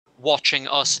watching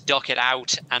us duck it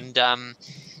out, and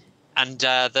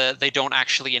they don't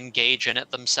actually engage in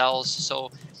it themselves.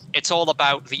 So it's all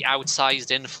about the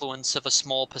outsized influence of a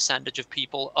small percentage of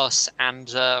people, us, and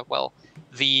well,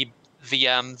 the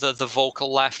the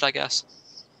vocal left, I guess.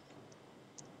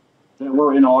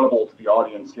 We're inaudible to the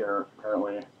audience here,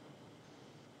 apparently.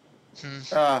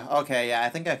 Okay, yeah, I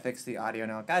think I fixed the audio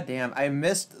now. God damn, I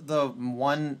missed the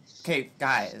one. Okay,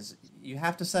 guys, you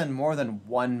have to send more than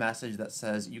one message that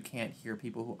says you can't hear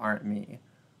people who aren't me.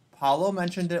 Paulo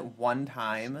mentioned it one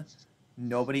time.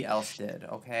 Nobody else did,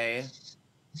 okay?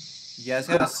 You guys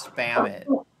gotta spam it.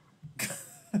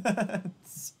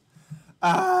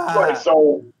 Right,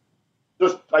 so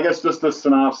I guess just to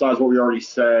synopsize what we already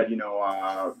said,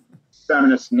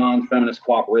 feminist, non-feminist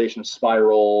cooperation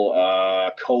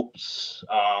spiral, copes,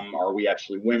 are we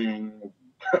actually winning?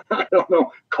 I don't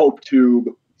know, cope tube,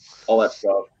 all that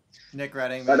stuff. Nick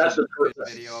Redding made that's a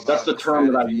video about that's the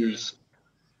term that I use.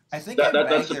 I think I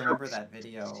vaguely remember that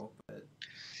video, but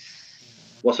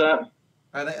what's that?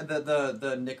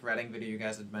 The Nick Redding video you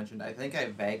guys had mentioned. I think I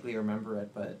vaguely remember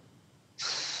it, but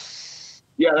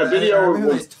yeah, that video. I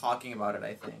remember was talking about it.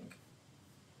 I think.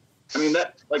 I mean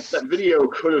that video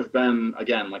could have been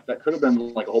that could have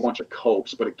been like a whole bunch of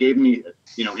copes, but it gave me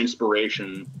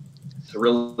inspiration to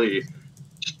really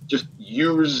just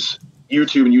use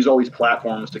YouTube and use all these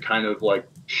platforms to kind of like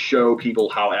show people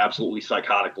how absolutely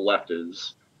psychotic the left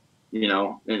is, in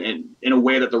a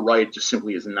way that the right just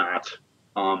simply is not.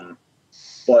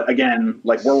 But again,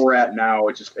 like where we're at now,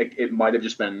 it might have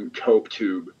just been cope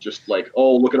tube, just like,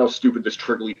 oh, look at how stupid this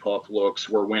Trigglypuff looks.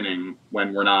 We're winning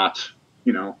when we're not,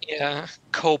 Yeah,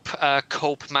 cope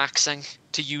maxing,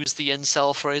 to use the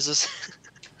incel phrases.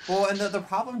 Well, and the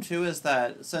problem too is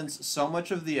that since so much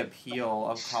of the appeal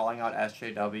of calling out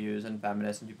SJWs and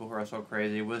feminists and people who are so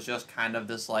crazy was just kind of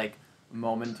this like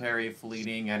momentary,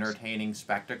 fleeting, entertaining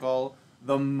spectacle,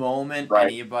 the moment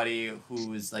anybody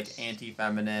who's like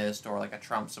anti-feminist or like a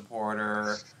Trump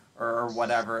supporter or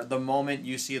whatever, the moment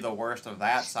you see the worst of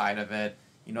that side of it,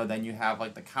 then you have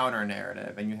like the counter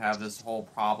narrative, and you have this whole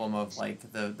problem of like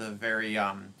the very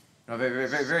very,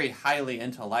 very, very highly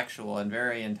intellectual and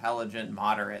very intelligent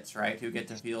moderates, right, who get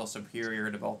to feel superior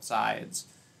to both sides.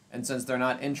 And since they're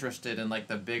not interested in like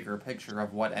the bigger picture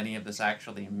of what any of this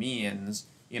actually means,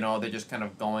 they're just kind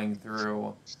of going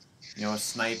through,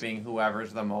 sniping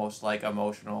whoever's the most like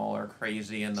emotional or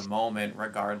crazy in the moment,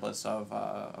 regardless of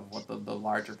what the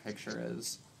larger picture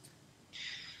is.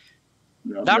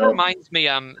 That reminds me,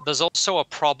 there's also a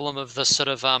problem of the sort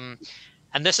of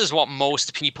and this is what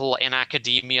most people in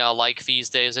academia are like these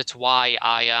days. It's why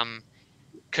I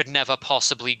could never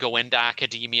possibly go into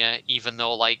academia, even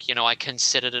though I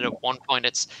considered it at one point.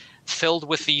 It's filled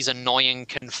with these annoying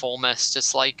conformists.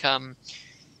 It's like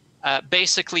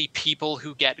basically people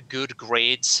who get good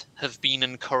grades have been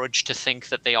encouraged to think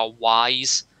that they are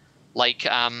wise. Like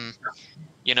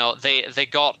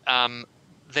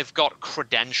they've got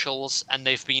credentials, and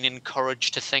they've been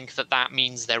encouraged to think that that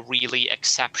means they're really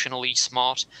exceptionally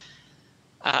smart.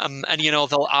 And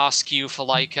they'll ask you for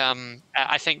like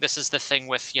I think this is the thing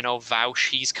with Vaush.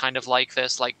 He's kind of like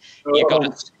this, like you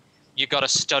got to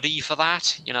study for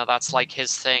that. That's like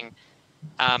his thing.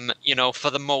 For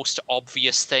the most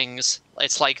obvious things,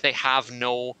 it's like they have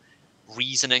no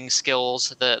reasoning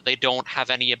skills, that they don't have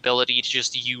any ability to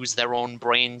just use their own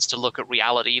brains to look at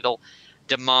reality. They'll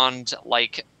demand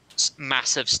like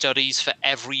massive studies for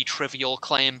every trivial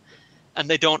claim, and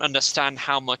they don't understand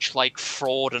how much like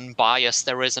fraud and bias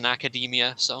there is in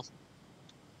academia. So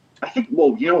I think,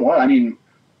 well, you know what, I mean,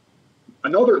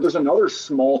 there's another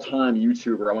small time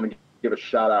YouTuber I want to give a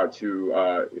shout out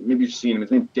to. Maybe you've seen him.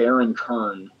 His name's Darren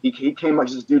Kern. He came like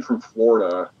this dude from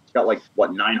Florida. He's got like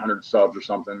 900 subs or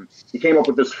something. He came up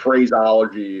with this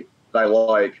phraseology that I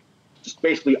like. Just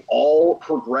basically all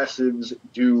progressives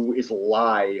do is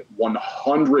lie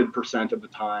 100% of the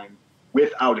time,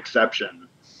 without exception.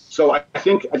 So I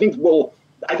think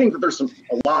that there's a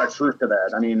lot of truth to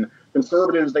that. I mean,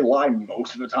 conservatives, they lie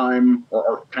most of the time, or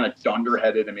are kind of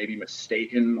dunderheaded and maybe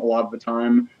mistaken a lot of the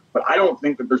time. But I don't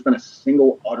think that there's been a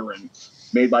single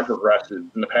utterance made by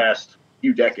progressives in the past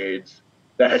few decades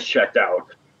that has checked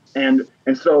out. And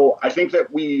so I think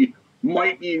that we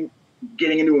might be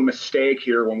getting into a mistake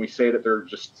here when we say that they're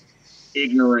just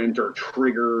ignorant or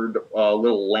triggered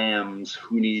little lambs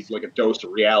who need like a dose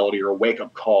of reality or a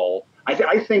wake-up call.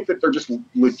 I think that they're just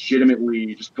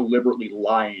legitimately, just deliberately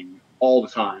lying all the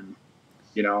time.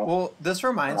 Well, this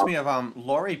reminds me of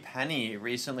Lori Penny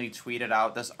recently tweeted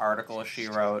out this article she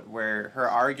wrote where her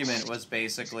argument was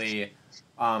basically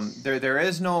there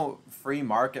is no free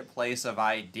marketplace of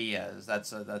ideas.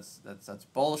 That's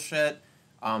bullshit.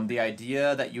 The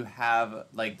idea that you have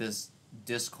like this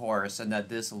discourse and that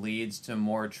this leads to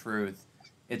more truth,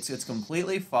 it's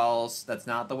completely false. That's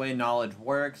not the way knowledge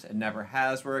works. It never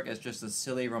has worked. It's just a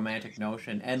silly romantic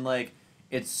notion, and like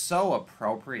it's so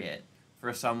appropriate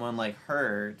for someone like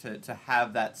her to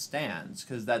have that stance,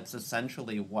 because that's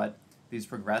essentially what these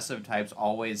progressive types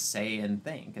always say and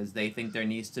think, is they think there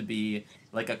needs to be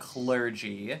like a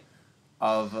clergy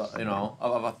of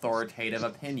of authoritative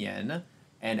opinion,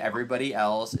 and everybody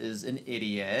else is an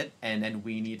idiot, and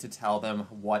we need to tell them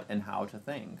what and how to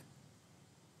think.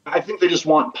 I think they just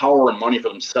want power and money for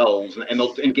themselves, and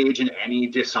they'll engage in any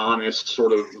dishonest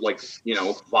sort of like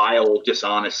vile,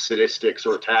 dishonest, sadistic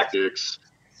sort of tactics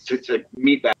to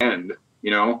meet that end.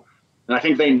 And I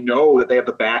think they know that they have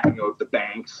the backing of the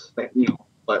banks. That,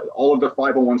 but all of their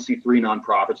 501c3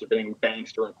 nonprofits are getting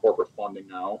banks during corporate funding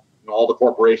now. All the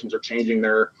corporations are changing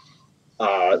their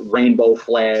rainbow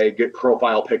flag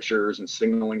profile pictures and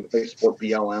signaling that they support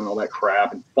BLM and all that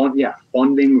crap, and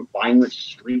funding violent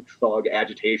street thug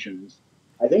agitations.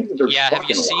 I think that there's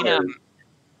fucking liars.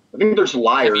 I think there's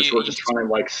liars who are just trying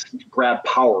to like grab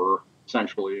power,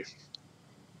 essentially.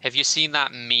 Have you seen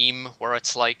that meme where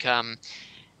it's like,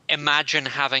 imagine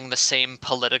having the same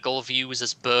political views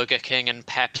as Burger King and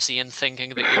Pepsi and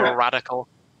thinking that you're a radical?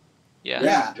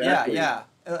 Yeah, exactly. yeah.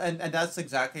 And that's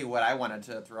exactly what I wanted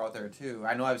to throw out there too.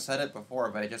 I know I've said it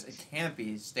before, but it can't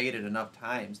be stated enough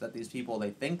times that these people, they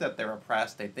think that they're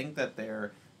oppressed, they think that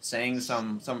they're saying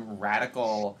some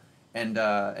radical and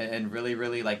really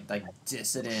really like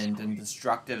dissident and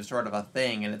destructive sort of a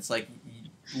thing, and it's like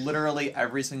literally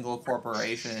every single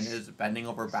corporation is bending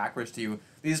over backwards to you.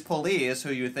 These police,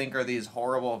 who you think are these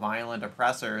horrible violent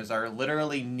oppressors, are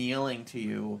literally kneeling to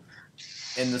you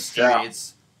in the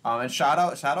streets. And shout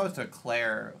out to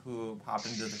Claire, who popped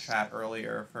into the chat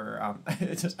earlier for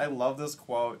I love this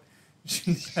quote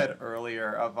she said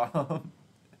earlier of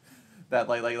that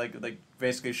like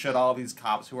basically, should all these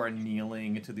cops who are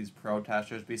kneeling to these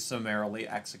protesters be summarily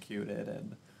executed?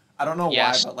 And I don't know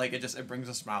why, but like it brings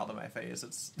a smile to my face.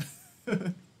 It's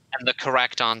and the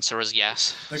correct answer is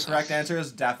yes. The correct answer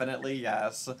is definitely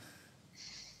yes.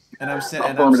 And I'm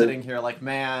sitting here like,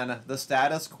 man, the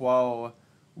status quo.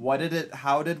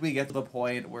 How did we get to the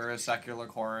point where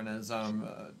secularism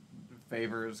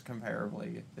favors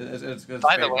comparably? It's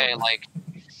By the way, like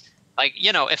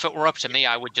if it were up to me,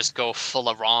 I would just go full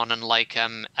Iran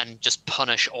and just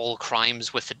punish all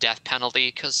crimes with the death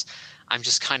penalty, because I'm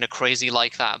just kind of crazy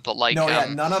like that. But like,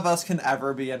 none of us can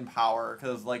ever be in power,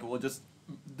 because like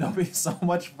there'll be so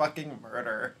much fucking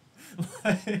murder.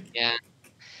 Yeah.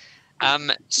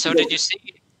 So did you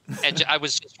see? I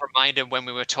was just reminded when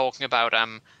we were talking about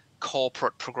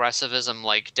corporate progressivism.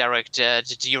 Like, Derek, do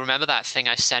you remember that thing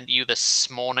I sent you this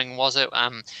morning? Was it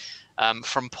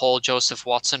from Paul Joseph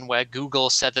Watson, where Google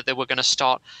said that they were going to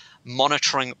start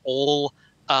monitoring all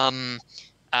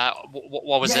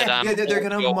what was it? Yeah, they're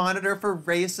going to monitor for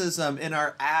racism in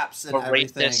our apps and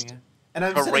everything. And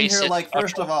I'm sitting here like,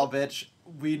 first of all, bitch,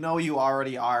 we know you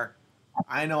already are.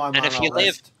 I know I'm on a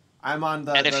list. I'm on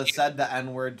the said the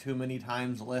N-word too many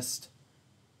times list.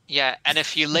 Yeah, and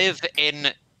if you live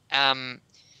in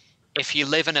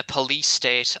a police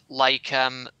state like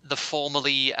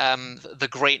the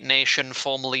great nation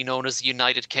formerly known as the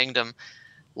United Kingdom,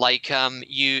 like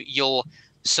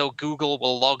so Google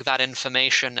will log that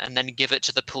information and then give it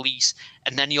to the police,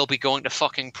 and then you'll be going to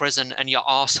fucking prison, and your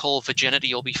arsehole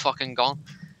virginity will be fucking gone.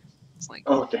 It's like,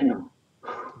 oh damn,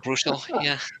 brutal.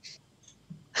 Yeah.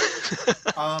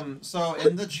 So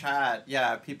in the chat,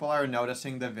 yeah, people are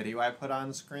noticing the video I put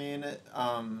on screen.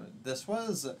 This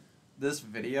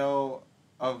video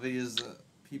of these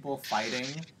people fighting,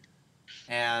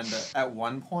 and at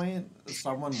one point,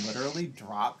 someone literally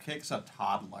drop kicks a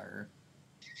toddler.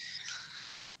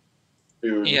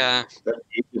 Dude, yeah.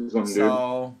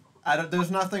 So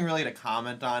there's nothing really to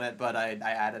comment on it, but I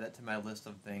added it to my list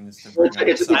of things to bring up.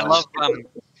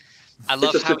 I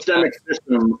love it's a systemic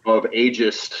system of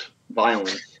ageist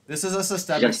violence. This is a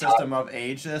systemic system of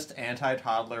ageist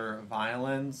anti-toddler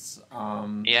violence. Yeah.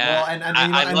 Well,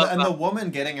 and the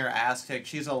woman getting her ass kicked,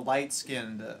 she's a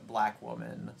light-skinned black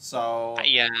woman. So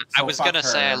yeah, I was gonna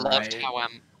say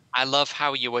I love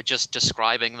how you were just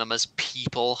describing them as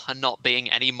people and not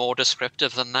being any more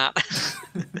descriptive than that.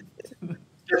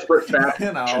 Disparate facts.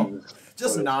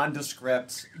 Just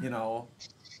nondescript,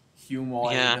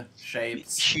 humoid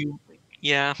shapes.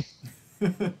 Yeah.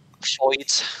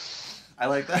 Floyds. I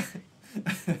like that.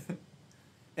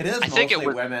 It is mostly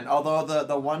women, although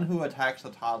the one who attacks the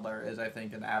toddler is, I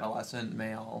think, an adolescent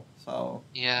male. So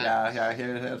yeah,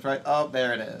 here it's right. Oh,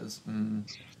 there it is.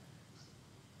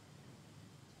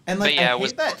 And But like I yeah, it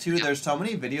was hate that too. There's so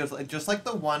many videos, like just like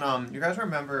the one you guys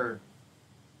remember.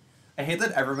 I hate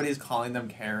that everybody's calling them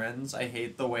Karens. I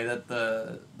hate the way that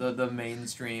the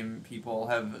mainstream people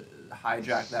have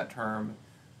hijacked that term.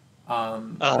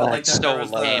 But like it's there so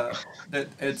was lame.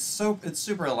 it's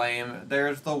super lame.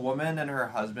 There's the woman and her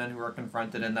husband who were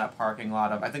confronted in that parking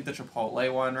lot of, I think, the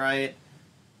Chipotle one, right?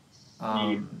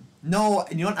 Yeah. No,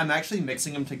 you know what? I'm actually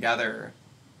mixing them together.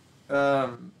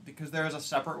 Because there was a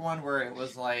separate one where it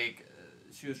was like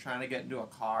she was trying to get into a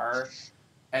car,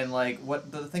 and like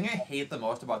what the thing I hate the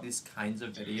most about these kinds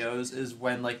of videos is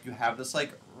when like you have this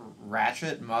like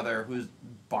ratchet mother who's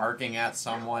barking at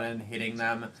someone and hitting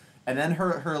them, and then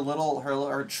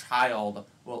her child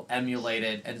will emulate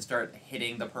it and start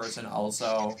hitting the person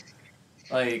also,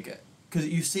 like because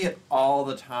you see it all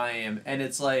the time, and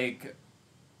it's like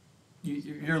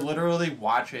you're literally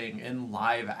watching in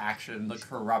live action the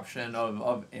corruption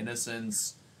of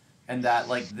innocence, and that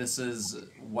like this is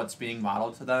what's being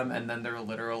modeled to them, and then they're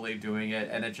literally doing it,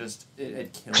 and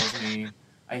it kills me.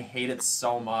 I hate it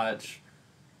so much.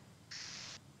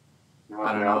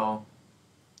 I don't Yeah. know.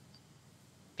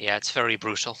 Yeah, it's very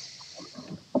brutal.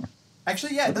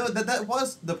 Actually, yeah, no, that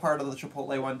was the part of the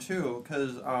Chipotle one too,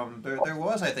 because there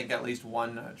was, I think, at least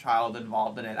one child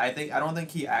involved in it. I don't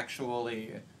think he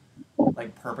actually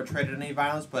like perpetrated any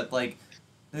violence, but like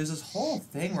there's this whole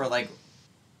thing where like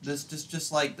this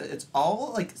just like it's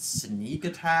all like sneak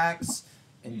attacks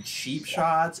and cheap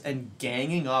shots and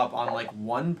ganging up on like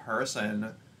one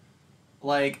person.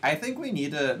 Like I think we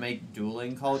need to make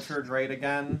dueling culture great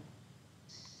again.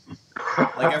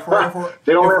 Like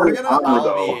They don't if have we're any gonna honor all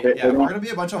though. be, They yeah, if we're don't. gonna be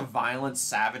a bunch of violent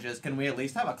savages, can we at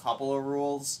least have a couple of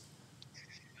rules?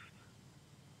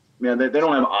 Yeah, they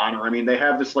don't have honor. I mean, they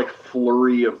have this like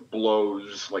flurry of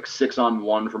blows, like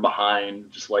 6-on-1 from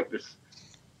behind, just like this,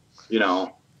 you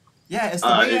know. Yeah, it's the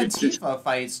way It's just Antifa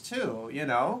fights too. You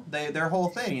know, their whole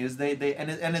thing is they and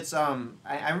it's I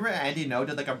remember Andy No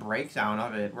did like a breakdown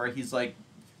of it where he's like,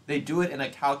 they do it in a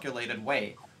calculated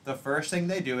way. The first thing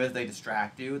they do is they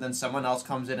distract you, then someone else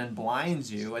comes in and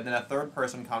blinds you, and then a third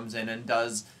person comes in and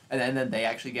does, and then they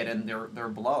actually get in their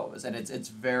blows, and it's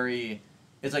very,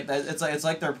 it's like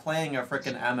they're playing a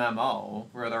freaking MMO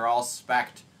where they're all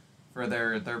spec'd for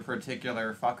their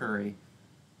particular fuckery.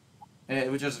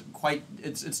 Which is quite,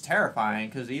 it's terrifying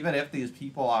because even if these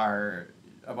people are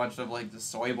a bunch of like the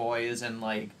soy boys and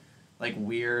like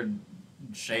weird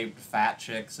shaped fat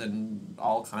chicks and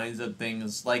all kinds of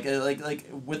things, like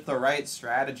with the right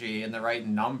strategy and the right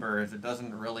numbers, it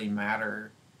doesn't really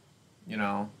matter, you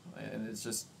know. And it's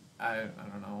just I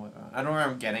don't know, I don't know where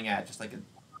I'm getting at. Just like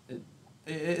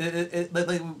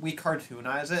like we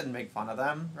cartoonize it and make fun of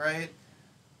them, right?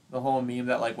 The whole meme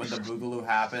that like when the boogaloo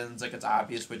happens, like it's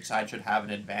obvious which side should have an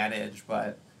advantage,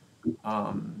 but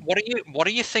um, What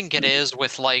do you think it is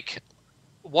with like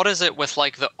what is it with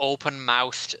like the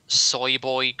open-mouthed soy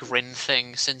boy grin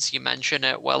thing, since you mention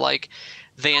it, where like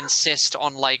they insist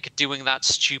on like doing that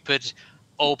stupid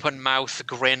open mouth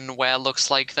grin where it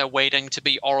looks like they're waiting to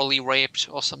be orally raped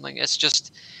or something. It's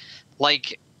just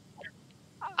like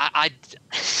I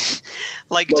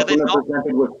like do look they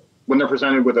not when they're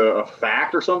presented with a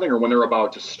fact or something, or when they're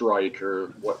about to strike, or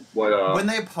what. when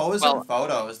they pose in well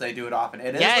photos, they do it often.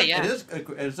 It is yeah, like yeah.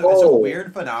 it's a Oh,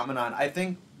 weird phenomenon. I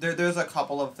think there's a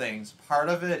couple of things. Part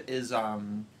of it is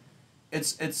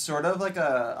it's sort of like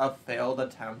a failed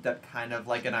attempt at kind of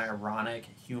like an ironic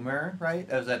humor, right?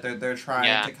 Is that they're trying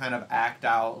Yeah. to kind of act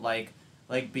out like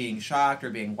being shocked or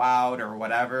being wowed or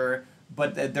whatever,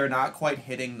 but they're not quite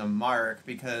hitting the mark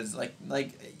because like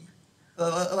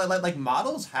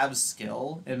models have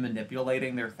skill in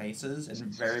manipulating their faces in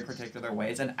very particular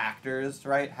ways, and actors,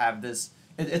 right, have this.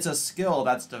 It's a skill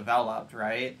that's developed,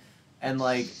 right, and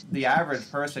like the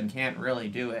average person can't really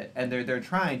do it, and they're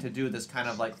trying to do this kind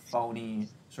of like phony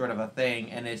sort of a thing,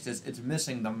 and it's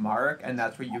missing the mark, and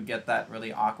that's where you get that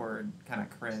really awkward kind of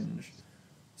cringe.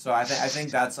 So I think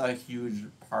that's a huge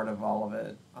part of all of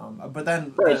it. But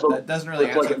then right. that doesn't really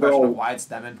It's answer like the they're question of all. why it's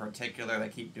them in particular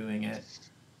that keep doing it.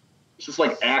 It's just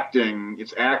like acting.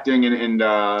 It's acting, and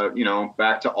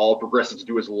back to all progressives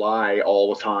do is lie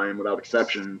all the time without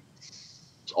exception.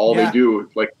 It's all they Yeah, do.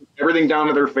 Like everything down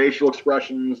to their facial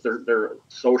expressions, their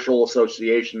social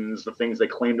associations, the things they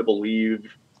claim to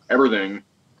believe, everything.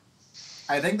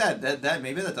 I think that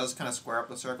maybe that does kind of square up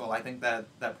the circle. I think that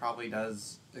probably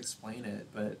does explain it.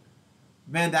 But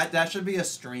man, that should be a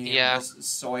stream, Yeah. just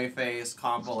soy face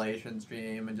compilation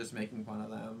stream and just making fun of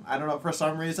them. I don't know, for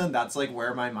some reason that's like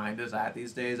where my mind is at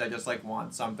these days. I just like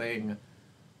want something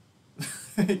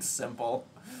it's simple.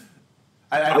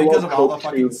 I I think because love of all the Coke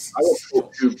fucking Tube. I love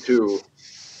Coke Tube too.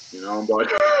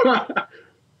 But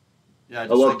Yeah, I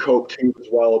just love like Coke too as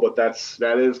well, but that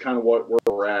is kind of where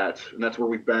we're at, and that's where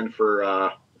we've been for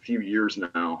a few years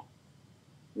now.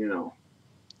 You know,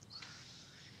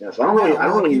 yeah. So yeah. I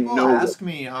don't Well, really people know what ask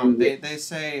me. to do with. They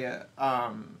say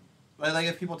like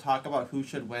if people talk about who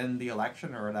should win the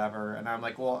election or whatever, and I'm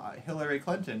like, well, Hillary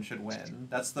Clinton should win.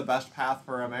 That's the best path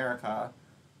for America.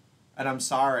 And I'm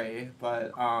sorry,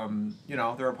 but you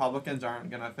know, the Republicans aren't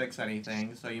gonna fix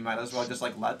anything, so you might as well just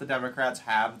like let the Democrats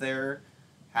have their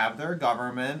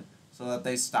government so that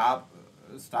they stop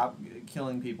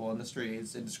killing people in the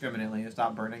streets indiscriminately and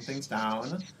stop burning things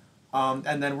down.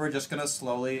 And then we're just gonna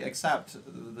slowly accept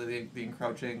the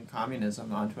encroaching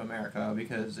communism onto America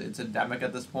because it's endemic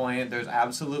at this point. There's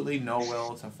absolutely no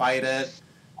will to fight it.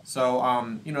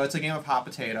 So you know, it's a game of hot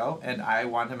potato, and I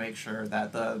want to make sure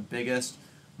that the biggest,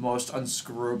 most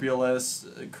unscrupulous,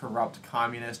 corrupt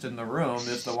communist in the room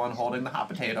is the one holding the hot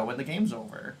potato when the game's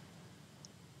over.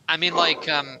 I mean, like,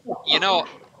 you know,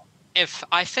 if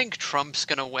I think Trump's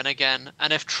gonna win again,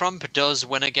 and if Trump does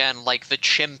win again, like the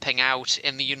chimping out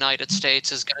in the United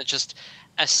States is gonna just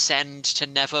ascend to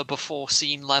never before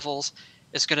seen levels.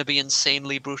 It's gonna be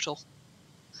insanely brutal.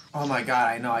 Oh my god,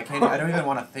 I know. I can't. I don't even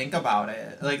want to think about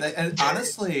it. And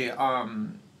honestly,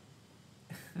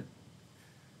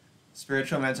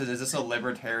 Spiritual Man says, "Is this a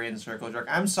libertarian circle jerk?"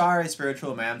 I'm sorry,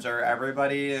 Spiritual Mamzer.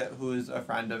 Everybody who's a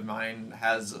friend of mine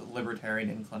has libertarian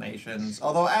inclinations.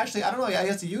 Although, actually, I don't know. I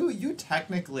guess you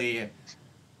technically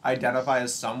identify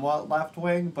as somewhat left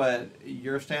wing, but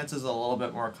your stance is a little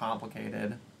bit more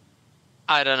complicated.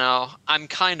 I don't know. I'm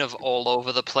kind of all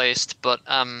over the place, but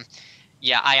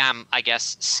yeah, I am, I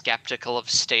guess, skeptical of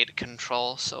state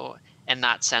control. So in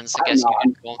that sense, I I don't guess know.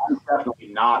 you could call. I'm definitely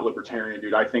not libertarian,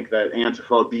 dude. I think that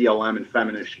Antifa, BLM, and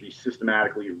feminists should be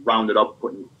systematically rounded up,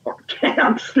 put in fucking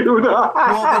camps, dude. Well,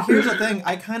 but here's the thing.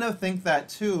 I kind of think that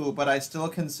too, but I still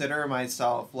consider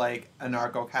myself like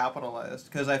anarcho-capitalist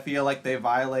because I feel like they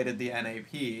violated the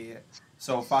NAP,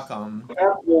 so fuck them.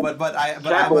 I'm a lot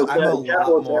Capitalists, as we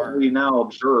more. now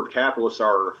observe, capitalists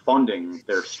are funding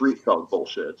their street thug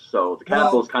bullshit. So the Well,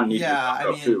 capitalists kind of need to be yeah. I rounded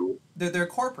up mean, too. they're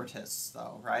corporatists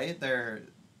though, right? They're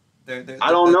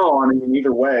I don't know. I mean,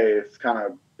 either way, it's kind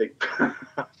of they,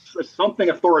 something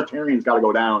authoritarian's got to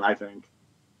go down. I think,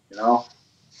 you know.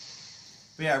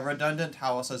 But yeah, Redundant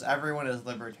Towel says everyone is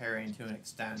libertarian to an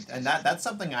extent, and that's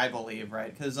something I believe,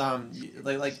 right? Because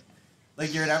like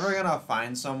you're never gonna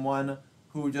find someone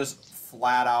who just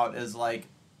flat out is like,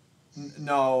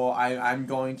 no, I'm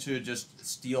going to just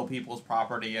steal people's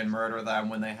property and murder them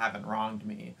when they haven't wronged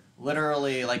me.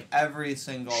 Literally, like every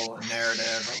single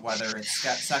narrative, whether it's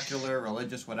secular,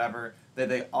 religious, whatever,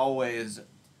 they always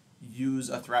use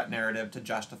a threat narrative to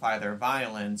justify their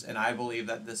violence, and I believe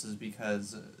that this is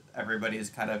because everybody is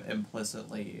kind of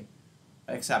implicitly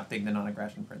accepting the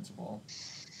non-aggression principle.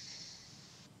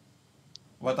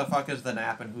 What the fuck is the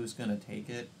nap and who's gonna take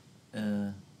it?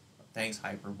 Thanks,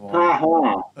 Hyperbole.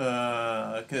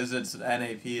 Cause it's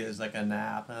NAP is like a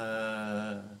nap.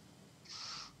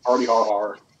 Hardy har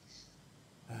har.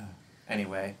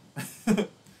 Anyway.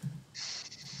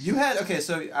 You had okay,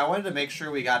 so I wanted to make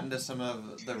sure we got into some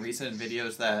of the recent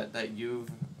videos that you've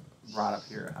brought up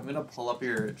here. I'm gonna pull up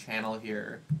your channel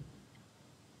here.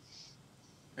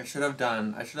 I should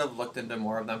have looked into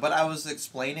more of them, but I was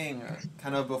explaining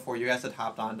kind of before you guys had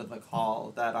hopped onto the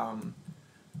call that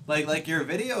like your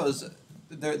videos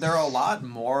they're a lot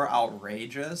more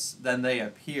outrageous than they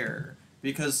appear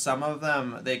because some of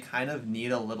them they kind of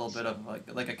need a little bit of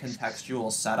like a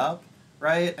contextual setup,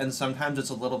 right? And sometimes it's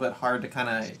a little bit hard to kind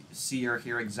of see or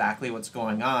hear exactly what's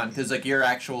going on because like you're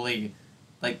actually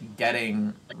like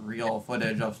getting real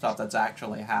footage of stuff that's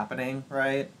actually happening,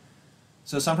 right?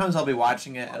 So sometimes I'll be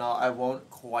watching it and I won't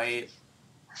quite.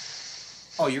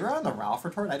 Oh, you were on the Ralph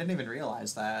retort? I didn't even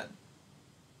realize that.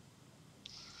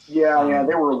 Yeah,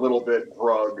 they were a little bit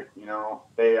drug, you know.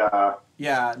 They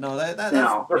Yeah, no, that's you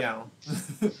know.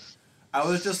 I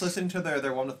was just listening to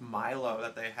their one with Milo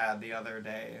that they had the other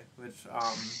day, which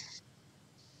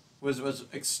was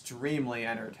extremely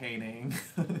entertaining.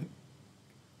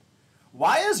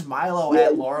 Why is Milo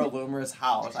at Laura Loomer's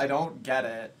house? I don't get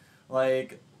it.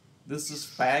 Like, this is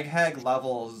fag hag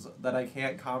levels that I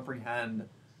can't comprehend.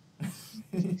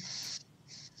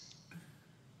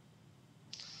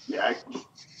 yeah, I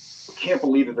can't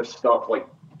believe that this stuff like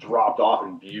dropped off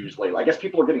in views lately. I guess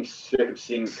people are getting sick of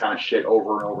seeing this kind of shit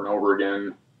over and over and over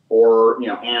again, or you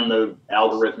know, and the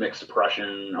algorithmic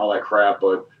suppression, all that crap.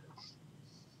 But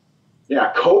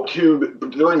yeah,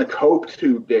 CopeTube during the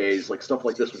CopeTube days, like stuff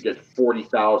like this would get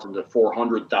 40,000 to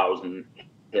 400,000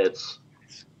 hits.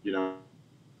 You know.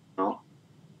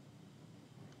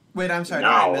 Wait, I'm sorry,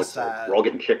 Now I missed it's that. we're all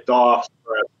getting kicked off.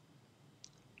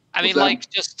 I What's mean, that? like,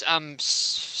 just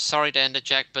sorry to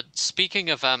interject, but speaking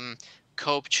of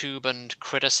CopeTube and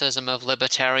criticism of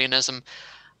libertarianism,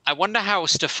 I wonder how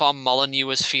Stefan Molyneux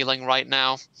is feeling right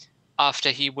now after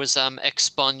he was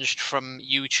expunged from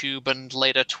YouTube and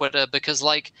later Twitter, because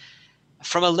like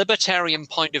from a libertarian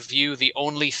point of view, the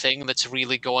only thing that's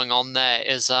really going on there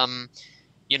is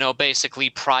basically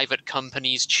private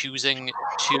companies choosing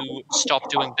to stop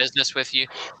doing business with you.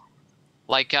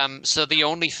 Like, so the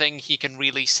only thing he can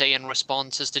really say in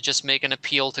response is to just make an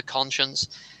appeal to conscience.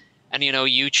 And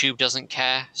YouTube doesn't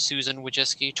care. Susan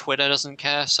Wojcicki, Twitter doesn't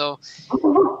care. So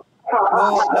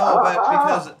Well, no, but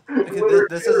because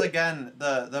this is again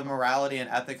the morality and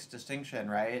ethics distinction,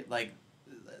 right? Like,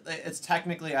 it's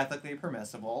technically ethically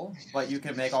permissible, but you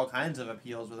can make all kinds of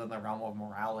appeals within the realm of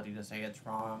morality to say it's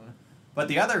wrong. But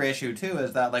the other issue too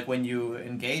is that like when you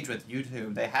engage with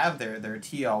YouTube, they have their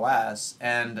TOS,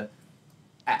 and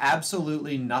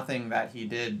absolutely nothing that he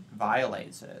did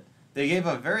violates it. They gave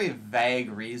a very vague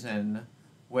reason,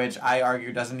 which I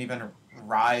argue doesn't even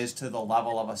rise to the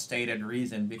level of a stated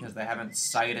reason because they haven't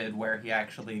cited where he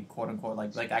actually quote unquote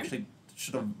like actually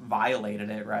should have violated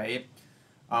it, right?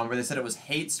 Where they said it was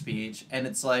hate speech, and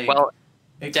it's like well,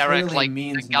 it Derek, clearly like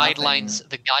means nothing.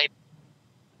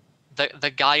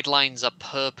 the guidelines are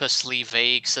purposely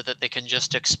vague so that they can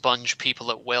just expunge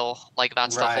people at will. Like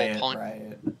that's the whole Right, point.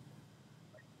 right.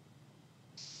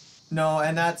 No,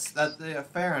 and that's yeah,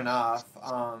 fair enough.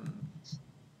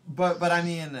 But I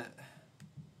mean,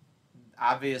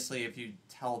 obviously, if you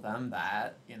tell them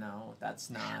that, that's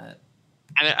not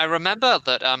I remember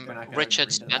that they're not gonna agree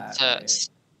to that, right?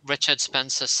 Richard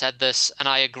Spencer said this, and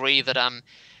I agree that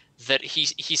that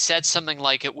he said something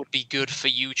like it would be good for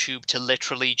YouTube to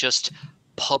literally just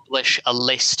publish a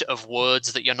list of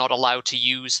words that you're not allowed to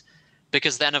use,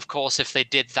 because then of course if they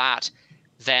did that,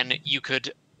 then you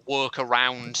could work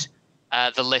around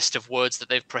the list of words that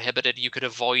they've prohibited. You could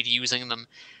avoid using them,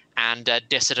 and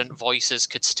dissident voices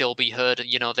could still be heard.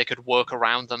 They could work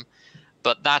around them,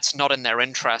 but that's not in their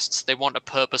interests. They want to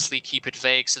purposely keep it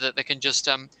vague so that they can just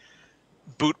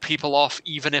boot people off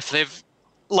even if they've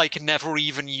like never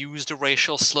even used a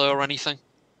racial slur or anything.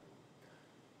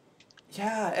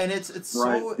 Yeah, and it's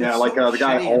Right. so Yeah, it's like so the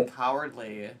guy shitty and Alt.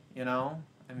 cowardly,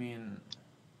 I mean,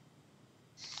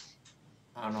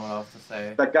 I don't know what else to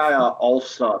say. That guy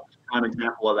Alsup, prime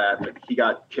example of that. Like he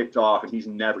got kicked off, and he's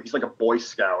like a Boy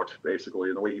Scout basically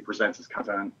in the way he presents his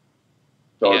content.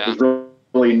 So Yeah. there's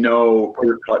really no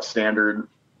clear-cut standard.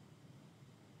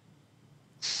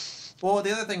 Well,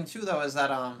 the other thing too, though, is that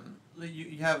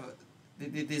you have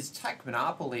these tech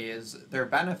monopolies. They're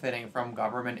benefiting from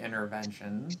government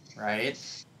intervention, right?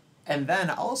 And then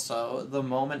also, the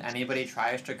moment anybody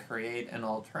tries to create an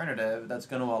alternative that's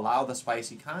going to allow the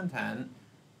spicy content,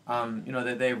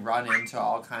 they run into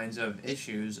all kinds of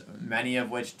issues, many of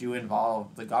which do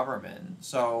involve the government.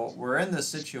 So we're in this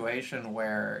situation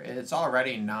where it's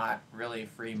already not really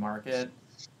free market,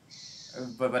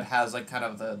 but has like kind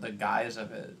of the guise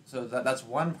of it. So that's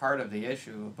one part of the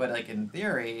issue. But like in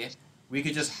theory, we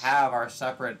could just have our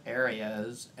separate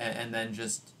areas and then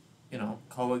just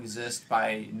coexist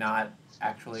by not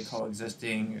actually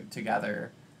coexisting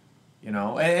together.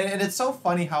 And it's so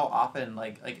funny how often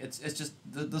it's just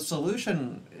the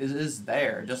solution is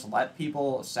there. Just let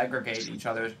people segregate each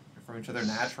other from each other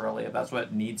naturally if that's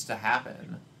what needs to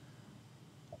happen.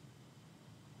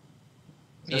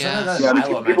 There's something Yeah. that Yeah,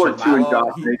 Milo people are mentioned. too Milo,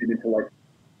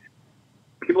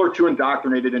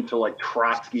 indoctrinated into like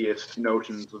Trotskyist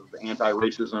notions of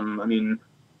anti-racism. I mean,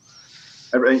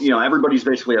 everybody's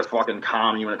basically a fucking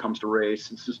commie when it comes to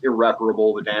race. It's just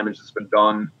irreparable, the damage that's been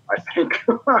done, I think.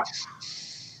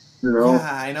 Yeah,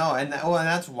 I know, and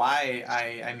that's why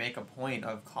I make a point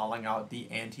of calling out the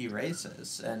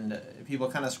anti-racists, and people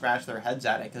kind of scratch their heads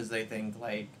at it because they think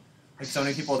like so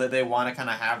many people that they want to kind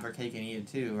of have their cake and eat it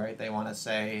too, right? They want to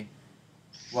say,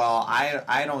 well,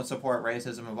 I don't support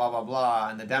racism and blah blah blah,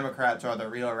 and the Democrats are the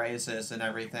real racists and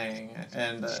everything,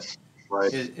 and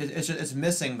Right. it's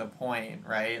missing the point,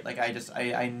 right? Like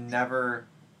I never.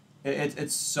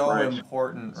 It's so Right.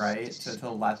 important, right, to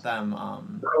let them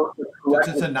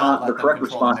The to not let them correct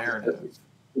control the response narrative.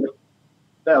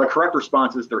 the correct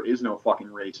response is there is no fucking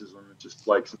racism. It's just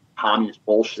like some communist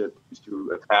bullshit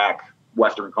to attack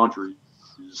Western countries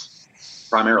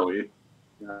primarily.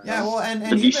 Yeah, well, and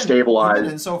To even destabilize.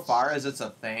 insofar as it's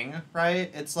a thing,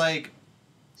 right? It's like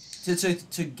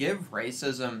to give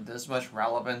racism this much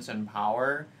relevance and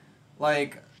power,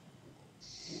 like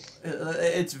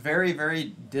it's very,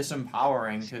 very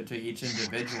disempowering to each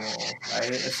individual,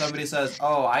 right? If somebody says,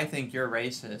 "Oh, I think you're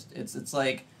racist," it's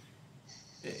like,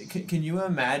 can you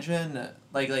imagine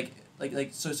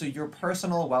so your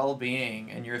personal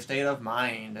well-being and your state of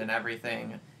mind and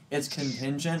everything, it's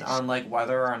contingent on like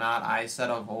whether or not I said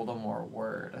a Voldemort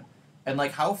word, and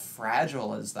like how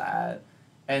fragile is that,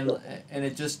 and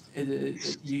it just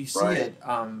you see Right. it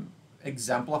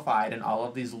exemplified in all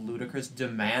of these ludicrous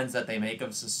demands that they make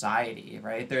of society,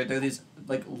 right? They're these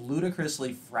like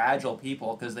ludicrously fragile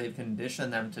people because they've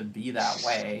conditioned them to be that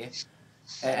way.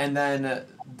 And then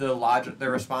the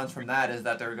response from that is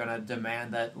that they're gonna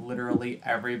demand that literally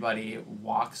everybody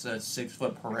walks a 6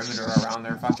 foot perimeter around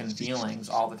their fucking feelings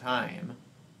all the time.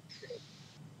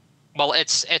 Well,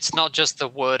 it's not just the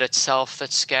word itself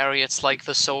that's scary. It's like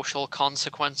the social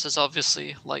consequences,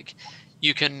 obviously. Like,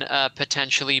 you can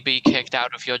potentially be kicked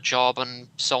out of your job and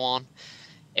so on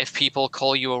if people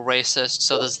call you a racist.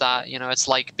 So there's that. It's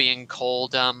like being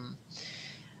called a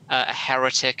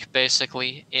heretic,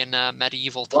 basically, in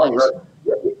medieval Right, times.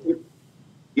 right.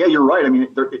 Yeah, you're right. I mean,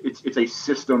 it's a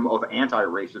system of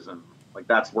anti-racism. Like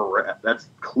that's where we're at. That's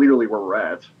clearly where we're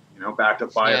at. Backed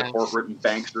up by the Yeah. corporate and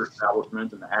bankster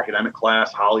establishment and the academic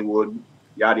class, Hollywood,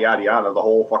 yada yada yada, the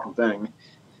whole fucking thing.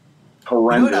 You know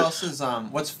what Horrendous. else is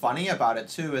what's funny about it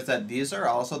too is that these are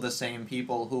also the same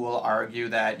people who will argue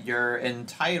that you're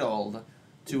entitled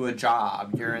to a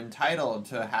job, you're entitled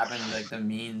to having like the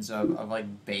means of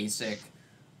like basic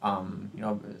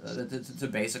to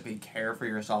basically care for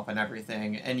yourself and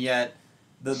everything, and yet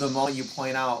the moment you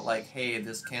point out like, hey,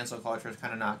 this cancel culture is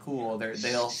kind of not cool,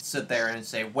 they'll sit there and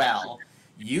say, well,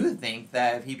 you think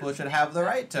that people should have the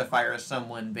right to fire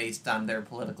someone based on their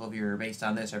political view or based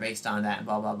on this or based on that and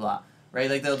blah blah blah, right?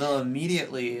 Like they'll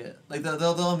immediately like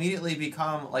they'll immediately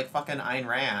become like fucking Ayn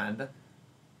Rand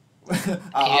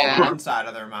out Yeah. one side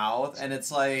of their mouth, and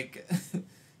it's like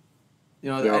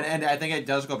Yep. and I think it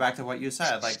does go back to what you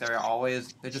said. Like they're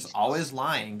just always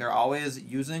lying. They're always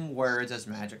using words as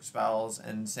magic spells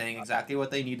and saying exactly what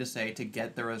they need to say to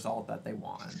get the result that they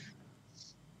want.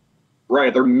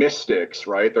 Right, they're mystics,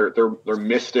 right? They're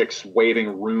mystics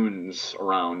waving runes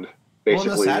around, Well, and the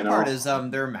basically. sad part is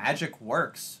their magic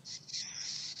works.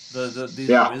 Yeah,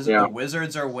 The yeah.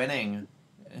 wizards are winning.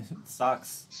 It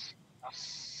sucks.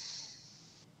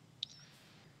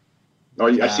 Oh,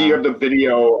 I see you Yeah. have the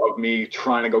video of me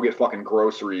trying to go get fucking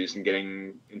groceries and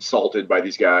getting insulted by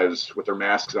these guys with their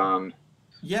masks on.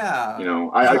 Yeah.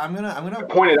 I I'm gonna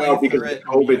pointed play out because through of the it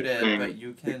COVID muted, but thing.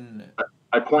 you can.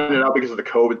 I pointed out because of the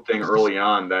COVID thing early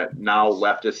on that now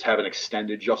leftists have an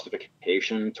extended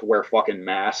justification to wear fucking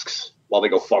masks while they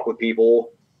go fuck with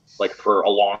people, like for a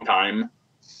long time.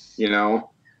 You know?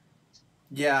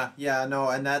 Yeah, no,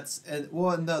 and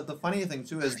well, and the funny thing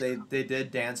too is they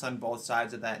did dance on both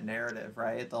sides of that narrative,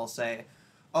 right? They'll say,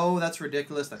 "Oh, that's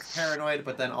ridiculous, that's paranoid,"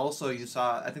 but then also you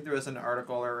saw, I think there was an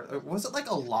article or was it like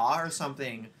a law or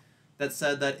something that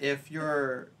said that if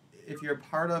you're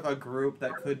part of a group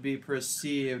that could be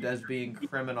perceived as being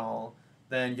criminal,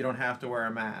 then you don't have to wear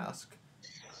a mask.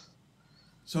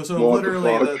 So What the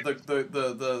literally fuck?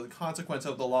 the consequence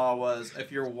of the law was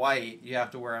if you're white you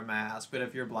have to wear a mask, but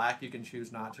if you're black you can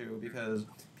choose not to because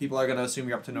people are gonna assume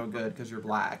you're up to no good because you're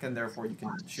black and therefore you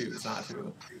can choose not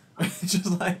to.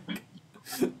 Just like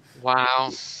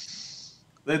Wow.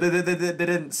 they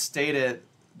didn't state it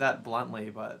that bluntly,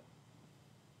 but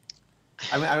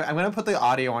I'm gonna put the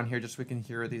audio on here just so we can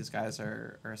hear what these guys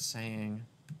are saying.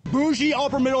 Bougie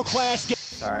upper middle class.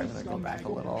 Sorry, I'm gonna go back a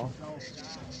little.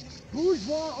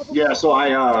 Yeah, so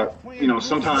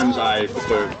sometimes I put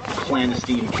the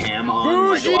clandestine cam on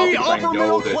when I go out Bougie because I upper know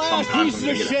middle that class sometimes pieces I'm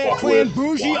of gonna get shit fucked playing with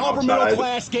bougie while I'm upper middle outside.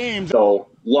 class games. So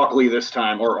luckily this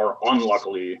time, or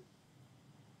unluckily,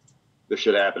 this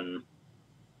should happen.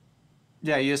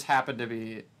 Yeah, you just happened to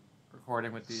be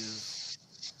recording with these.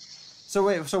 So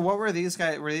wait, so what were these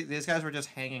guys? These guys were just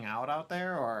hanging out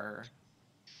there, or?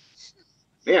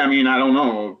 Yeah, I mean, I don't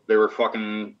know. They were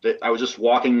fucking. I was just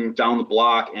walking down the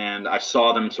block and I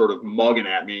saw them sort of mugging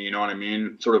at me. You know what I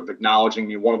mean? Sort of acknowledging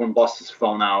me. One of them busts his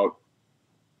phone out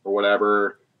or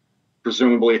whatever,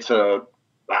 presumably to,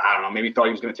 I don't know, maybe thought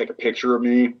he was going to take a picture of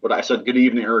me. But I said good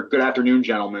evening or good afternoon,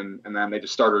 gentlemen, and then they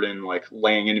just started in like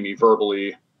laying into me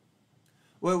verbally.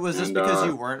 Wait, was this And because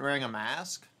you weren't wearing a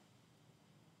mask?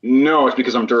 no, it's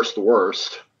because I'm Durst the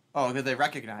worst. Oh, because they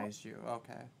recognized you.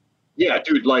 Okay. Yeah,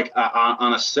 dude, like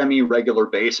on a semi-regular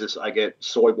basis, I get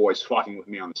soy boys fucking with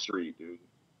me on the street, dude.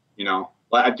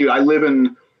 Dude, I live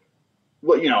in,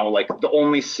 well, like the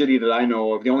only city that I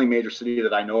know of, the only major city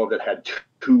that I know of that had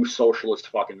two socialist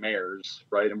fucking mayors,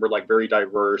 right? And we're like very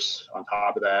diverse on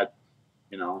top of that.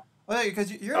 Oh, yeah,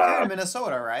 because you're in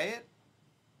Minnesota, right?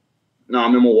 No,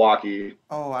 I'm in Milwaukee.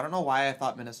 Oh, I don't know why I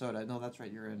thought Minnesota. No, that's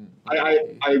right. You're in I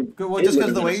Milwaukee. Well, did just live because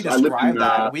in the way you Minnesota. I lived in described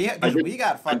that, I we did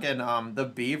got I, fucking the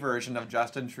B version of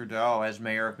Justin Trudeau as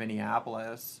mayor of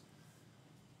Minneapolis.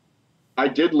 I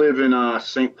did live in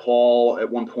St. Paul at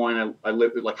one point. I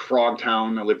lived at like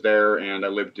Frogtown. I lived there, and I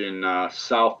lived in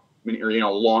South, or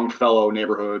Longfellow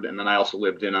neighborhood, and then I also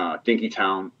lived in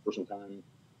Dinkytown for some time.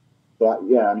 But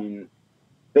yeah, I mean,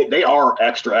 they are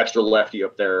extra lefty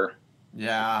up there.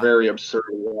 Yeah. Very absurd.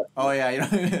 Oh yeah,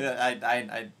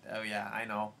 oh yeah, I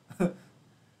know.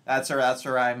 That's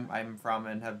where I'm from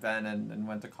and have been and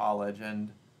went to college,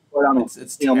 and But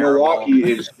it's terrible.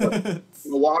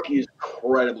 Milwaukee is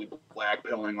incredibly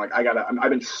blackpilling. Like I've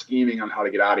been scheming on how to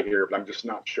get out of here, but I'm just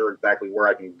not sure exactly where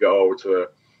I can go to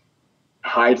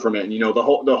hide from it. And the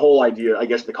whole idea, I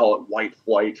guess they call it white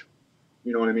flight.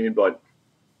 You know what I mean? But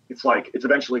it's like it's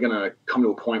eventually going to come to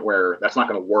a point where that's not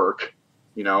going to work.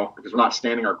 Because we're not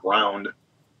standing our ground.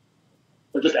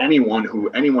 Or just anyone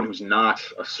who's not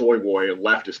a soy boy, a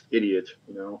leftist idiot.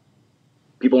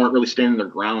 People aren't really standing their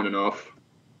ground enough.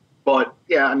 But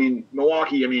yeah, I mean,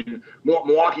 Milwaukee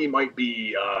might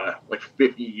be like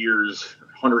 50 years,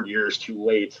 100 years too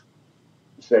late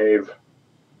to save.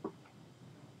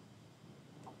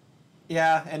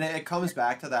 Yeah, and it comes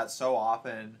back to that so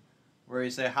often, where you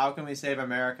say, "How can we save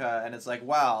America?" And it's like,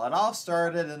 well, it all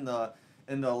started in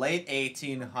the late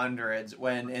 1800s,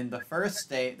 when in the first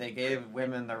state they gave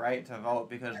women the right to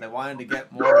vote because they wanted to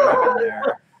get more women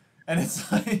there, and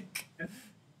it's like.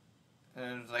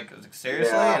 And it's like,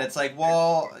 seriously? Yeah. And it's like,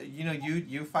 well,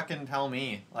 you fucking tell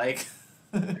me. Like,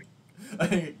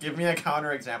 give me a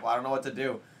counterexample. I don't know what to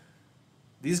do.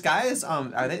 These guys,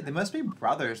 they must be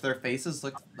brothers. Their faces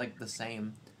look like the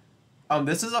same.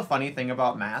 This is a funny thing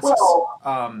about masks.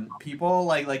 People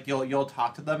like you'll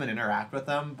talk to them and interact with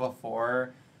them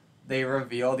before they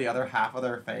reveal the other half of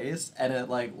their face, and it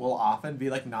like will often be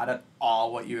like not at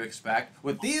all what you expect.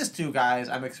 With these two guys,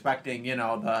 I'm expecting,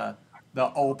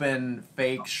 the open,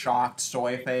 fake, shocked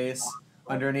soy face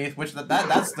underneath, which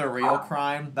that's the real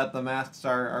crime that the masks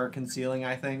are concealing,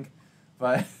 I think.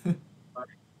 But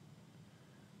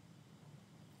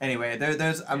anyway,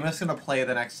 I'm just gonna play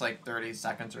the next like 30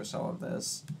 seconds or so of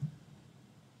this.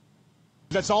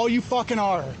 That's all you fucking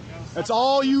are. That's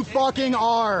all you fucking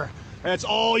are. That's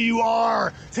all you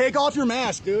are. Take off your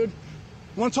mask, dude.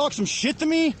 Want to talk some shit to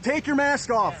me? Take your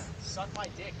mask off. Suck my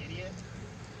dick, idiot.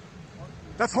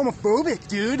 That's homophobic,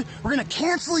 dude. We're gonna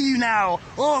cancel you now.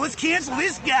 Oh, let's cancel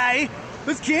this guy.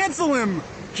 Let's cancel him.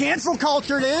 Cancel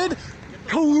culture, dude.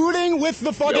 Colluding with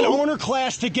the fucking owner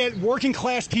class to get working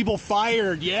class people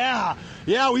fired. Yeah.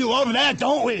 Yeah, we love that,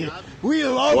 don't we? We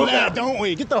love that, don't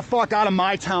we? Get the fuck out of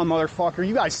my town, motherfucker.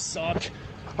 You guys suck.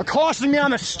 Accosting me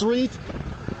on the street.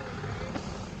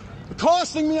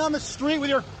 Accosting me on the street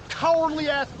with your cowardly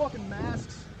ass fucking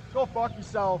masks. Go fuck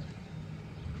yourself.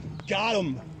 Got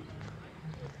him.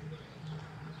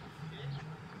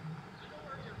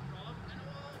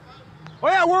 Oh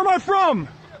yeah, where am I from?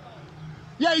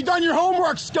 Yeah, you done your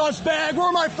homework, scuzzbag. Where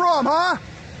am I from, huh?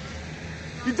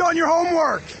 You done your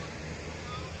homework.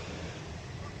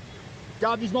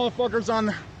 Got these motherfuckers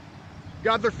on,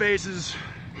 got their faces.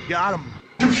 Got them.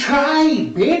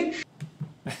 Try, bitch.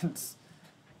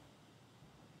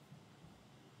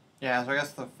 Yeah, so I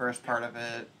guess the first part of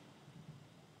it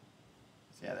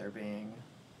is, yeah, they're being...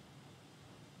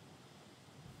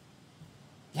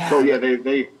 Yeah. So yeah,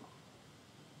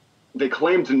 they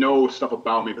claim to know stuff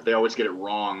about me, but they always get it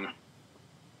wrong.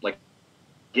 Like,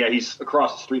 yeah, he's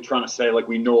across the street trying to say, like,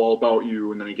 we know all about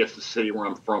you, and then he gets the city where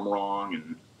I'm from wrong,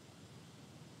 and...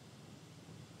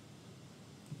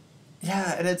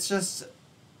 Yeah, and it's just...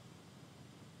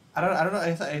 I don't know,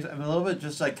 I'm a little bit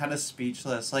just, like, kind of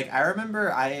speechless. Like, I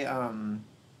remember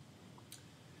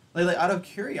like out of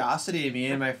curiosity, me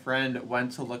and my friend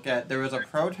went to look at, there was a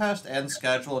protest and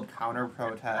scheduled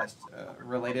counter-protest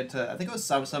related to, I think it was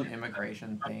some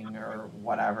immigration thing or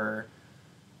whatever.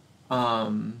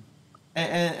 And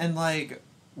like,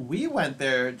 we went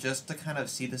there just to kind of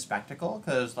see the spectacle,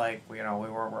 because, like, we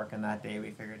weren't working that day.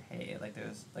 We figured, hey, like,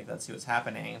 let's see what's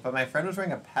happening. But my friend was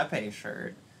wearing a Pepe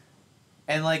shirt.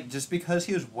 And, like, just because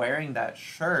he was wearing that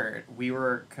shirt, we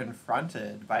were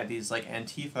confronted by these, like,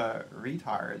 Antifa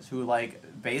retards who,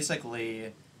 like,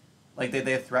 basically, like,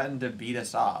 they threatened to beat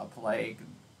us up, like,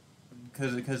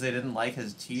 because they didn't like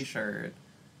his T-shirt.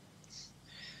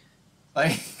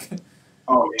 Like...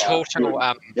 Oh, yeah. Total,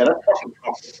 yeah, that's fucking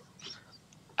tough.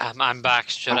 I'm back.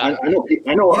 Should I I? know.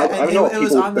 It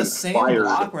was on the been same fired.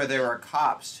 block where there were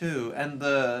cops too, and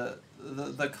the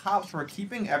cops were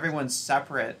keeping everyone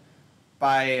separate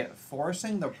by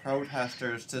forcing the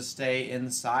protesters to stay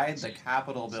inside the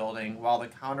Capitol building while the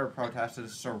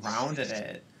counter-protesters surrounded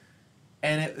it.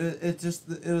 And that's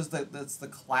the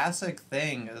classic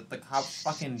thing that the cops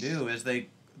fucking do, is they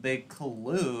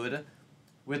collude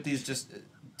with these just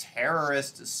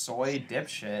terrorist soy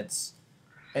dipshits,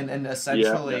 and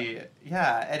essentially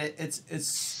and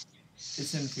it's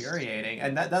infuriating.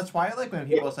 And that's why, like, when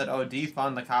people said, oh,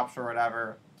 defund the cops or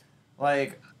whatever,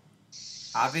 like,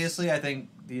 obviously I think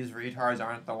these retards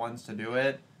aren't the ones to do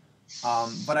it.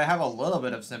 But I have a little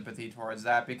bit of sympathy towards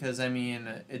that, because, I mean,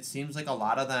 it seems like a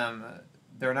lot of them,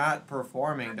 they're not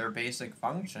performing their basic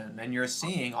function, and you're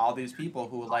seeing all these people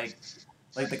who, like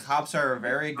the cops are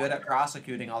very good at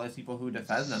prosecuting all these people who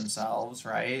defend themselves,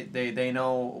 right? They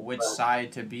know which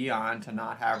side to be on to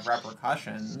not have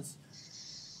repercussions.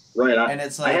 Right. And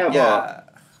it's like, I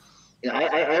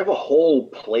have a whole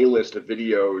playlist of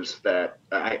videos that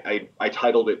I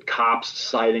titled it "Cops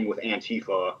Siding with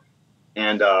Antifa,"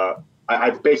 and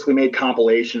I've basically made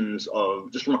compilations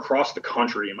of just from across the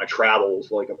country in my travels,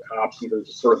 like, of cops either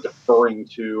just sort of deferring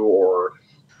to or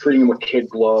treating them with kid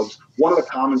gloves. One of the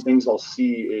common things I'll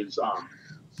see is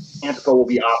Antifa will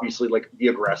be obviously, like, the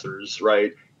aggressors,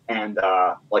 right? And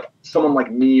like, someone like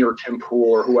me or Tim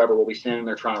Pool or whoever will be standing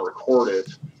there trying to record it,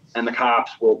 and the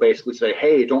cops will basically say,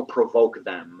 "Hey, don't provoke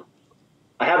them."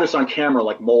 I have this on camera,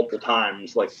 like, multiple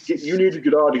times, like, "You need to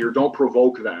get out of here, don't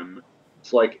provoke them."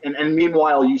 It's like, and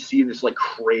meanwhile you see this, like,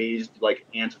 crazed, like,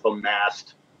 Antifa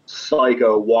masked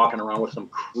psycho walking around with some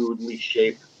crudely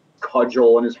shaped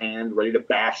cudgel in his hand, ready to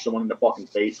bash someone in the fucking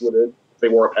face with it if they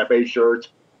wore a Pepe shirt.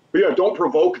 But yeah, don't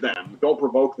provoke them. Don't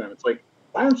provoke them. It's like,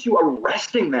 why aren't you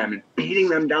arresting them and beating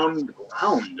them down to the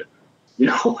ground? You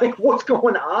know, like, what's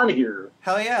going on here?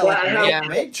 hell yeah, like,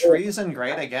 make treason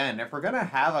great again. If we're gonna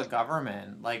have a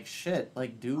government, like, shit,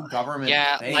 like, do government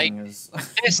things. Like,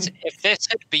 if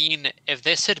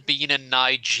this had been in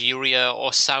Nigeria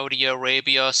or Saudi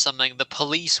Arabia or something, the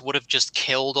police would have just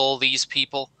killed all these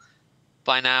people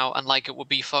by now, and, like, it would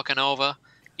be fucking over.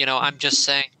 You know, I'm just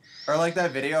saying. Or like that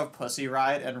video of Pussy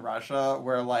Riot in Russia,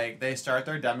 where, like, they start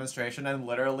their demonstration and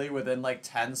literally within, like,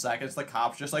 10 seconds the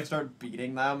cops just, like, start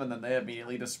beating them, and then they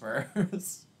immediately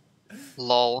disperse.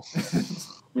 Lol.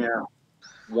 Yeah.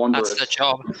 Wondrous. That's the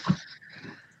job.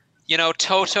 You know,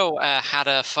 Toto had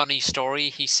a funny story.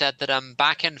 He said that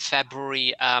back in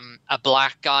February, a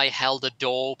black guy held a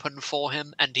door open for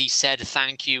him, and he said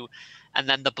thank you. And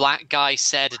then the black guy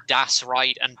said "das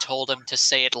right" and told him to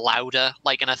say it louder,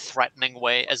 like in a threatening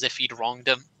way, as if he'd wronged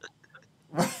him.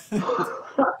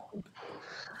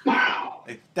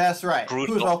 That's right.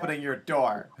 Brutal. Who's opening your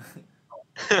door?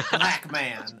 Black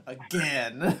man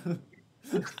again.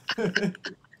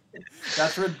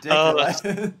 That's ridiculous.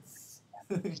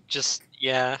 Just,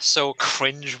 yeah, so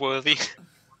cringeworthy.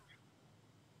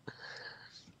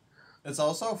 It's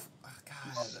also,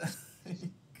 God.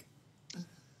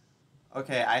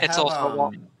 Okay, I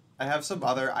have some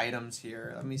other items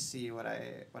here. Let me see what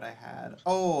I had.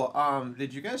 Oh,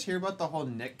 did you guys hear about the whole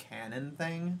Nick Cannon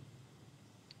thing?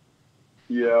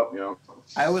 Yeah.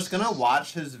 I was gonna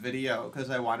watch his video because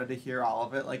I wanted to hear all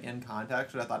of it, like, in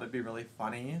context, but I thought it'd be really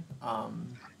funny.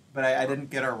 But I didn't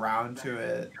get around to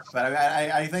it. But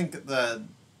I think the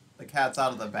cat's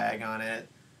out of the bag on it.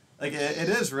 Like, it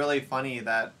is really funny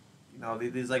that, you know,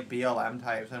 these like BLM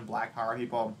types and Black Power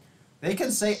people, they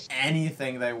can say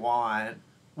anything they want,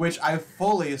 which I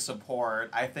fully support.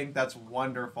 I think that's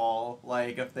wonderful.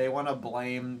 Like, if they want to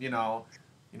blame,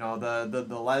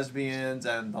 the lesbians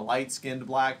and the light-skinned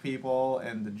black people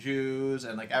and the Jews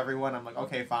and, like, everyone, I'm like,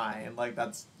 okay, fine. Like,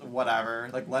 that's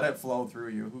whatever. Like, let it flow through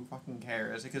you. Who fucking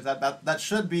cares? Because that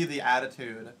should be the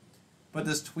attitude. But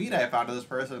this tweet I found of this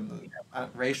person,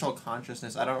 racial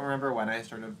consciousness, I don't remember when I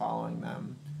started following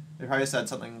them. They probably said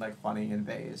something, like, funny and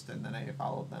based, and then I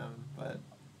followed them. But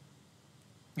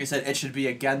he said it should be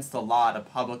against the law to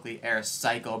publicly air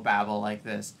psychobabble like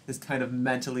this. This kind of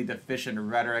mentally deficient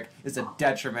rhetoric is a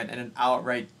detriment and an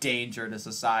outright danger to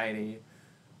society.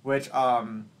 Which,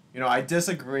 I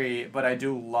disagree, but I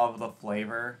do love the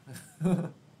flavor.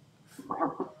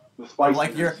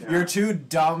 Like, you're too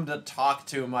dumb to talk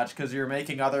too much because you're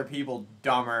making other people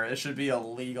dumber. It should be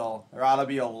illegal. There ought to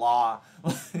be a law.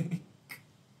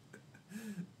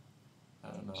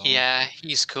 Yeah,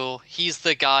 he's cool. He's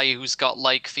the guy who's got,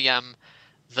 like,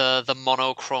 the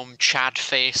monochrome Chad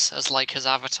face as, like, his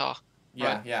avatar.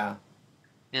 Yeah, right? yeah.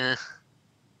 Yeah.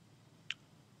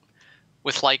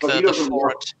 With, like, the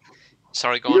forehead.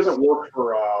 Sorry, go on. He doesn't work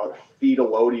for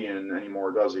Feedalodian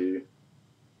anymore, does he?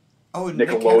 Oh, Nick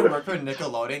Cannon worked for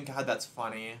Nickelodeon? God, that's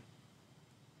funny.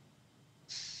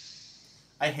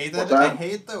 I hate What's that.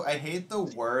 that? I hate the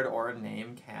word or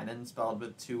name canon spelled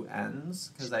with two N's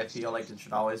because I feel like it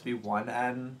should always be one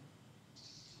N.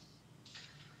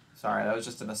 Sorry, that was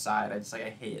just an aside. I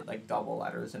hate like double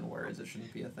letters in words. It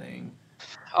shouldn't be a thing.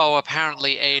 Oh,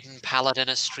 apparently Aiden Paladin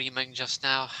is streaming just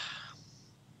now.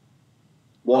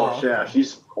 Well, Oh, yeah, okay.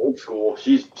 she's old school.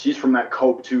 She's from that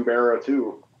Cope Tube era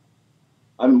too.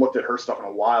 I haven't looked at her stuff in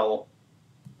a while.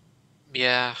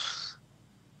 Yeah.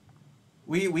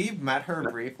 We met her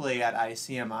briefly at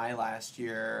ICMI last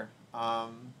year.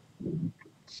 God,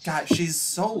 she's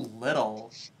so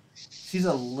little. She's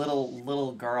a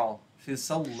little girl. She's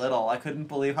so little. I couldn't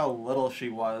believe how little she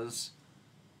was.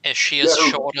 Is she Yeah,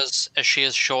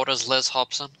 as short as Liz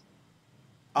Hobson?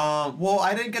 Well,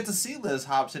 I didn't get to see Liz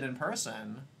Hobson in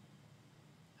person.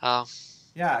 Oh.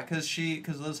 Yeah, cause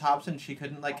Liz Hobson, she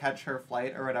couldn't like catch her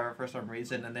flight or whatever for some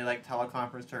reason, and they like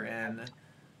teleconferenced her in.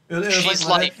 It was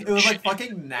like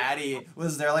fucking Natty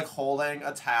was there like holding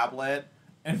a tablet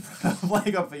in front of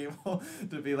like a people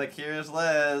to be like, here's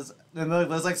Liz, and then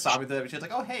Liz like saw me there, and she's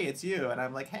like, oh hey, it's you, and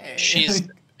I'm like, hey. She's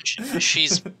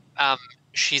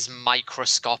she's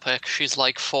microscopic. She's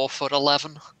like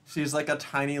 4'11". She's like a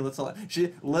tiny little.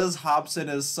 Liz Hobson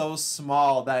is so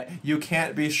small that you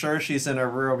can't be sure she's in a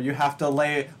room. You have to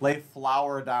lay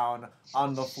flour down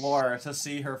on the floor to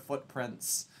see her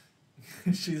footprints.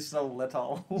 She's so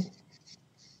little.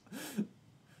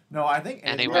 No, I think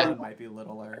Anyway. Aiden might be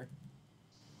littler.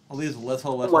 All these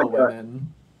little my God.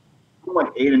 women.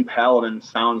 Like Aiden Paladin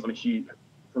sounds. I mean, she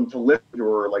from to lift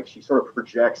her like she sort of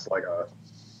projects like a,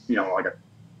 like a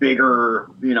bigger,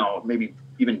 maybe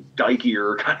even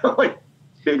dykier kind of like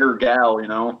bigger gal,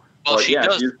 Well, but, she yeah,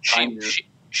 does.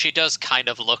 She does kind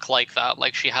of look like that.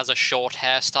 Like she has a short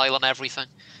hairstyle and everything.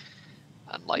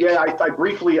 And like. Yeah, I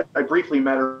briefly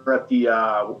met her at the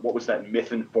what was that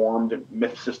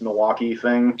Mythsys Milwaukee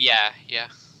thing? Yeah. Yeah.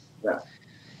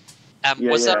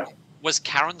 Was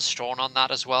Karen Strawn on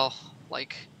that as well?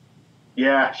 Like.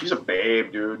 Yeah, she's a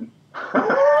babe, dude.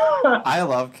 I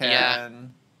love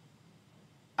Karen.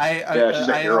 Yeah. She's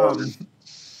a hero.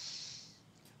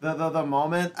 The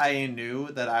moment I knew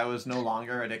that I was no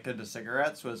longer addicted to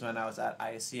cigarettes was when I was at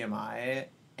ICMI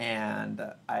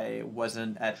and I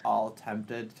wasn't at all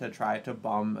tempted to try to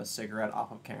bum a cigarette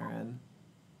off of Karen.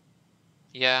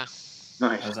 Yeah.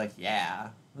 Nice. I was like, yeah.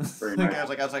 Very nice. I was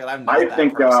like, I'm not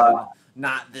that person.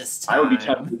 Not this time. I would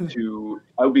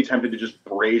be tempted to just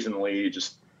brazenly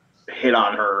just hit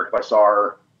on her if I saw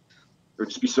her. It would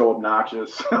just be so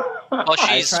obnoxious. Well,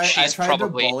 she's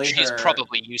probably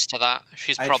used to that.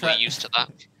 She's probably used to that.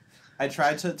 I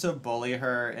tried to bully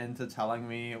her into telling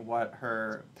me what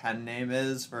her pen name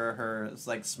is for her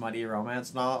like smutty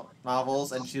romance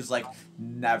novels, and she's like,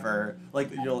 never. Like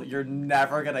you're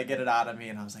never gonna get it out of me.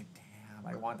 And I was like, damn,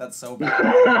 I want that so bad.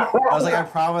 I was like, I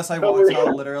promise I won't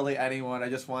tell literally anyone. I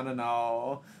just want to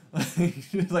know.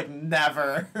 She's like,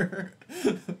 never.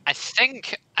 I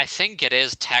think it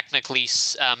is technically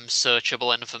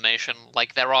searchable information.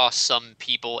 Like there are some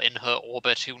people in her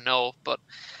orbit who know, but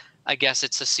I guess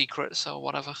it's a secret, so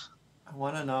whatever. I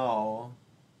want to know.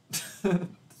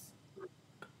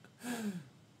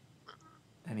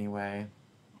 Anyway,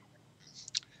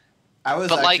 I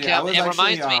was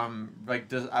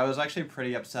actually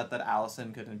pretty upset that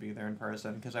Allison couldn't be there in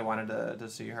person because I wanted to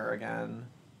see her again.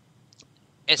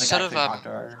 It's sort of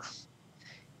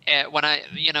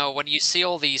when you see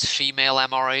all these female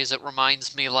MRAs, it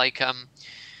reminds me like there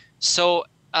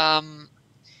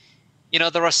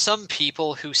are some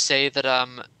people who say that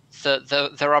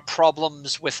there are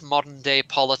problems with modern day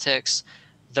politics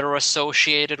that are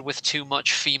associated with too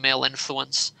much female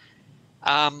influence,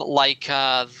 like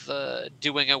the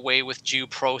doing away with due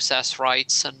process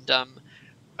rights and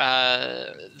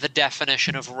the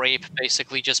definition of rape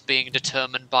basically just being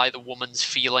determined by the woman's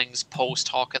feelings post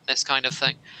hoc and this kind of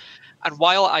thing. And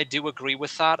while I do agree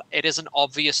with that, it isn't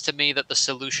obvious to me that the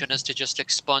solution is to just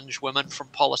expunge women from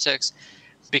politics,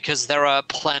 because there are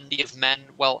plenty of men.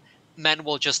 Well, men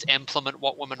will just implement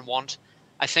what women want.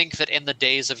 I think that in the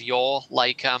days of yore,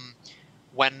 like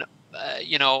when I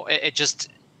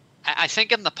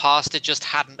think in the past it just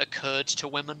hadn't occurred to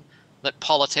women that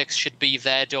politics should be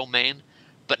their domain.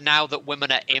 But now that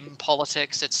women are in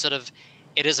politics, it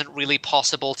isn't really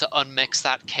possible to unmix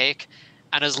that cake.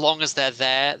 And as long as they're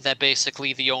there, they're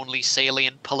basically the only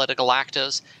salient political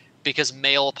actors, because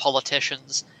male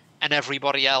politicians and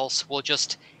everybody else will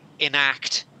just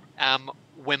enact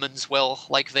women's will,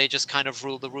 like they just kind of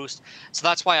rule the roost. So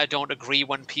that's why I don't agree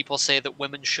when people say that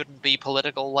women shouldn't be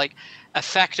political. Like,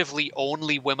 effectively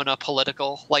only women are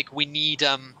political. Like, we need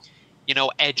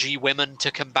edgy women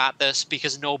to combat this,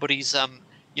 because nobody's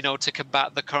you know, to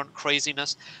combat the current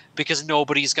craziness, because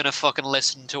nobody's gonna fucking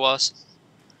listen to us.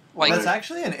 Like, That's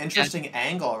actually an interesting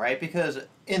angle, right? Because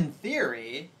in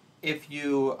theory, if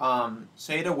you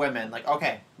say to women, like,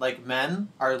 okay, like men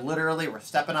are literally, we're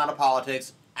stepping out of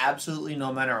politics, absolutely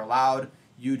no men are allowed,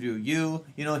 you do you,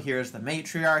 you know, here's the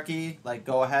matriarchy, like,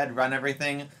 go ahead, run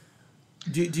everything.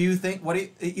 Do you think, what do you,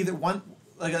 either one,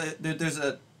 like, there's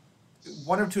a,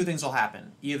 one of two things will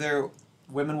happen. Either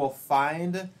women will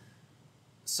find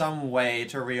some way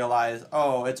to realize,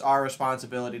 oh, it's our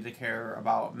responsibility to care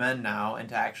about men now and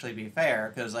to actually be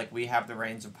fair because like we have the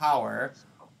reins of power,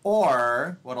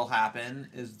 or what'll happen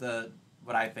is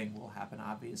what I think will happen,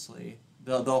 obviously,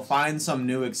 they'll find some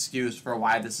new excuse for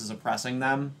why this is oppressing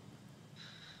them.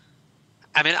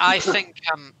 I mean, I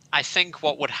think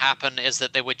what would happen is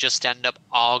that they would just end up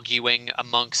arguing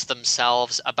amongst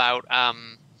themselves about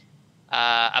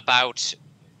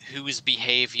whose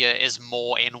behavior is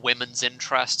more in women's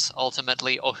interests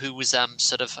ultimately, or who's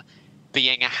sort of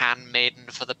being a handmaiden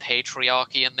for the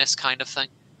patriarchy and this kind of thing.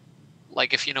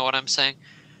 Like, if you know what I'm saying.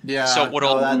 Yeah. So it would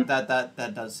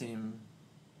that does seem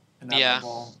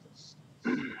inevitable.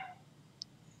 Yeah.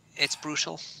 It's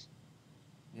brutal.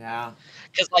 Yeah.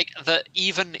 Because like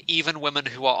even women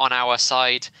who are on our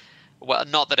side, well,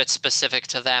 not that it's specific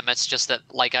to them, it's just that,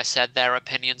 like I said, their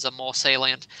opinions are more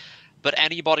salient. But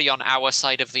anybody on our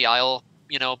side of the aisle,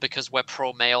 you know, because we're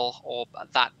pro-male, or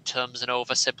that term's an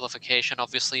oversimplification,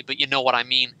 obviously, but you know what I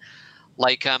mean.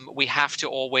 Like, we have to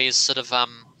always sort of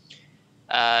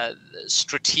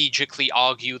strategically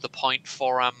argue the point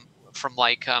from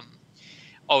like,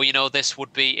 oh, you know, it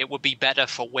would be better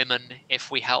for women if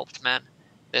we helped men,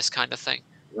 this kind of thing.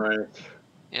 Right.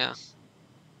 Yeah.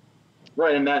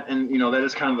 Right, and you know that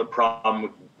is kind of the problem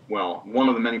with, well, one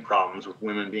of the many problems with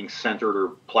women being centered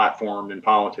or platformed in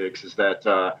politics is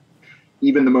that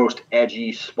even the most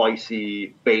edgy,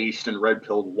 spicy, based, and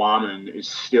red-pilled woman is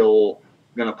still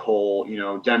going to pull, you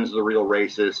know, Dems are the real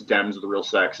racists, Dems are the real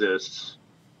sexists,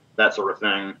 that sort of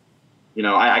thing. You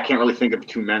know, I can't really think of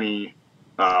too many,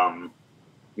 you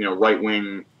know,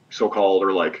 right-wing so-called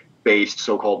or like based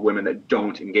so-called women that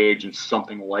don't engage in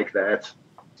something like that.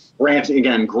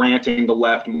 Granting the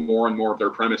left more and more of their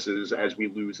premises as we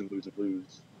lose and lose and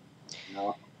lose. You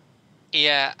know?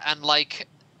 Yeah, and like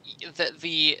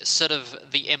the sort of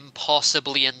the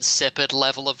impossibly insipid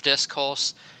level of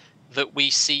discourse that we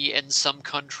see in some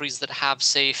countries that have,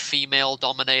 say,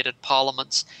 female-dominated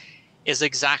parliaments is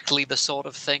exactly the sort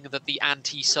of thing that the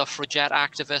anti-suffragette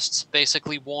activists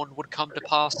basically warned would come to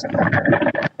pass.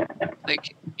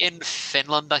 Like in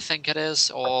Finland, I think it is,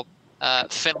 or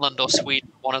Finland or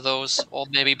Sweden, one of those, or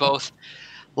maybe both.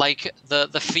 Like the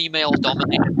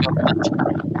female-dominated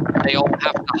government, they all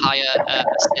have to hire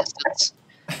assistants.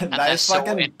 Nice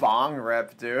fucking bong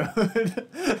rip, dude.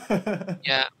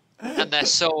 Yeah, and they're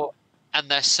so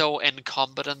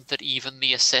incompetent that even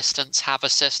the assistants have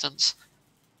assistants.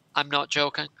 I'm not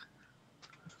joking.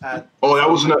 Oh, that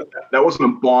wasn't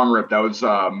a bong rip. That was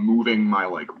moving my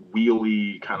like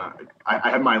wheelie kind of. I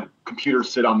had my computer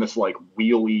sit on this like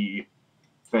wheelie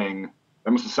thing.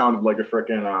 That must have sounded like a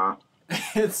freaking.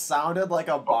 It sounded like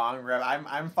a bong rip.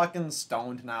 I'm fucking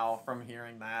stoned now from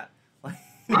hearing that.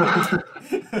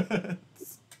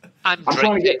 I'm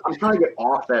trying to get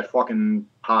off that fucking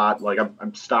pot. Like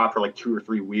I'm stopped for like 2 or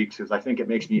 3 weeks because I think it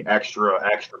makes me extra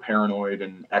paranoid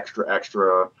and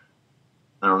extra.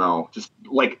 I don't know, just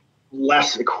like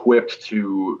less equipped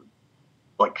to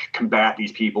like combat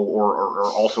these people or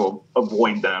also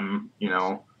avoid them. You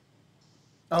know.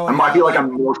 Oh, I might feel like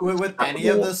I'm more with any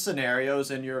of the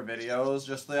scenarios in your videos,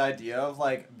 just the idea of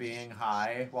like being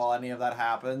high while any of that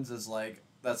happens is like,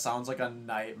 that sounds like a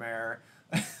nightmare.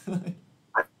 And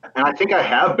I think I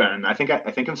have been. I think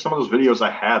in some of those videos I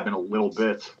have been a little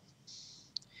bit.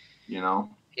 You know.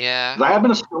 Yeah. I have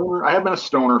been a stoner. I have been a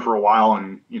stoner for a while,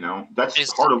 and you know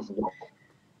that's part of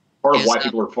why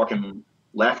people are fucking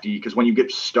lefty. Because when you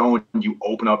get stoned, you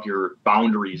open up your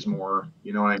boundaries more.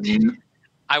 You know what I mean?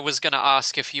 I was gonna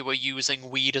ask if you were using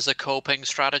weed as a coping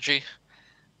strategy.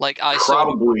 Like I sort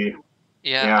of do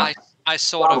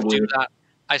that.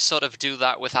 I sort of do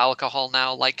that with alcohol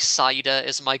now. Like cider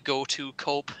is my go-to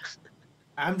cope.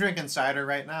 I'm drinking cider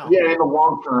right now. Yeah, in the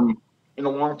long term, it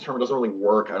doesn't really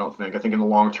work. I don't think. I think in the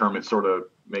long term, it sort of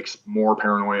makes more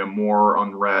paranoia, more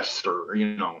unrest, or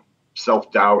you know,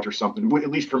 self-doubt or something. At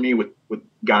least for me, with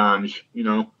ganj, you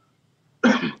know.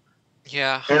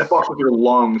 Yeah. And it fucks with your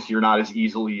lungs. You're not as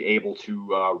easily able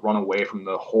to run away from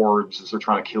the hordes as they're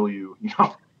trying to kill you. You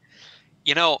know.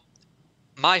 You know,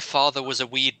 my father was a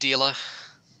weed dealer.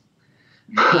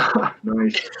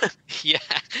 Nice. Yeah,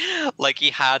 like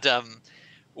he had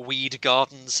weed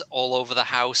gardens all over the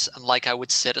house, and like I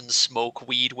would sit and smoke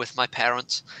weed with my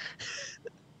parents.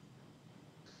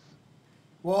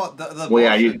 Well, the Well,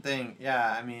 yeah, bullshit thing,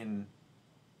 yeah, I mean,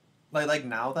 like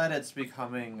now that it's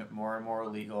becoming more and more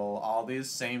legal, all these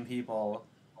same people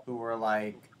who were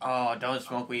like, "Oh, don't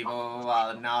smoke weed," blah,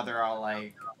 blah, blah, now they're all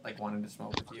like wanting to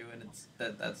smoke with you, and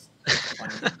that's a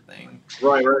funny thing.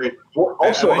 right. Well, I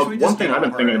also, wish we one just thing get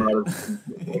I've been over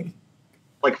thinking about it. is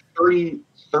like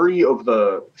 30 of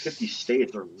the 50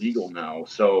 states are legal now.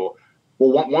 So,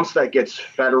 well, once that gets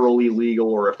federally legal,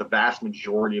 or if the vast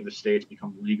majority of the states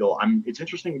become legal, it's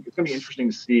interesting. It's going to be interesting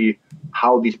to see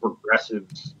how these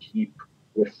progressives keep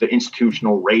with the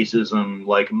institutional racism,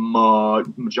 like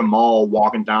Jamal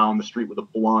walking down the street with a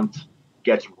blunt,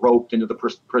 gets roped into the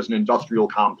prison industrial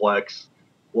complex.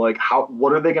 Like,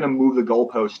 what are they going to move the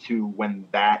goalposts to when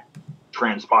that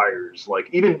transpires? Like,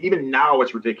 even now,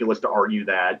 it's ridiculous to argue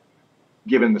that,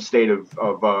 given the state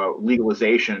of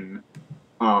legalization.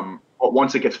 But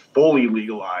once it gets fully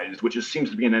legalized, which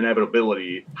seems to be an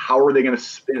inevitability, how are they going to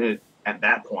spin it at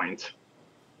that point?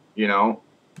 You know?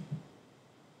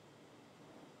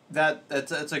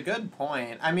 That's a good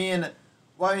point. I mean,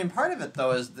 well, I mean, part of it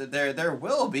though is that there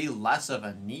will be less of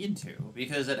a need to,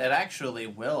 because it actually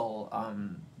will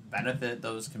benefit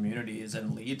those communities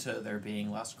and lead to there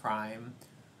being less crime.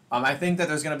 I think that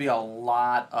there's going to be a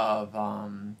lot of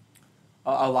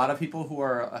people who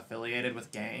are affiliated with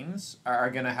gangs are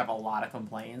going to have a lot of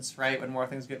complaints, right, when more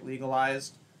things get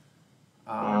legalized.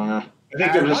 I think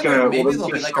I they're just wonder going if to. maybe Well, there'll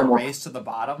they're be just like a sell more. race to the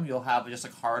bottom. You'll have just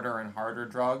like harder and harder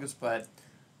drugs, but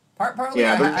partly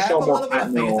Yeah, I they're I just have sell a more little bit of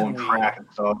faith fentanyl in and weed. crack and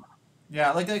stuff.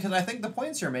 Yeah, like because I think the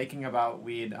points you're making about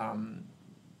weed,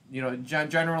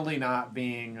 generally not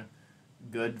being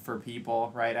good for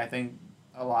people, right? I think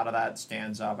a lot of that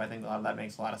stands up. I think a lot of that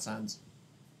makes a lot of sense.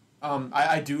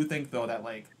 I do think though that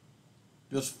like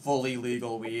just fully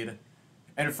legal weed,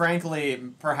 and frankly,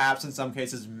 perhaps in some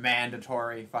cases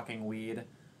mandatory fucking weed,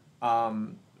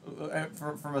 um,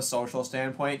 from a social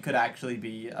standpoint, could actually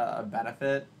be a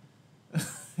benefit.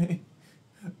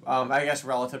 I guess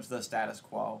relative to the status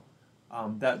quo,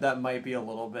 that might be a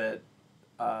little bit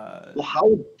Well, how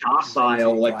rosy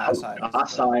docile, like how glass eyes, but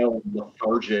docile,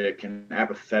 lethargic, and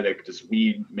apathetic does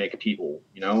weed make people?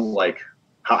 You know, like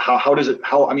how does it?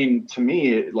 How I mean, to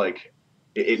me,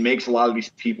 it makes a lot of these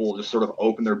people just sort of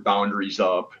open their boundaries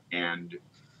up and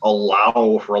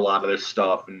allow for a lot of this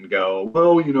stuff and go,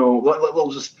 well, they'll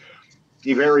just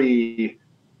be very,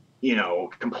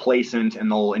 complacent, and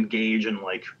they'll engage in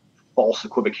like false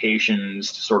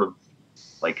equivocations to sort of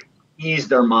like ease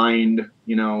their mind,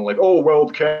 like, oh well,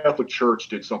 the Catholic Church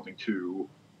did something too,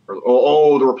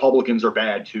 or the Republicans are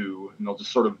bad too, and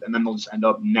then they'll just end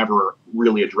up never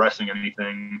really addressing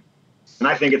anything. And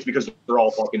I think it's because they're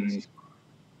all fucking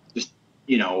just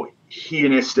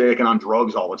hedonistic and on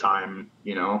drugs all the time,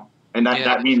 And that Yeah.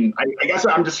 that mean I guess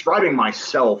I'm describing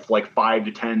myself like 5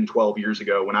 to 10, 12 years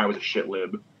ago when I was a shit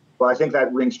lib, but I think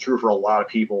that rings true for a lot of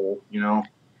people. A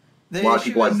the lot of issue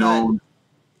people I've is that. known.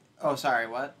 Oh, sorry,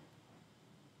 what?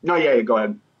 No, yeah, go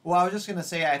ahead. Well, I was just gonna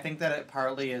say I think that it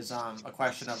partly is a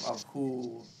question of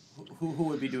who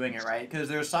would be doing it, right? Because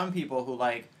there's some people who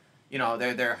like,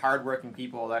 they're hardworking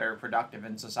people that are productive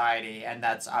in society, and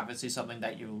that's obviously something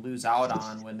that you lose out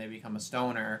on when they become a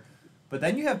stoner. But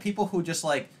then you have people who just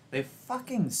like they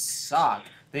fucking suck.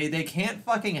 They can't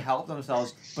fucking help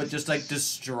themselves, but just like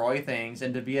destroy things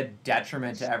and to be a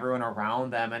detriment to everyone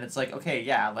around them. And it's like, okay,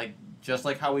 yeah, like just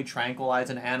like how we tranquilize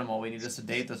an animal, we need to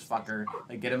sedate this fucker.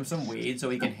 Like, get him some weed so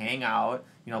he can hang out,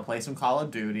 play some Call of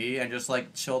Duty, and just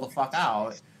like chill the fuck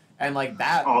out. And like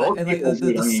that, Oh, those and like people,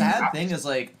 dude. the I mean, sad thing is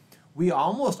like we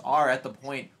almost are at the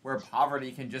point where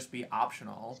poverty can just be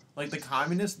optional. Like the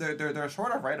communists, they're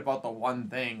sort of right about the one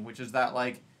thing, which is that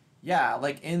like, yeah,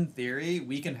 like in theory,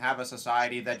 we can have a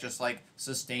society that just like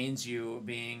sustains you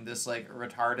being this like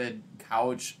retarded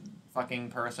couch fucking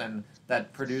person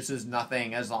that produces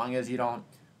nothing as long as you don't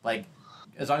like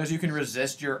as long as you can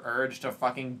resist your urge to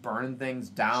fucking burn things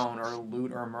down or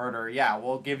loot or murder. Yeah,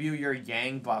 we'll give you your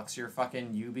Yang bucks, your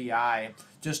fucking UBI,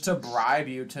 just to bribe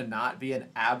you to not be an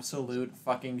absolute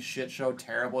fucking shit show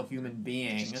terrible human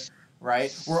being,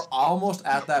 right? We're almost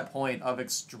at that point of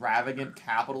extravagant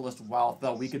capitalist wealth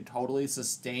that we could totally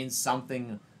sustain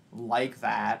something like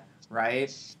that,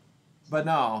 right? But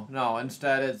no.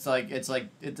 Instead,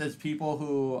 it's people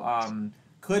who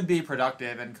could be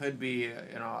productive and could be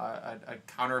a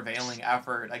countervailing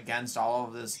effort against all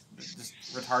of this just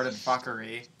retarded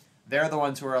fuckery. They're the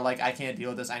ones who are like, I can't deal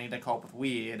with this. I need to cope with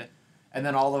weed. And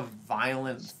then all the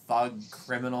violent thug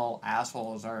criminal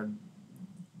assholes are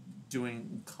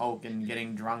doing coke and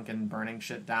getting drunk and burning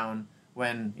shit down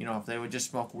when, you know, if they would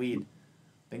just smoke weed,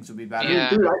 things would be better. Yeah.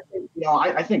 Dude, I think,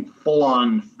 I think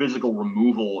full-on physical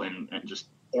removal and just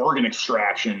organ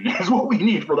extraction is what we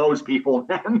need for those people,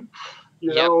 man.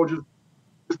 You Yep. know,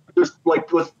 just like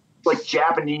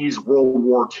Japanese World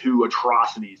War II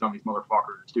atrocities on these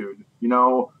motherfuckers, dude. You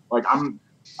know, like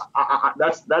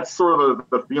that's sort of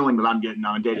the feeling that I'm getting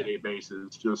on a day-to-day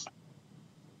basis. Just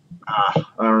I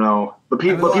don't know. The I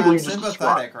mean, people, well, people I'm you just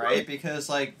sympathetic, described, right? Because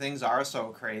like things are so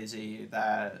crazy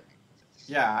that,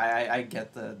 yeah, I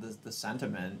get the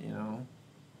sentiment, you know.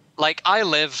 Like I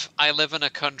live in a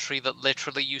country that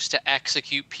literally used to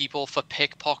execute people for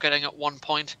pickpocketing at one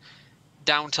point,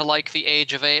 down to like the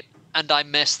age of 8, and I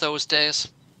miss those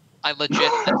days. I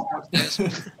legit miss those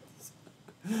days.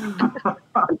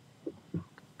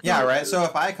 Yeah, right. So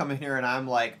if I come in here and I'm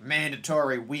like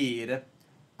mandatory weed,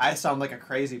 I sound like a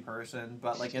crazy person.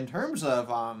 But like in terms of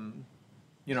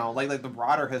you know, like the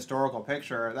broader historical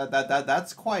picture,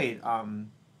 that's quite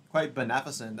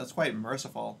beneficent. That's quite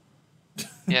merciful.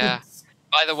 Yeah.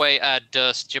 By the way,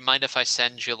 Dust, do you mind if I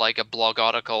send you like a blog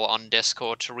article on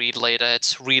Discord to read later?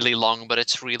 It's really long, but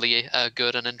it's really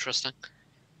good and interesting.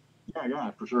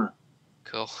 Yeah, for sure.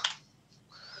 Cool.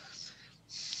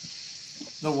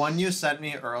 The one you sent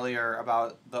me earlier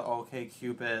about the OK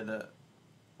Cupid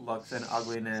looks and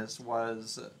ugliness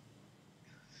was,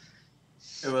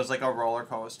 it was like a roller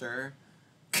coaster.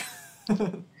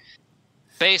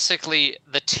 Basically,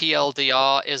 the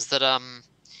TLDR is that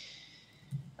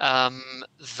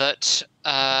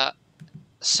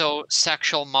so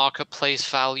sexual marketplace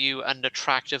value and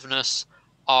attractiveness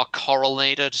are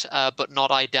correlated but not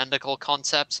identical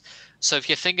concepts. So if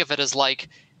you think of it as like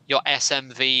your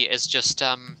SMV is just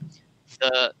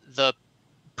the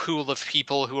pool of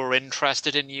people who are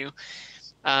interested in you,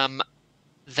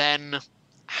 then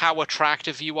how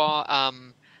attractive you are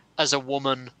as a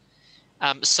woman.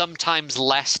 Sometimes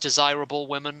less desirable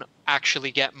women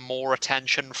actually get more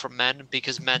attention from men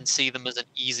because men see them as an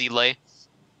easy lay.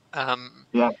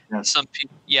 Yeah. Some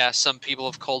people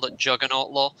have called it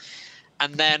juggernaut law.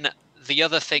 And then the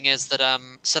other thing is that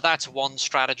so that's one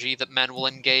strategy that men will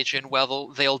engage in, where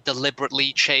they'll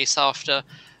deliberately chase after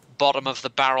bottom of the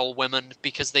barrel women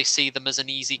because they see them as an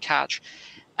easy catch.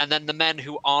 And then the men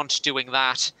who aren't doing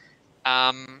that,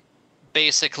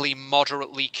 basically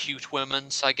moderately cute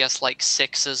women, so I guess like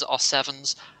 6s or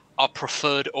 7s, are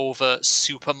preferred over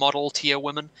supermodel tier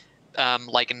women,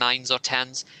 like 9s or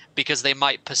 10s, because they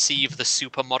might perceive the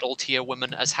supermodel tier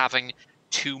women as having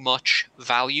too much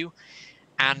value.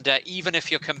 And even if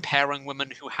you're comparing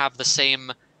women who have the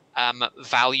same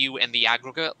value in the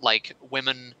aggregate, like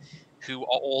women who are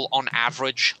all on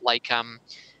average like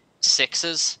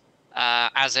 6s,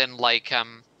 as in like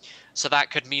so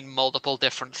that could mean multiple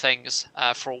different things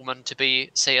for a woman to be,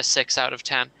 say, a 6 out of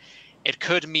 10. It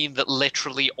could mean that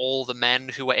literally all the men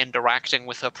who were interacting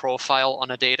with her profile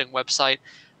on a dating website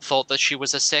thought that she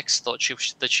was a 6, thought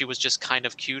that she was just kind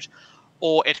of cute.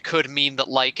 Or it could mean that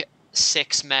like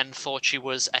 6 men thought she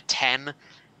was a 10,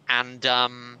 and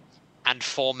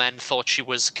 4 men thought she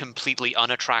was completely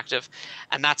unattractive.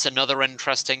 And that's another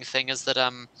interesting thing, is that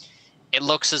it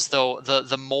looks as though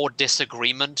the more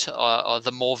disagreement or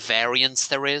the more variance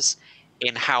there is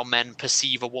in how men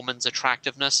perceive a woman's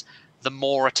attractiveness, the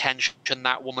more attention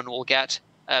that woman will get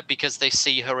because they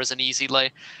see her as an easy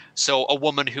lay. So a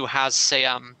woman who has, say,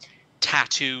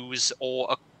 tattoos or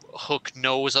a hooked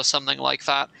nose or something like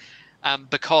that,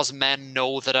 because men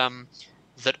know that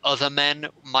that other men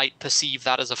might perceive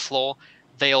that as a flaw,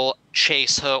 they'll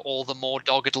chase her all the more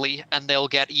doggedly, and they'll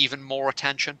get even more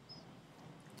attention.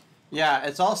 Yeah,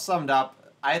 it's all summed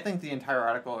up. I think the entire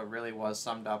article really was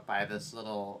summed up by this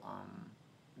little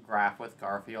graph with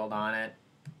Garfield on it.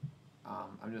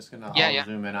 I'm just gonna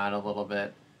zoom in on it a little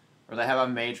bit, where they have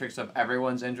a matrix of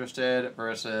everyone's interested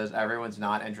versus everyone's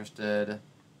not interested,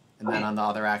 and then on the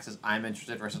other axis, I'm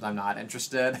interested versus I'm not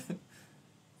interested.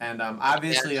 And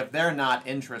obviously, if they're not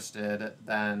interested,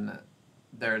 then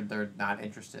they're not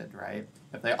interested, right?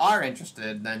 If they are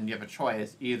interested, then you have a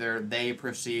choice. Either they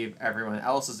perceive everyone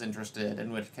else is interested,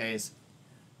 in which case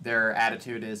their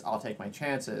attitude is, I'll take my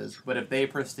chances. But if they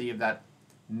perceive that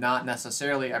not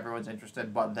necessarily everyone's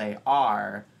interested, but they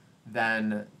are,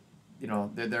 then, you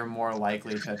know, they're more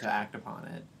likely to act upon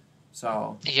it.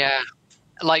 So yeah,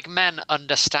 like men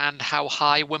understand how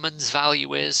high women's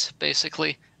value is,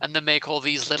 basically, and they make all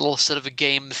these little sort of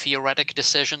game theoretic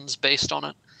decisions based on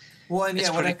it. Well, and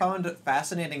what I found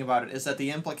fascinating about it is that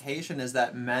the implication is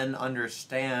that men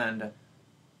understand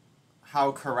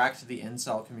how correct the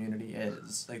incel community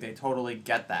is. Like, they totally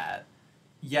get that.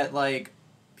 Yet, like,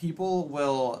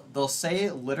 they'll say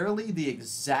literally the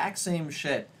exact same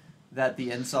shit that the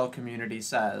incel community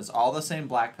says, all the same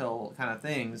black pill kind of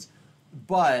things,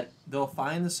 but they'll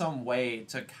find some way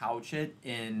to couch it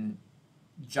in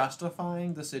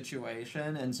justifying the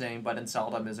situation and saying, but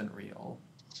inceldom isn't real.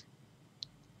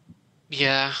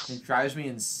 Yeah. It drives me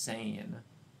insane.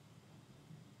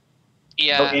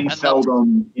 Yeah. So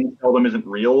inceldom isn't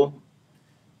real.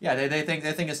 Yeah, they think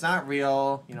it's not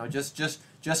real. You know, just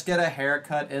get a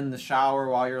haircut in the shower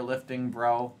while you're lifting,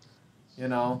 bro. You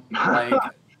know, like.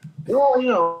 Well, you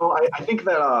know, I think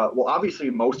that well, obviously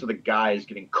most of the guys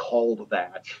getting called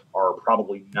that are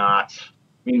probably not.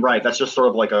 I mean, right? That's just sort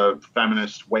of like a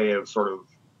feminist way of sort of,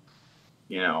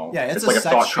 you know, Yeah, it's a like a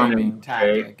sex thought shaming term.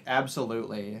 tactic,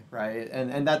 absolutely, right?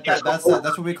 And Yeah, that's so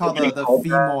what we call getting the called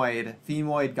that.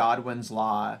 femoid Godwin's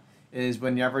law. Is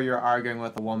whenever you're arguing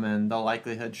with a woman, the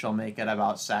likelihood she'll make it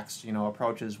about sex, you know,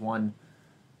 approaches 1.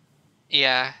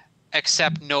 Yeah.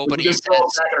 Except You nobody can throw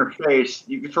it says. back in her face.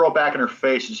 You can throw it back in her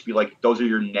face and just be like, "Those are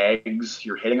your nags.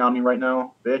 You're hitting on me right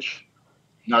now, bitch.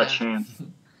 Not a Yeah. chance."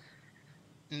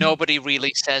 Nobody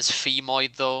really says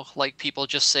femoid though. Like people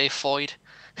just say foid.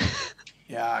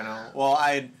 Yeah, I know. Well,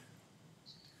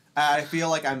 I feel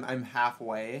like I'm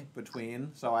halfway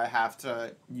between, so I have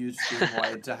to use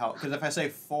femoid to help. Because if I say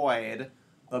foid,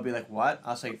 they'll be like, "What?"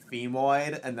 I'll say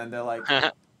femoid, and then they're like,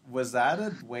 "Was that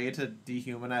a way to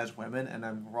dehumanize women?" And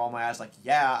I roll my eyes like,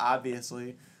 "Yeah,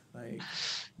 obviously." Like,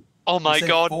 Oh you my say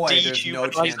god, foid, there's no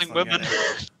chance dehumanizing they'll women. get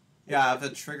it. Yeah, the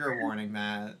trigger warning,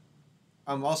 Matt.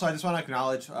 Also, I just want to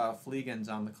acknowledge Fleegan's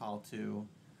on the call too.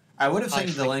 I would have Hi, sent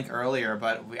you the Fleegan. link earlier,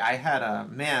 but I had a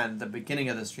man. The beginning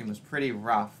of the stream was pretty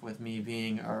rough with me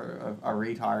being a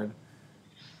retard,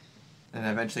 and I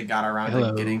eventually got around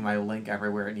to getting my link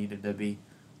everywhere it needed to be.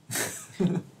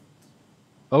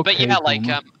 But yeah, like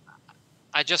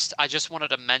I just wanted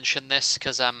to mention this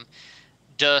because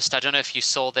Durst, I don't know if you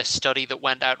saw this study that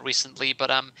went out recently,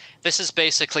 but this is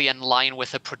basically in line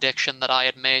with a prediction that I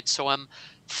had made. So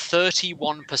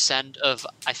 31% of,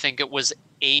 I think it was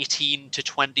 18 to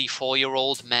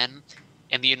 24-year-old men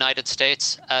in the United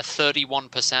States,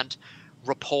 31%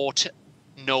 report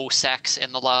no sex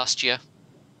in the last year.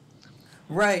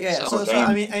 Right. Yeah. So- So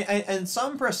I mean, and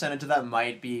some percentage of that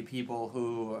might be people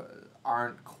who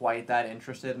aren't quite that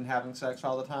interested in having sex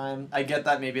all the time. I get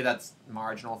that maybe that's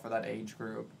marginal for that age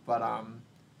group, but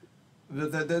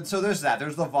so there's that.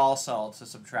 There's the vol cell to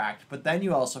subtract, but then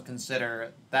you also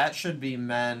consider that should be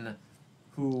men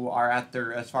who are at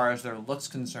their, as far as their looks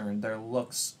concerned, their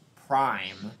looks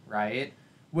prime, right?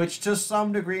 Which to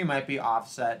some degree might be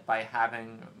offset by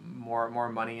having more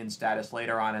money and status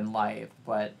later on in life,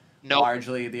 but Nope.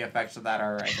 largely the effects of that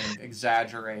are, I think,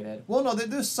 exaggerated. Well, no,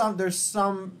 there's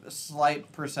some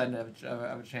slight percentage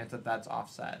of a chance that that's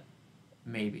offset,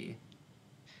 maybe.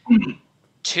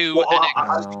 To Well,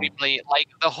 an extremely, like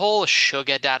the whole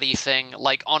sugar daddy thing,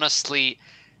 like honestly,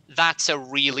 that's a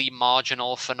really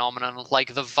marginal phenomenon.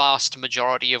 Like the vast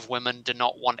majority of women do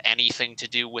not want anything to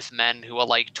do with men who are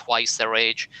like twice their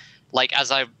age. Like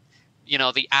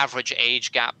the average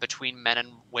age gap between men and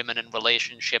women in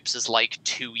relationships is like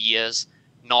 2 years,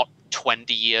 not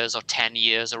 20 years or 10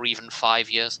 years or even 5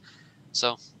 years.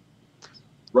 So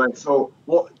Right. So,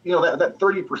 well, you know, that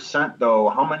 30% though,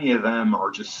 how many of them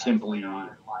are just simply, I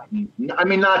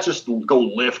mean, not just go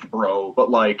lift, bro, but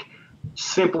like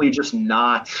simply just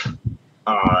not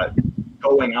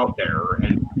going out there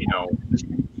and, you know,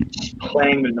 just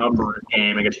playing the numbers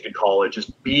game, I guess you could call it,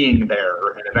 just being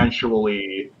there, and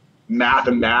eventually,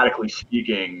 mathematically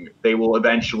speaking, they will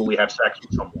eventually have sex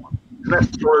with someone. And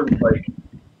that's sort of like,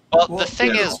 well, Well, the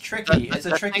thing it's is tricky. It's a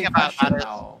the tricky thing about question, that is-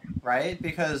 though, right?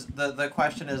 Because the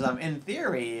question is, in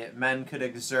theory, men could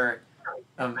exert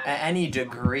any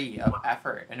degree of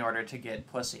effort in order to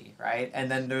get pussy, right?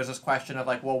 And then there's this question of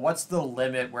like, well, what's the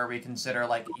limit where we consider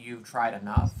like you've tried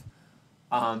enough?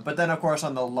 But then, of course,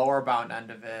 on the lower bound end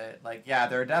of it, like, yeah,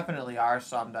 there definitely are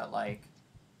some that like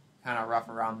kind of rough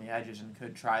around the edges and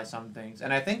could try some things.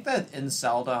 And I think that in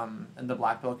Seldom, in the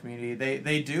Black Pill community,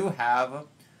 they do have,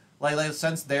 like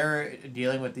since they're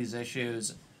dealing with these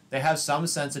issues, they have some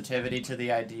sensitivity to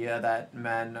the idea that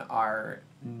men are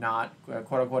not,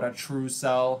 quote unquote, a true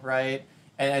cell, right?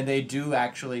 And they do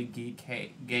actually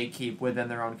gatekeep within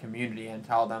their own community and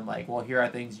tell them, like, well, here are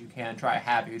things you can try.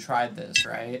 Have you tried this,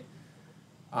 right?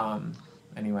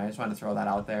 Anyway, I just wanted to throw that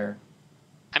out there.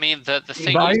 I mean, the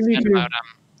thing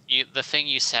the thing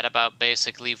you said about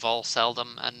basically vol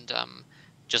seldom and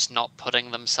just not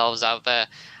putting themselves out there,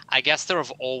 I guess there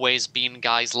have always been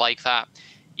guys like that.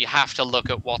 You have to look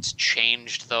at what's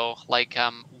changed, though. Like,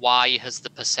 why has the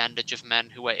percentage of men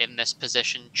who are in this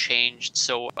position changed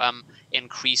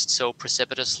increased so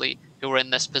precipitously, who are in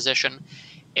this position?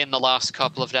 in the last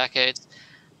couple of decades.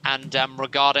 And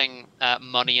regarding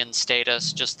money and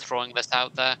status, just throwing this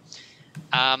out there,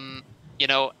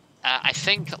 I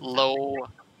think low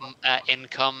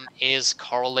income is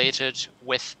correlated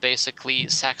with basically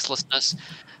sexlessness,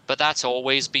 but that's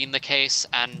always been the case.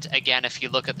 And again, if you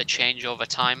look at the change over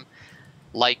time,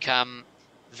 like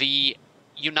the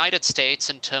United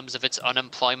States, in terms of its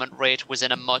unemployment rate, was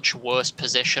in a much worse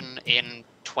position in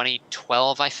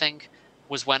 2012, I think,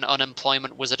 was when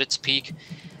unemployment was at its peak.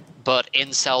 But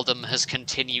inceldom has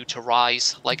continued to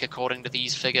rise, like according to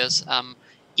these figures,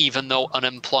 even though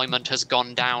unemployment has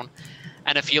gone down.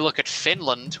 And if you look at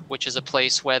Finland, which is a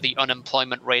place where the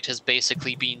unemployment rate has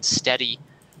basically been steady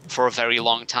for a very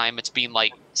long time, it's been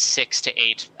like 6 to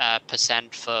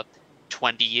 8% for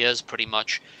 20 years, pretty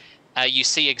much. You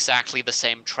see exactly the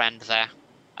same trend there.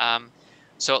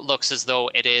 So it looks as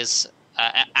though it is,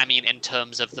 in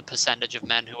terms of the percentage of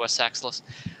men who are sexless,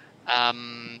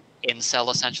 incel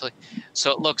essentially.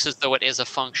 So it looks as though it is a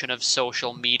function of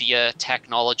social media,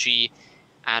 technology,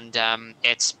 and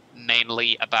it's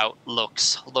mainly about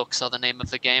looks. Looks are the name of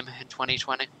the game in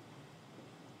 2020.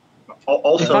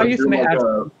 Also, if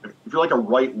you're like a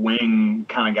right-wing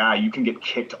kind of guy, you can get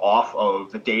kicked off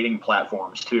of the dating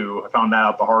platforms too. I found that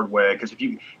out the hard way because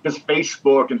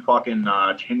Facebook and fucking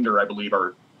Tinder, I believe,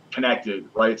 are connected,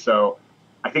 right? So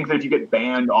I think that if you get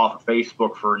banned off of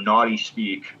Facebook for naughty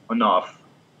speak enough,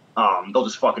 they'll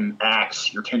just fucking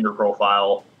axe your Tinder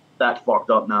profile. That's fucked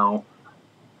up now.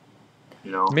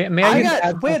 You know.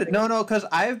 Because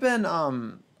I've been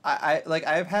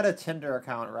I've had a Tinder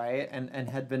account, right, and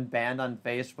had been banned on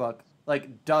Facebook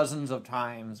like dozens of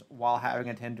times while having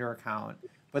a Tinder account.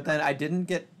 But then I didn't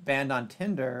get banned on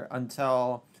Tinder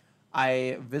until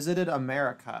I visited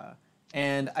America.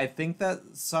 And I think that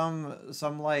some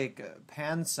like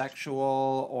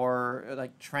pansexual or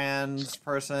like trans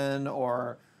person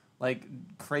or like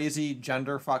crazy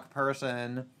genderfuck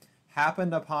person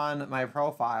happened upon my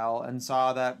profile and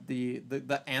saw that the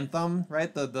anthem,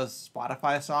 right, the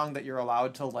Spotify song that you're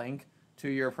allowed to link to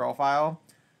your profile,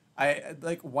 I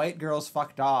like white girls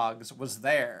fuck dogs was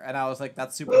there, and I was like,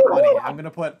 that's super funny. I'm gonna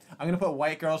put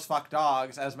white girls fuck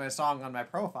dogs as my song on my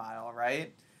profile,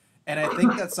 right? And I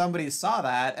think that somebody saw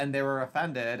that and they were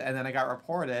offended, and then I got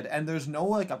reported, and there's no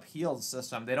like appeals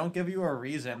system. They don't give you a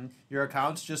reason. Your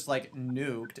account's just like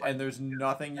nuked, and there's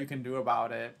nothing you can do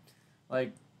about it.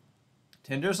 Like,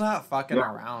 Tinder's not fucking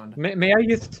around. May I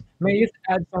just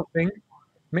add something?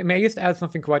 May I just add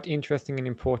something quite interesting and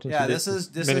important? Yeah, to this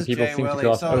is Many people Jay seem to Willie.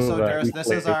 gloss So over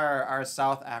this is our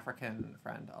South African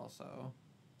friend also.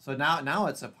 So now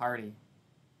it's a party.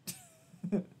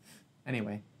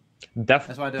 Anyway.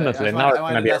 Definitely.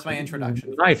 That's my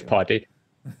introduction. Nice party.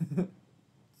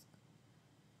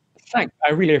 Thanks.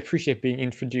 I really appreciate being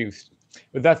introduced.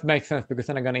 But that makes sense because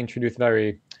then I'm going to introduce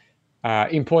very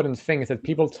important things that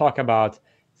people talk about.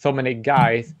 So many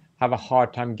guys have a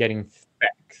hard time getting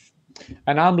sex.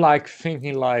 And I'm like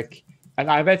thinking like, and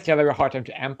I basically have a very hard time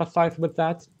to empathize with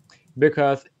that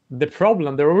because the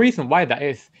reason why that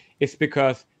is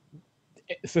because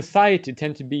society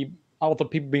tends to be, a lot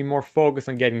of people be more focused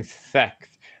on getting sex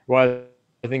rather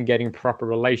than getting proper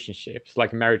relationships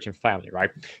like marriage and family,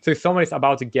 right? So if someone is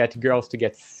about to get girls to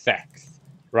get sex,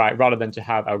 right, rather than to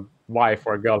have a wife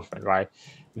or a girlfriend, right,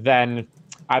 then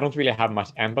I don't really have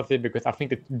much empathy because I think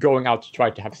that going out to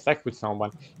try to have sex with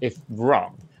someone is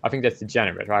wrong. I think that's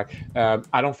degenerate, right?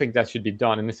 I don't think that should be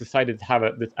done. And the society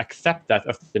that accept that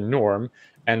as the norm,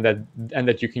 and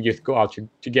that you can just go out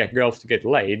to get girls to get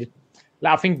laid.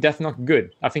 I think that's not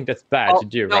good. I think that's bad to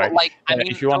do, right? Like,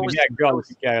 if you want to get girls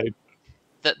to get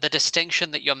the distinction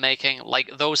that you're making,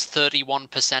 like those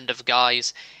 31% of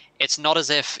guys, it's not as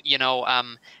if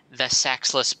they're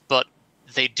sexless, but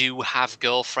they do have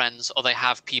girlfriends or they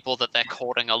have people that they're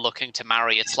courting or looking to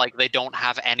marry. It's like they don't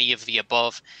have any of the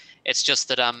above. It's just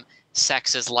that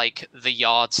sex is like the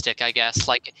yardstick, I guess.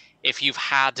 Like if you've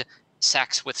had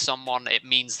sex with someone, it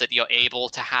means that you're able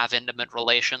to have intimate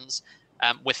relations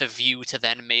with a view to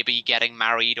then maybe getting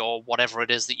married or whatever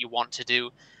it is that you want to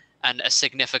do. And a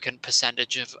significant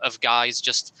percentage of guys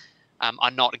just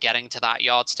are not getting to that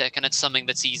yardstick. And it's something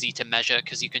that's easy to measure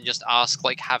because you can just ask,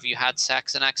 like, have you had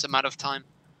sex in X amount of time?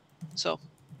 So.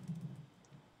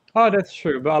 Oh, that's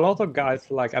true. But a lot of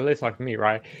guys, like at least like me,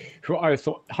 right, who are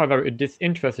so however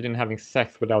disinterested in having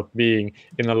sex without being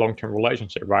in a long-term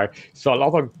relationship, right? So a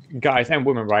lot of guys and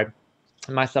women, right,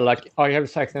 might say like, "Oh, you have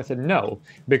sex?" And I said no,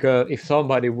 because if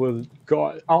somebody will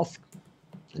go ask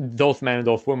those men and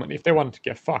those women if they want to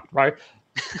get fucked, right,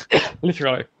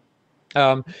 literally,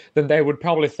 then they would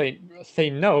probably say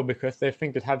no because they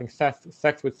think that having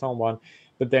sex with someone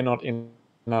that they're not in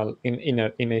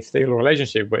in a stable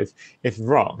relationship with is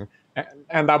wrong,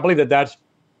 and I believe that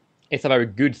is a very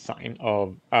good sign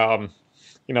of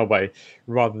in a way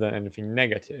rather than anything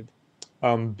negative.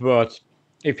 But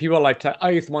if people are like,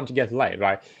 I just want to get laid,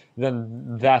 right?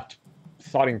 Then that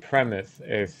starting premise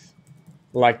is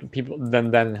like people then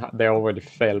they already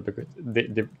fail because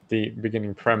the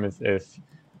beginning premise is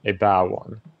a bad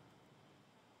one,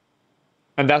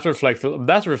 and that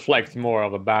reflects more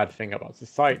of a bad thing about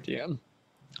society and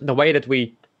the way that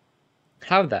we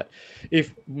have that.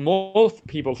 If most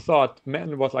people thought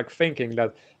men was like thinking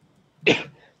that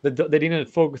that they didn't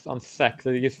focus on sex,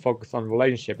 they just focused on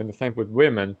relationship, and the same with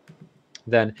women,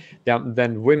 then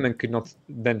women could not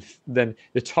then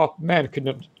the top men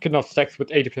could not sex with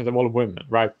 80% of all women,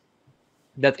 right?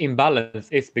 That imbalance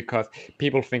is because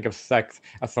people think of sex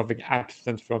as something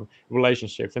absent from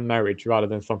relationships and marriage rather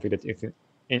than something that is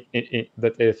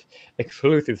that is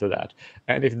exclusive to that.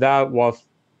 And if that was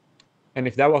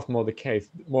more the case,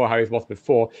 more how it was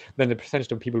before, then the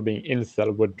percentage of people being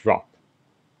incel would drop.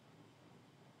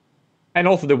 And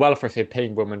also the welfare state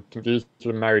paying women to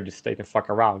literally marry the state and fuck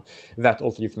around, that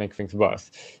also just makes things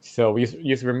worse. So you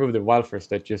just remove the welfare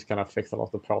state, just kind of fix a lot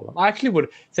of the problem. I actually would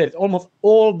say it's almost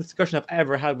all discussion I've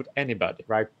ever had with anybody,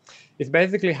 right? It's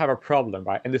basically have a problem,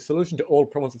 right? And the solution to all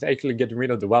problems is actually getting rid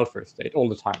of the welfare state all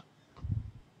the time.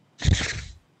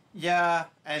 Yeah,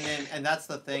 and that's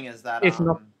the thing is that It's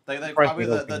not probably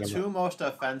the two most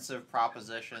offensive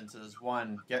propositions is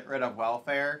one, get rid of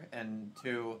welfare, and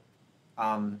two,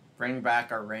 bring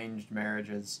back arranged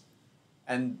marriages.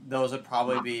 And those would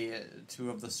probably be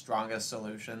two of the strongest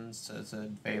solutions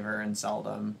to favor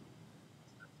inceldom,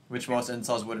 which most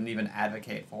incels wouldn't even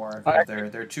advocate for because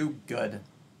they're too good.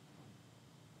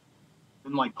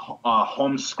 And like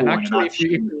homeschooling and not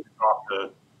sending off to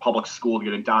public school to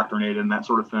get indoctrinated and that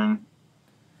sort of thing.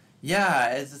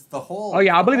 Yeah, it's the whole. Oh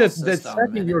yeah, I believe that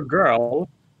setting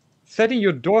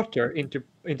your daughter into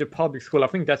public school, I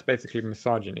think that's basically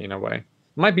misogyny in a way.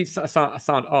 Might be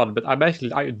sound odd, but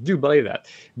I do believe that,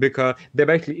 because they're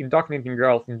basically indoctrinating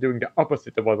girls and doing the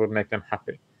opposite of what would make them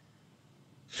happy.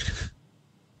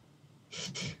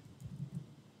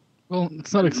 Well,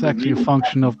 it's not exactly a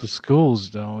function of the schools,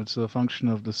 though. It's a function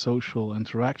of the social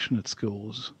interaction at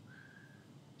schools.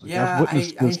 Like, yeah, I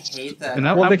hate that. And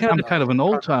I'm kind of an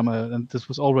old timer, and this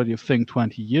was already a thing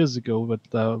 20 years ago. But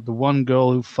the one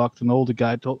girl who fucked an older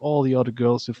guy told all the other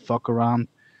girls to fuck around.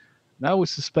 Now we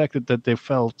suspected that they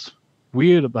felt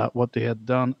weird about what they had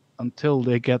done until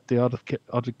they get the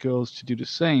other girls to do the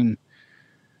same.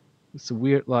 It's a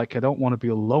weird, like, I don't want to be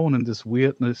alone in this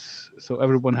weirdness, so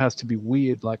everyone has to be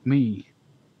weird like me.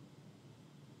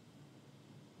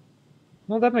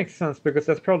 Well, that makes sense, because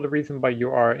that's probably the reason why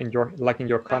you are in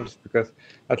your country, because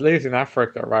at least in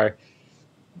Africa, right,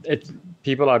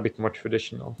 people are a bit more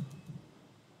traditional.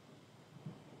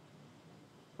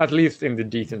 At least in the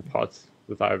decent parts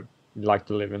that I like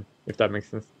to live in, if that makes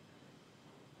sense.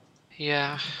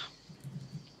 Yeah.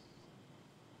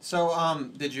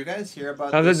 So, did you guys hear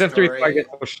about this story? That's the reason I get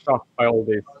so shocked by all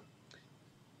this.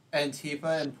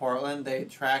 Antifa in Portland, they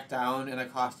tracked down and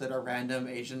accosted a random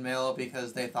Asian male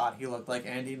because they thought he looked like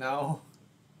Andy No.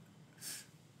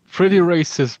 Pretty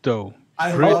racist, though.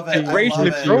 I love it.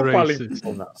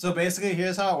 Racist. So basically,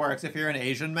 here's how it works. If you're an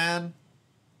Asian man,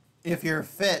 if you're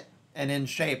fit and in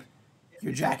shape,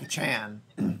 you're Jackie Chan.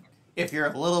 If you're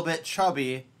a little bit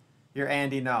chubby, you're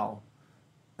Andy No.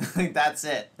 That's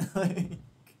it.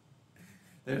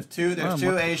 There's two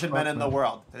Asian men in the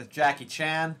world. There's Jackie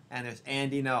Chan and there's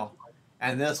Andy No.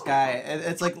 And this guy,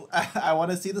 it's like, I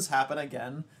want to see this happen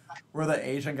again, where the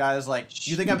Asian guy is like,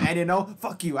 you think I'm Andy No?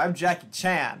 Fuck you, I'm Jackie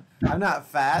Chan. I'm not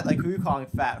fat. Like, who are you calling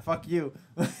fat? Fuck you.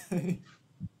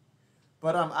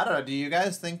 But I don't know, do you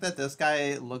guys think that this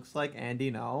guy looks like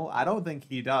Andy No? I don't think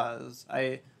he does.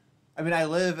 I mean, I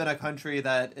live in a country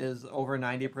that is over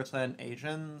 90%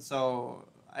 Asian, so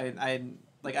I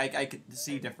could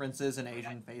see differences in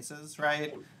Asian faces,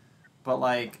 right? But,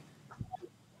 like,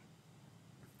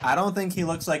 I don't think he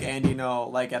looks like Andy No,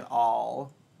 like, at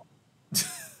all.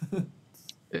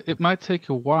 It might take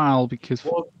a while because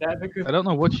I don't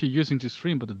know what you're using to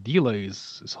stream, but the delay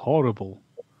is horrible.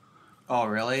 Oh,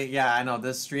 really? Yeah, I know.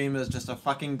 This stream is just a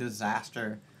fucking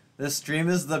disaster. This stream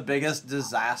is the biggest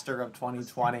disaster of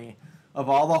 2020. Of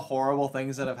all the horrible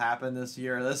things that have happened this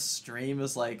year, this stream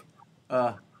is like,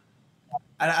 I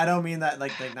don't mean that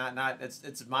like not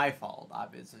it's my fault,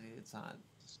 obviously. It's not.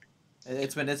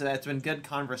 It's been good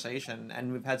conversation,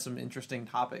 and we've had some interesting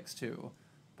topics too,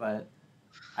 but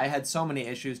I had so many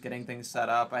issues getting things set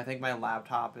up. I think my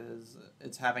laptop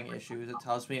it's having issues. It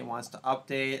tells me it wants to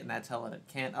update, and I tell it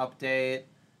can't update.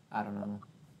 I don't know.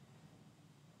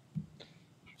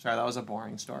 Sorry, that was a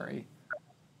boring story.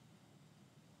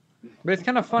 But it's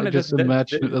kind of I funny just that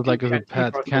imagine it as like as a the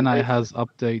pet. Antifa Can I race- has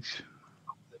updates?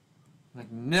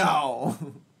 Like, no!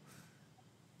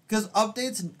 Because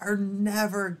updates are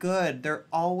never good. They're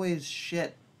always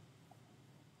shit.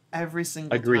 Every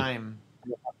single Agree. time.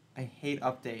 I hate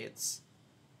updates.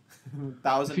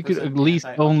 If you could 1000% at least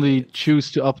only anti-updates.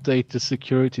 choose to update the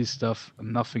security stuff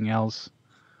and nothing else.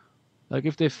 Like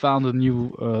if they found a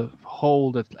new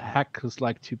hole that hackers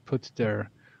like to put their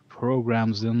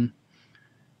programs in,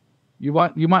 you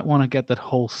might want to get that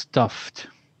hole stuffed.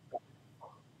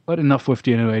 But enough with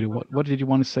the innovator. What did you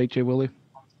want to say, Jay Willie?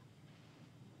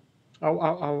 I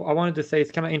wanted to say it's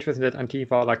kind of interesting that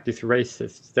Antifa are like these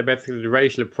racists. They basically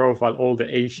racially profile all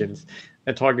the Asians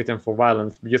and target them for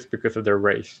violence just because of their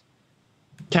race.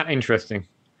 Kind of interesting.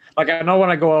 Like, I know when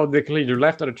I go out the complete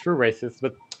left are the true racists,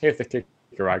 but here's the kicker,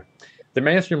 right? The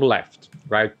mainstream left,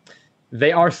 right?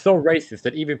 They are so racist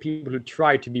that even people who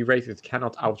try to be racist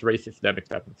cannot out-racist them, if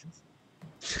that makes sense.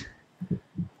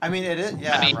 I mean, it is,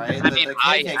 yeah, I mean- right? I The, mean, the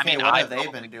I- KKK, I mean, what I have they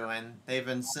vote. been doing? They've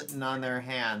been sitting on their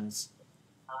hands.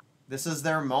 This is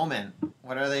their moment.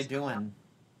 What are they doing?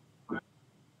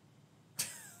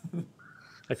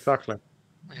 Exactly.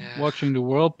 Yeah. Watching the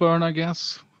world burn, I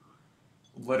guess.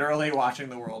 Literally watching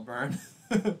the world burn.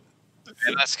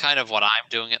 And that's kind of what I'm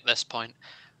doing at this point.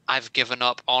 I've given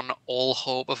up on all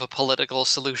hope of a political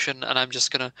solution, and I'm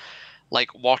just gonna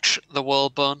like watch the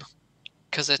world burn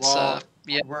because it's Well,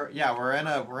 yeah. we're in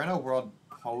a world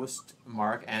post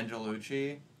Mark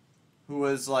Angelucci, who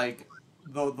was like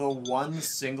the one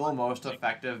single most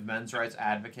effective men's rights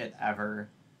advocate ever,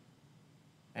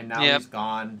 and now Yep. he's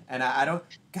gone. And I don't,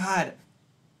 God,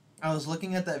 I was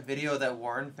looking at that video that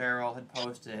Warren Farrell had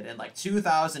posted in like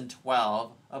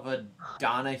 2012 of a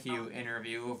Donahue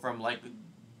interview from like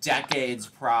decades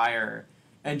prior,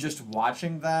 and just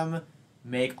watching them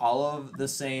make all of the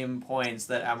same points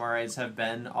that MRAs have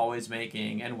been always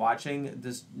making, and watching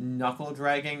this knuckle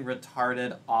dragging,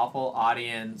 retarded, awful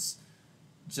audience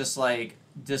just like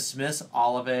dismiss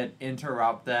all of it,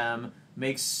 interrupt them,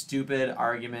 make stupid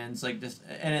arguments, like just,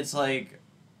 and it's like,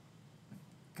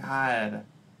 God,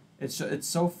 it's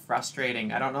so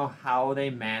frustrating. I don't know how they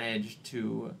managed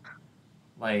to,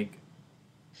 like,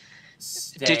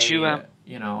 stay. Did you,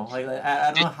 you know, like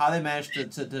I don't know how they managed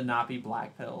to not be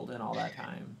blackpilled in all that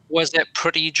time. Was it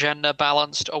pretty gender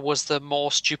balanced, or was there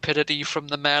more stupidity from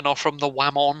the men or from the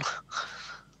women?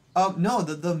 No,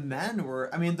 the men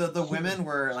were. I mean, the women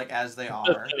were like as they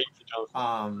are.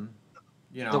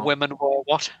 You know, The women were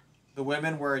what? the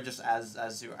women were just as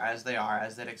they are,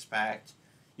 as they'd expect.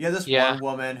 You had this Yeah. one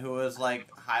woman who was like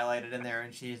highlighted in there,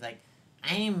 and she's like,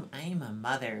 I'm a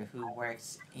mother who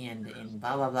works in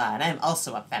blah blah blah, and I'm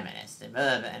also a feminist, and blah,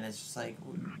 blah, blah. And it's just like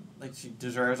she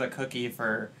deserves a cookie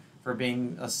for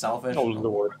being a selfish, Oh,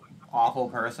 Lord. awful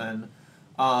person.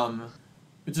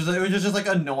 It was just like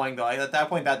annoying though. Like, at that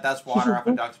point, that's water off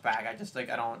a duck's back.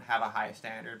 I don't have a high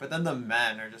standard. But then the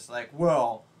men are just like,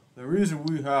 well, the reason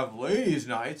we have ladies'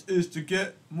 nights is to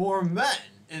get more men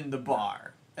in the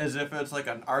bar, as if it's like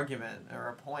an argument or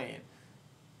a point.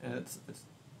 And it's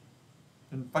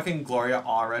and fucking Gloria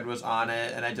Allred was on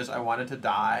it, and I wanted to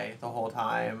die the whole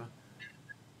time.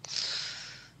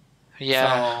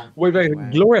 Yeah. So, Wait, anyway.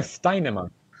 Gloria Steinemann.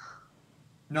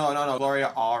 No,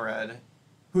 Gloria Allred,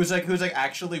 who's like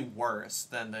actually worse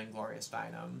than Gloria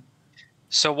Steinem.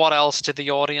 So what else did the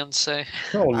audience say?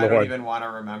 Oh, I don't Lord. even want to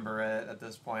remember it at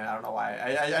this point. I don't know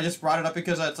why. I just brought it up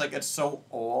because it's so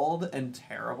old and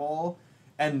terrible,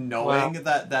 and knowing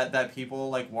that people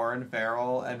like Warren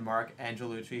Farrell and Mark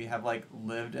Angelucci have like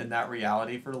lived in that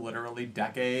reality for literally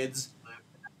decades,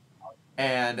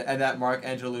 and that Mark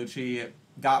Angelucci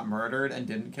got murdered and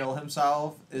didn't kill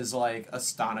himself is like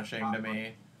astonishing to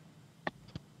me.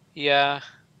 Yeah.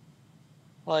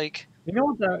 Like, You know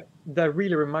what that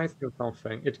really reminds me of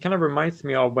something? It kind of reminds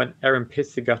me of when Aaron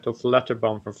Pizzi got those letter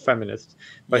bomb from feminists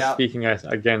by Yep. speaking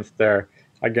against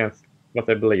what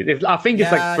they believe. I think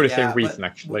it's like for the same but reason,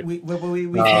 actually. We can't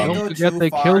Don't go forget too they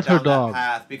far killed her down that dog.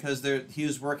 path because he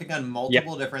was working on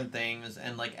multiple different things,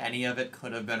 and like any of it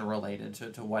could have been related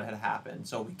to what had happened.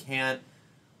 So we can't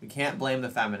blame the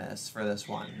feminists for this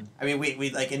one. I mean, we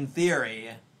like in theory,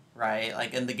 right?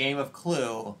 Like in the game of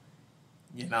Clue,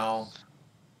 you know,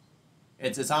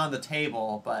 it's on the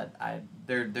table, but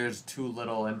there's too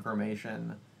little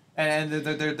information. And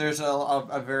there's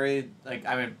a very, like,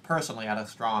 I mean, personally, I had a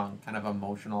strong kind of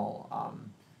emotional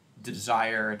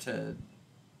desire to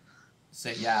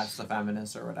say, yeah, it's the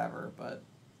feminists or whatever, but...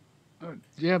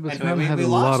 Yeah, but Anyway, man had we a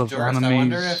lost lot of Durst. enemies. I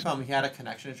wonder if he had a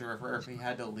connection issue or if he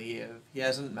had to leave. He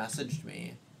hasn't messaged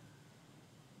me.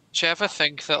 Do you ever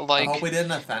think that, I like, hope we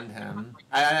didn't offend him.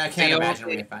 I can't the imagine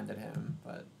we only offended him,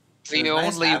 but it the was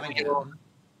nice only having real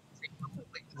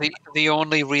him. the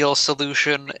only real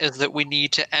solution is that we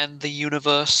need to end the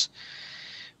universe.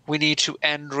 We need to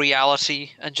end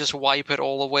reality and just wipe it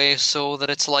all away so that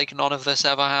it's like none of this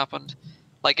ever happened.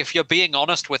 Like, if you're being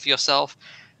honest with yourself,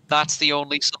 that's the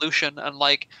only solution. And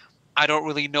like, I don't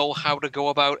really know how to go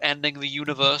about ending the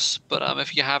universe, but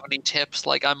if you have any tips,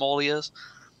 like, I'm all ears.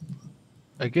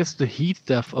 I guess the heat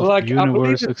death of the Like, I believe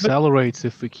universe it's accelerates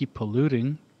if we keep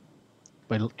polluting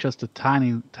by just a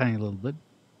tiny, tiny little bit.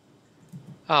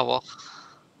 Oh well.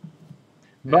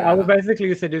 But I would Yeah.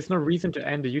 basically say there's no reason to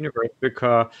end the universe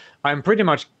because I'm pretty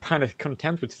much kind of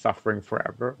content with suffering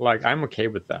forever. Like, I'm okay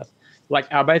with that.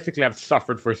 Like, I basically have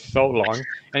suffered for so long.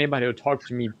 Anybody who talks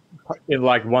to me in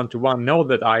like one-to-one know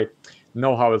that I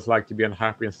know how it's like to be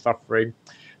unhappy and suffering.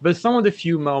 But some of the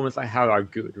few moments I have are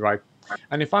good, right?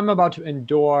 And if I'm about to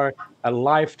endure a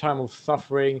lifetime of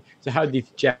suffering to have these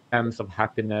gems of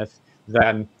happiness,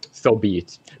 then so be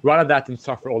it. Rather that than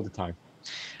suffer all the time.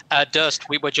 Durst,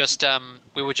 we were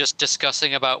just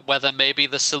discussing about whether maybe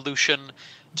the solution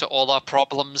to all our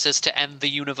problems is to end the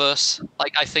universe.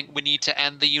 Like, I think we need to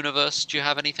end the universe. Do you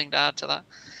have anything to add to that?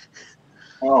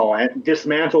 Oh, and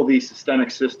dismantle the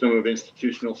systemic system of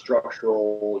institutional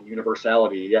structural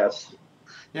universality. Yes.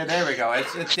 Yeah, there we go.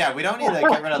 It's yeah, we don't need to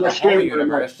get rid of the Yes, whole Jamie,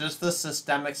 universe, just the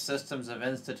systemic systems of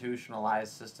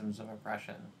institutionalized systems of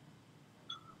oppression.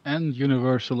 And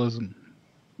universalism.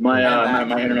 My And my, that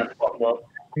my too. internet fucked up.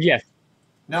 Yes.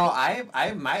 No, I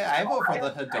vote for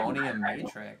the Hedonian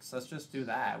Matrix. Let's just do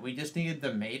that. We just need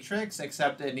the Matrix,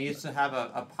 except it needs to have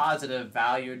a positive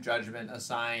value judgment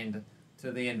assigned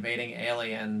to the invading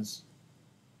aliens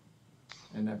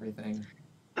and everything.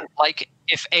 Like,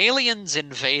 if aliens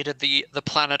invaded the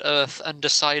planet Earth and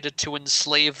decided to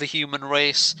enslave the human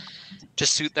race to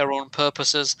suit their own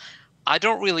purposes, I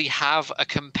don't really have a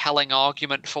compelling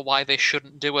argument for why they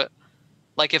shouldn't do it.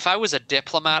 Like, if I was a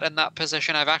diplomat in that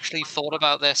position, I've actually thought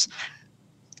about this.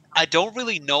 I don't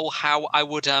really know how I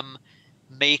would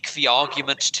make the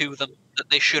argument to them that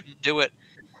they shouldn't do it,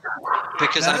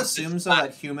 because That I'm assumes though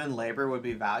that human labor would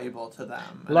be valuable to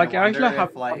them, and Like, I I wonder actually have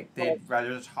if like they'd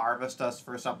rather just harvest us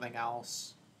for something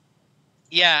else.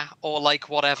 yeah, or like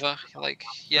whatever, like Like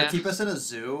yeah, keep us in a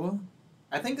zoo.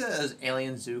 I think that an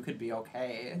alien zoo could be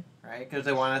okay, right? Because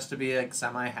they want us to be like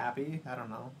semi-happy. I don't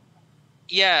know.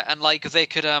 yeah, and like they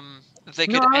could no, I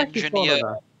actually thought engineer of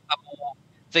that.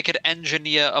 they could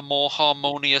engineer a more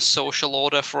harmonious social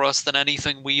order for us than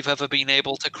anything we've ever been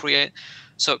able to create.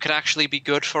 So it could actually be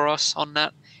good for us on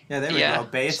that. Yeah, there we Yeah, go.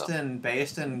 Based so-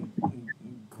 in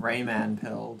gray man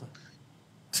pilled.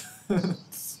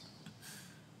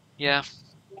 yeah.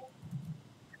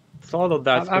 Thought of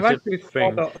that I've actually specific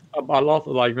thing a lot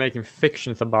of like making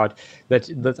fictions about that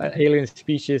alien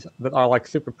species that are like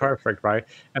super perfect, right,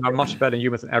 and are much better than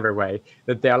humans in every way.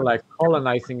 That they are like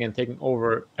colonizing and taking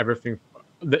over everything,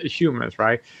 the humans,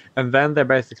 right? And then they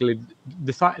basically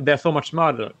decide they're so much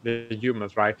smarter than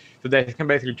humans, right? So they can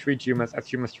basically treat humans as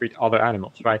humans treat other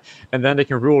animals, right? And then they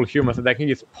can rule humans, and they can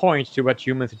just point to what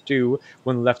humans do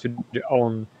when left to their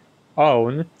own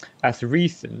as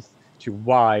reasons to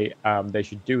why they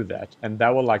should do that, and that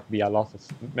will like be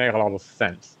make a lot of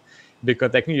sense because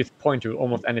they can just point to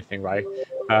almost anything, right?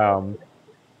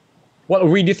 Well,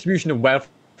 redistribution of wealth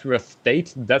through a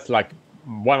state, that's like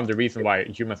one of the reasons why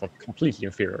humans are completely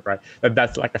inferior, right?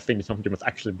 That's like a thing that some humans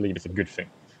actually believe is a good thing.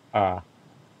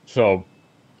 So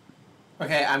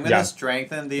Okay, I'm gonna Yeah.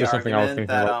 strengthen the There's something I was argument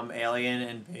thinking that about. alien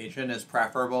invasion is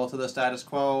preferable to the status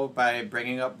quo by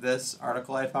bringing up this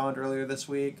article I found earlier this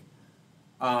week.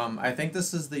 I think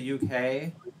this is the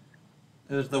UK.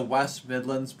 It was the West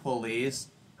Midlands Police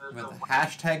with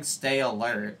hashtag Stay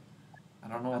Alert. I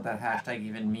don't know what that hashtag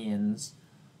even means.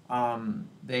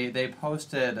 They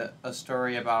posted a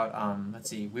story about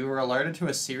let's see. We were alerted to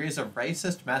a series of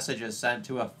racist messages sent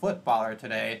to a footballer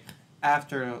today.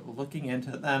 After looking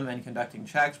into them and conducting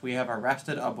checks, we have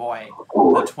arrested a boy.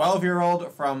 The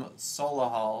 12-year-old from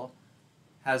Solihull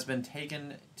has been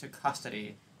taken to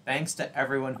custody. Thanks to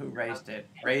everyone who raised it.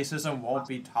 Racism won't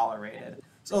be tolerated.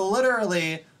 So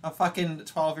literally, a fucking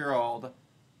 12-year-old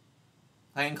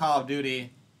playing Call of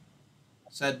Duty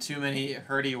said too many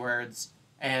hurty words,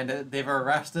 and they've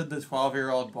arrested the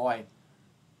 12-year-old boy.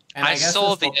 And I guess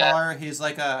saw this the footballer, he's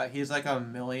like a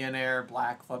millionaire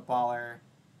black footballer,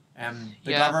 and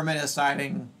the Yeah. government is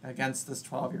siding against this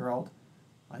 12-year-old.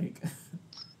 Like,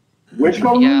 Which yeah,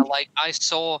 government? like I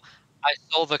saw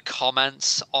the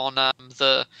comments on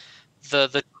the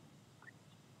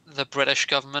the British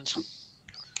government.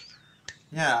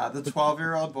 Yeah, the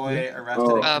 12-year-old boy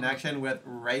arrested in connection with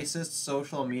racist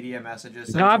social media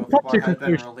messages sent No, to I'm a footballer totally has been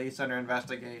confused. released under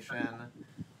investigation.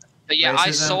 But yeah, Racism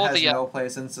I saw has the no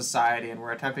place in society, and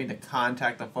we're attempting to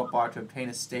contact the footballer to obtain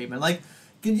a statement. Like,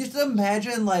 can you just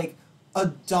imagine, like,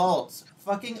 adults,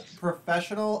 fucking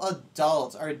professional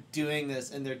adults are doing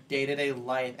this in their day-to-day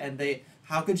life, and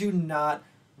how could you not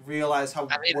realize how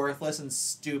worthless and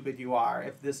stupid you are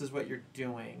if this is what you're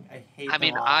doing? I hate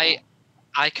them all.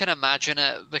 I can imagine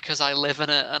it because I live in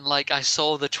it, and like I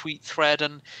saw the tweet thread,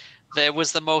 and there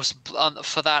was the most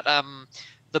for that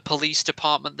the police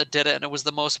department that did it, and it was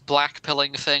the most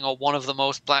blackpilling thing, or one of the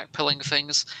most blackpilling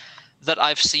things that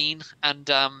I've seen, and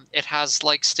it has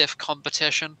like stiff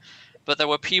competition. But there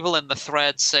were people in the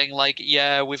thread saying like,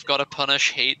 yeah, we've got to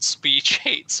punish hate speech.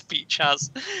 Hate speech has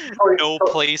no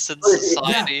place in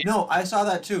society. Yeah, no, I saw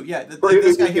that too. Yeah,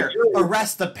 this guy here,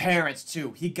 arrest the parents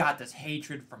too. He got this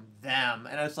hatred from them,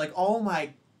 and I was like, oh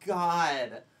my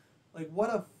god, like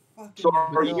what a fucking. So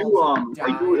are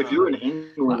you if you're in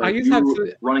England, are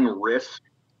you running a risk?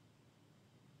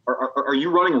 Are you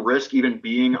running a risk even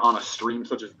being on a stream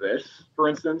such as this, for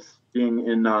instance, being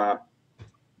in the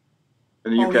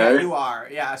UK? Yeah, you are.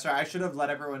 Yeah, sorry, I should have let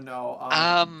everyone know.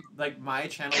 Like my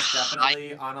channel's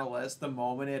definitely on a list. The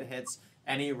moment it hits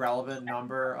any relevant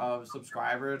number of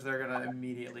subscribers, they're gonna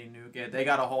immediately nuke it. They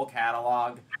got a whole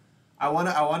catalog. I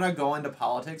wanna go into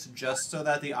politics just so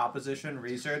that the opposition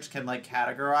research can like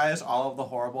categorize all of the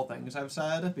horrible things I've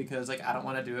said, because like I don't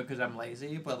want to do it because I'm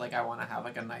lazy, but like I want to have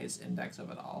like a nice index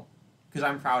of it all because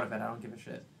I'm proud of it. I don't give a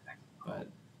shit, but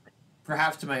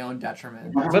perhaps to my own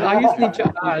detriment. But I just need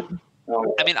to add.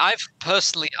 I mean,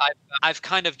 I've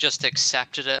kind of just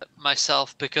accepted it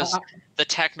myself because the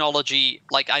technology,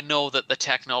 like I know that the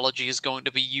technology is going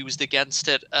to be used against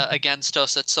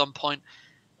us at some point.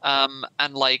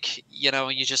 And like, you know,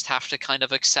 you just have to kind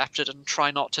of accept it and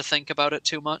try not to think about it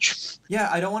too much. Yeah,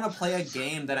 I don't want to play a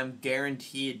game that I'm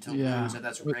guaranteed to lose and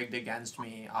that's rigged against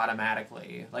me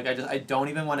automatically. Like I don't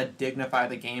even want to dignify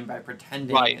the game by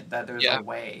pretending that there's a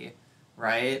way,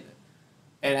 right?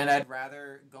 And I'd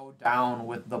rather go down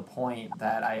with the point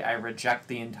that I reject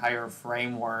the entire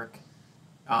framework.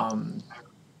 And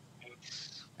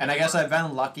I guess I've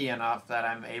been lucky enough that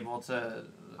I'm able to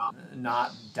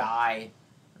not die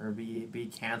or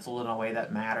be canceled in a way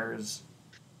that matters.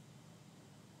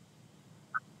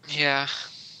 Yeah.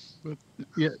 But,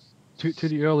 yeah. To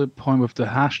the earlier point with the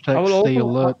hashtag Stay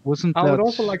Alert, wasn't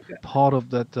that part of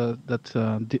that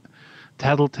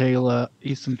tattletale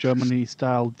Eastern Germany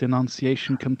style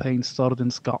denunciation campaign started in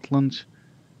Scotland?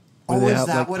 Oh, is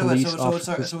that what it was? So it's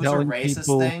a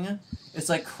racist thing? It's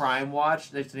like Crime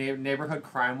Watch. It's a neighborhood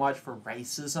crime watch for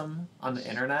racism on the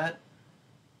internet.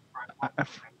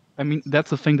 I mean, that's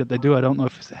the thing that they do. I don't know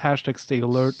if it's hashtag Stay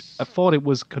Alert. I thought it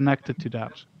was connected to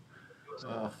that.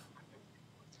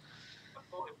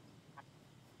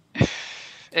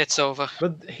 It's over.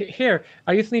 But here,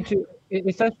 I just need to.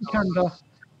 It's actually kind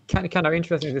of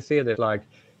interesting to see that. Like,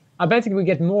 I basically we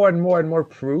get more and more and more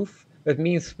proof. That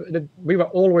means that we were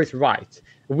always right.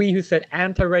 We who said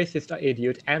anti-racist are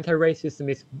idiot,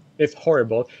 anti-racism is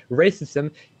horrible,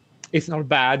 racism is not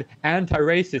bad,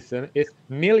 anti-racism is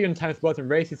a million times worse than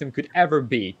racism could ever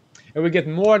be. And we get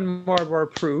more and more and more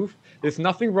proof. There's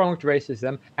nothing wrong with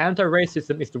racism.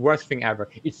 Anti-racism is the worst thing ever.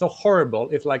 It's so horrible.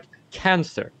 It's like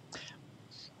cancer.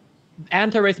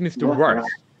 Anti-racism is the worst.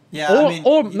 Yeah,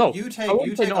 you take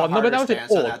a harder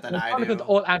stance on that than I do.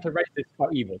 All anti-racists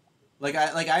are evil. Like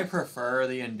I prefer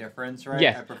the indifference, right?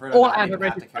 Yes. I prefer to not even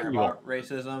have to care about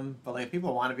racism. But like, if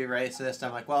people want to be racist,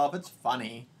 I'm like, well, if it's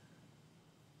funny,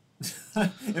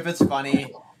 if it's funny,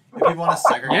 if people want to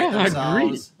segregate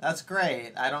themselves, that's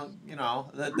great. I don't,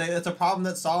 it's a problem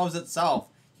that solves itself.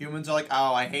 Humans are like,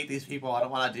 oh, I hate these people. I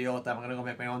don't want to deal with them. I'm gonna go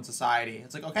make my own society.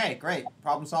 It's like, okay, great,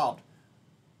 problem solved.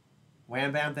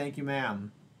 Wham bam, thank you,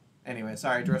 ma'am. Anyway,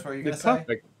 sorry, George, what were you gonna say?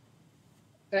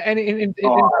 And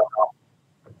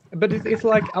but it's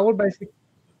like I would basically.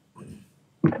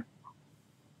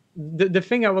 The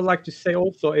thing I would like to say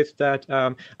also is that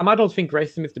I don't think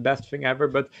racism is the best thing ever,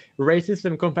 but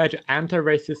racism compared to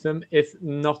anti-racism is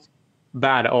not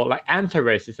bad at all. Like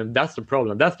anti-racism, that's the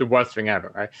problem. That's the worst thing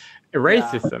ever, right?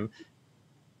 Racism,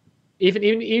 even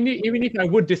if I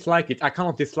would dislike it, I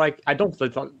cannot dislike. I don't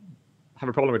have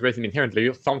a problem with racism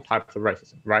inherently. Some types of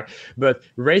racism, right? But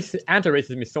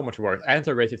anti-racism is so much worse.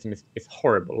 Anti-racism is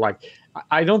horrible. Like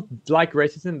I don't like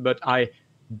racism, but I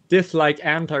dislike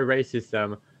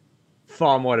anti-racism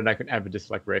far more than I could ever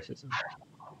dislike racism.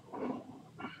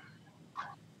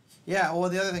 Yeah, well,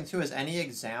 the other thing too is any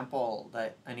example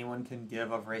that anyone can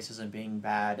give of racism being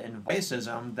bad and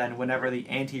racism, then whenever the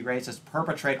anti-racists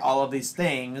perpetrate all of these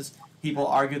things, people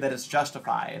argue that it's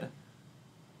justified.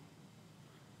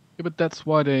 Yeah, but that's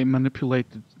why they manipulate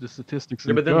the statistics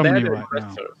Yeah, in but then they're Germany the right now.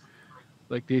 aggressors.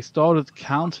 Like they started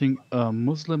counting a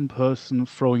Muslim person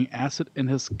throwing acid in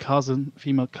his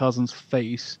female cousin's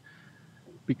face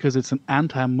because it's an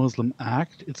anti-Muslim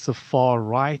act. It's a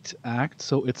far-right act,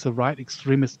 so it's a right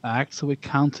extremist act. So it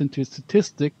counts into a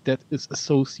statistic that is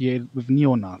associated with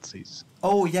neo-Nazis.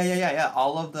 Oh yeah.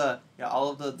 All of the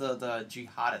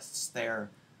jihadists,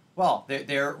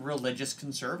 they're religious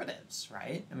conservatives,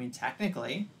 right? I mean,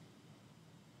 technically.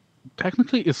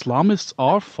 Technically, Islamists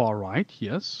are far-right,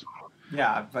 yes.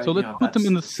 Yeah, but So let's put them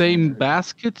in the same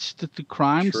basket, the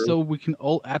crimes, True. so we can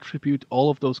all attribute all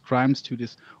of those crimes to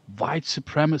this white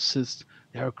supremacist.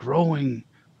 They are growing.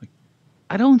 Like,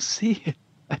 I don't see it.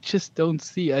 I just don't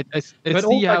see. I But see also,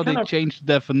 I how they kind of- change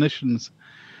definitions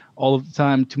all of the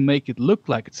time to make it look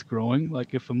like it's growing.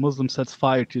 Like if a Muslim sets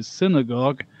fire to a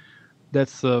synagogue,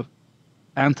 that's a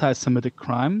anti-Semitic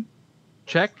crime.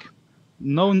 Check.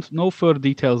 No further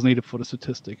details needed for the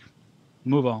statistic.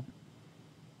 Move on.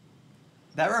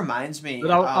 That reminds me.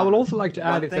 But I would also like to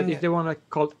add one is that if they want to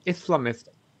call Islamist,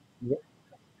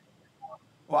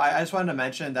 Well, I just wanted to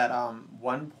mention that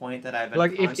one point that I've been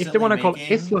Like, if constantly they wanna call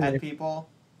making Islamist- at people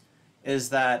is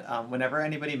that whenever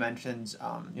anybody mentions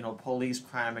police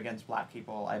crime against black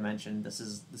people, I mention this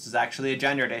is actually a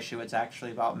gendered issue. It's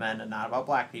actually about men and not about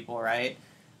black people, right?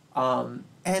 And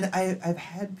I've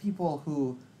had people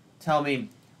who tell me,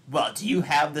 well, do you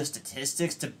have the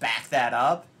statistics to back that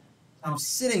up? I'm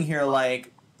sitting here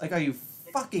like are you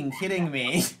fucking kidding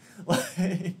me?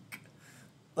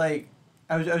 like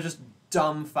I was just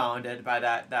dumbfounded by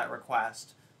that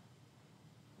request.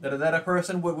 That a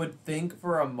person would think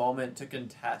for a moment to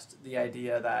contest the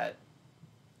idea that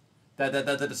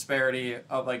the disparity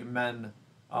of like men,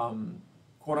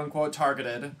 quote unquote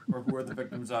targeted, or who are the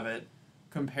victims of it,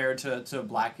 compared to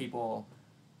black people,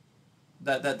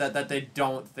 that they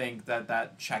don't think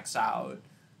that checks out.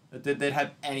 That they'd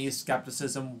have any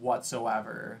skepticism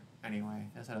whatsoever. Anyway,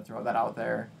 I just had to throw that out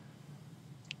there.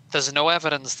 There's no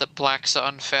evidence that blacks are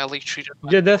unfairly treated.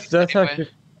 yeah, that's Anyway. actually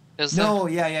Is there? No,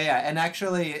 yeah. And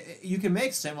actually, you can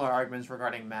make similar arguments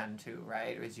regarding men, too,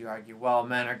 right? As you argue, well,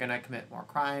 men are going to commit more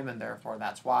crime, and therefore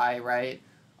that's why, right?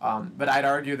 But I'd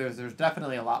argue there's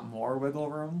definitely a lot more wiggle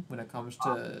room when it comes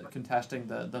to contesting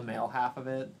the male half of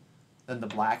it than the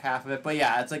black half of it. But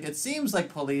yeah, it's like it seems like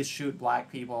police shoot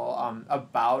black people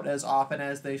about as often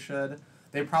as they should.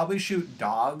 They probably shoot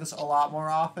dogs a lot more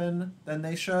often than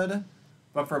they should.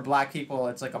 But for black people,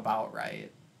 it's like about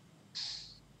right.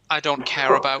 I don't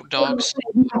care about dogs.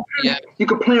 Yeah. You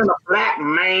compare a black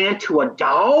man to a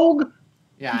dog?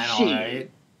 Yeah, I know, Shit.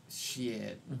 right?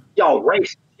 Shit. Y'all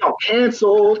racist. Y'all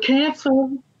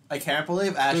canceled. I can't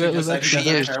believe Ashley Yeah, just said he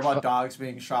actually- doesn't care about dogs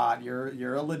being shot.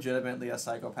 You're legitimately a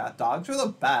psychopath. Dogs are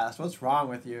the best. What's wrong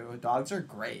with you? Dogs are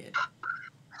great.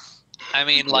 I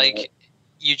mean, like,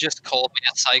 you just called me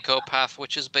a psychopath,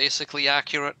 which is basically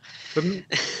accurate. but,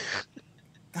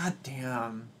 God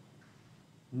damn.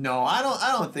 No, I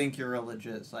don't think you're a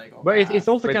legit psychopath. but it's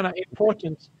also kind of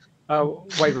important.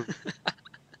 Wait,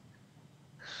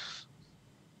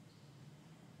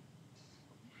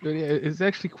 It's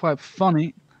actually quite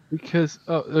funny because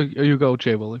you go,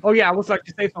 Jay Willie. oh yeah, I would like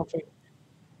to say something.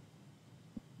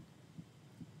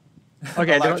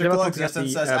 Okay, there Electrical was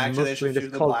existence says something actually they should Muslim that's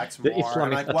shoot the called blacks the more. I'm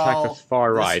Islamic like, attack well, of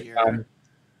far this right. year.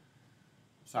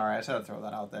 Sorry, I just had to throw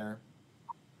that out there.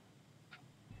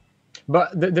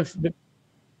 But that's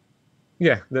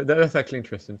actually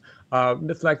interesting.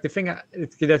 That's like the thing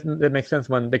that makes sense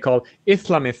when they call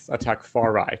Islamists attack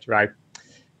far right, right?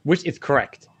 Which is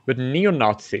correct. But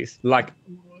neo-Nazis, like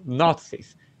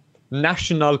Nazis,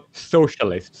 National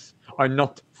Socialists, are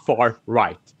not far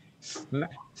right.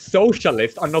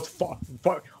 Socialists are not far.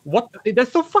 What?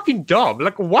 That's so fucking dumb.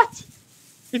 Like what?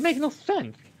 It makes no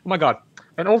sense. Oh my god.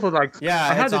 And also, like,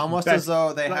 Yeah, it's almost as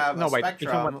though they have a wait,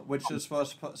 spectrum, which is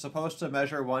supposed to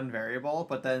measure one variable,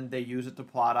 but then they use it to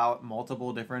plot out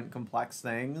multiple different complex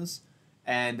things,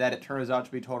 and that it turns out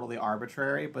to be totally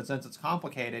arbitrary. But since it's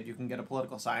complicated, you can get a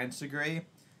political science degree,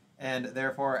 and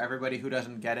therefore everybody who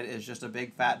doesn't get it is just a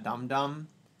big fat dum-dum,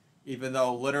 even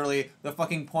though literally the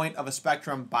fucking point of a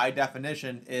spectrum, by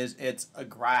definition, is it's a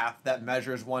graph that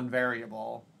measures one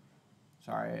variable.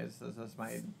 Sorry, this is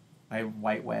my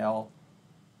white whale.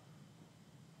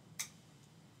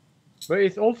 But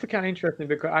it's also kind of interesting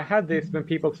because I had this when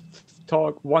people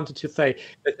wanted to say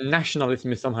that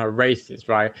nationalism is somehow racist,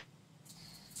 right?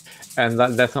 And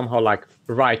that somehow like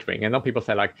right-wing. And then people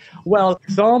say like, well,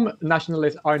 some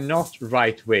nationalists are not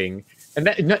right-wing. And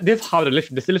this is how the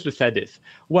literally said this.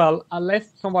 Well,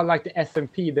 unless someone like the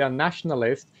SNP, they are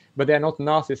nationalists, but they are not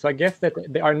Nazis. So I guess that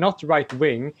they are not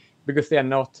right-wing because they are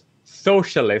not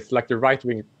socialists like the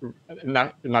right-wing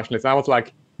nationalists. I was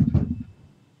like,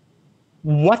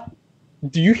 what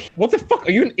the fuck?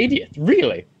 Are you an idiot?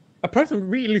 Really? A person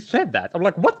really said that? I'm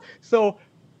like, what? So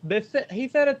he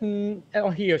said it,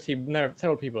 or he or she,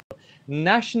 several people.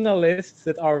 Nationalists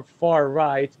that are far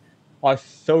right are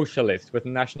socialists, but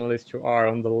nationalists who are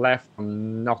on the left are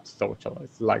not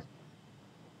socialists. Like,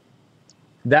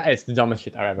 that is the dumbest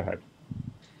shit I've ever heard.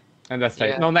 And that's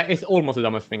like, no, that is almost the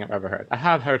dumbest thing I've ever heard. I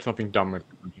have heard something dumber.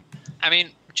 I mean,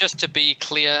 just to be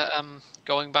clear,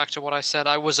 going back to what I said,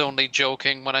 I was only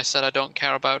joking when I said I don't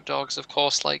care about dogs. Of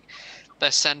course, like,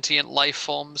 they're sentient life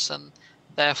forms and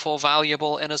therefore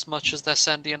valuable in as much as they're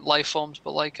sentient life forms.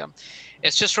 But like,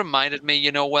 it's just reminded me,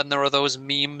 you know, when there are those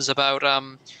memes about,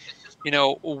 you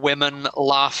know, women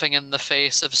laughing in the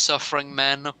face of suffering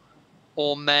men,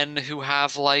 or men who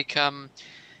have like,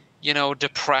 you know,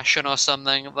 depression or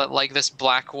something. Like this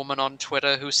black woman on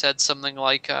Twitter who said something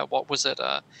like, what was it?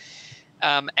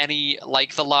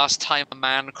 Like the last time a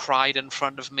man cried in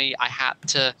front of me, I had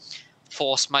to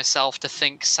force myself to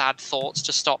think sad thoughts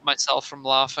to stop myself from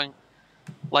laughing.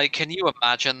 Like, can you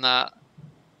imagine that?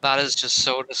 That is just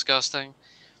so disgusting.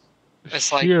 It's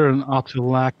Sheer and utter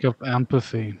lack of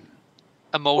empathy.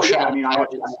 Emotional. Well, yeah, I mean, I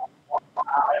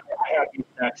have the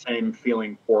exact same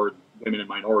feeling for women and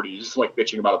minorities, just like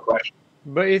bitching about oppression.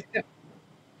 But it's...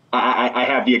 I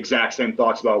have the exact same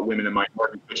thoughts about women and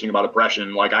minorities bitching about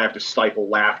oppression. Like, I have to stifle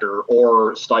laughter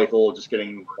or stifle just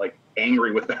getting like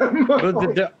angry with them.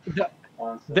 But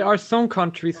there are some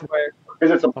countries where...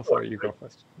 Oh, sorry, you go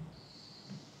first.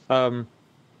 Like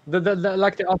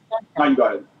there are some... No, you go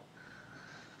ahead.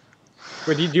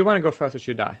 Wait, do you want to go first or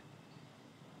should I?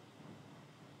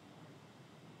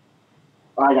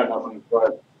 I got nothing. Go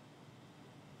ahead.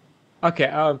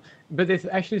 Okay, but there's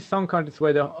actually some countries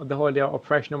where the whole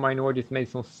oppression of minorities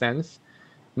makes no sense.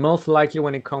 Most likely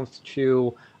when it comes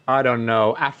to, I don't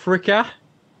know, Africa.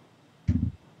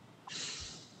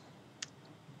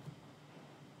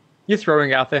 Just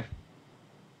throwing out there.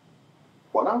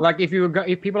 What now? Like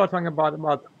if people are talking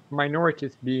about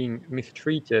minorities being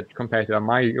mistreated compared to a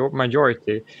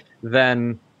majority,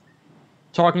 then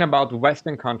talking about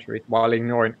Western countries while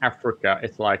ignoring Africa,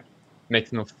 it's like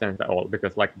makes no sense at all,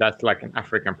 because like that's like an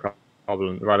African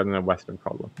problem rather than a Western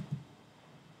problem.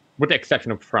 With the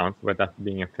exception of France, where that's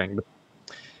being a thing, but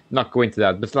not go into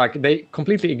that. But it's like they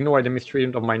completely ignore the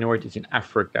mistreatment of minorities in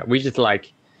Africa, which is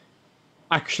like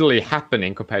actually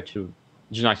happening compared to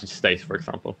the United States, for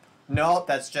example. No,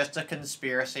 that's just a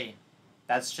conspiracy.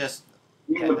 That's just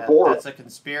that's a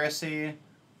conspiracy.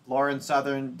 Lauren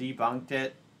Southern debunked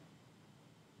it.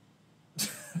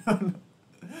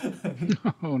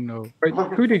 Oh no! Wait,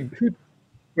 who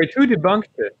debunked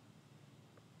it?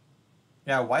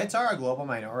 Yeah, whites are a global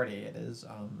minority. It is.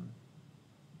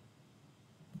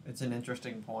 It's an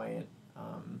interesting point.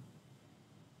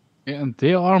 And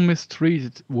they are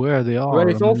mistreated where they are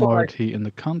a minority in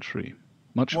the country,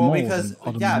 much more than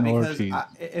other minorities. Because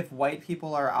if white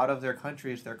people are out of their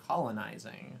countries, they're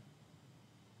colonizing.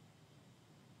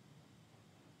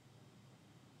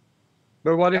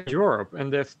 But what if Europe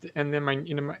and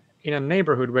in a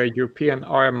neighborhood where European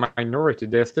are a minority,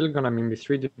 they're still gonna be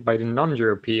mistreated by the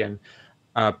non-European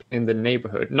in the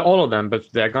neighborhood. Not all of them,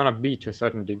 but they're gonna be to a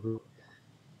certain degree.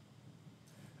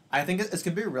 I think it's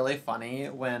gonna be really funny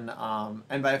when,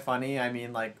 and by funny I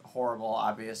mean like horrible,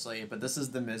 obviously. But this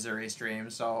is the misery stream,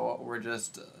 so we're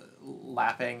just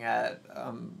laughing at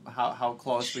how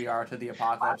close we are to the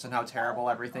apocalypse and how terrible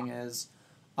everything is.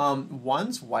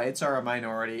 Once whites are a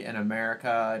minority in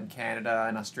America and Canada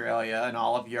and Australia and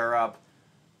all of Europe,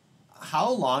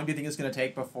 how long do you think it's going to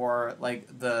take before like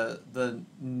the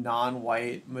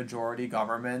non-white majority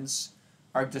governments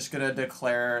are just going to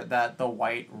declare that the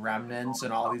white remnants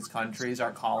in all these countries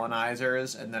are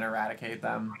colonizers and then eradicate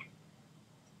them?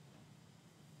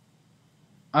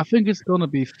 I think it's going to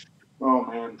be... Oh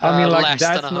man. I mean, like, less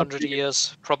that's than 100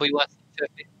 years, probably less than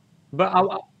 50.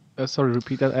 But sorry,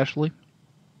 repeat that, Ashley.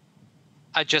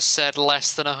 I just said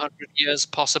less than 100 years,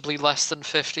 possibly less than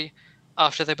 50,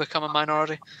 after they become a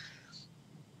minority.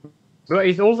 But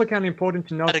it's also kind of important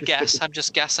to notice. At a guess, I'm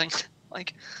just guessing.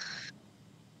 Like,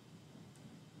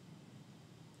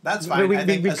 that's fine. We I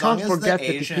think as can't long forget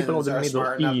as that the people of the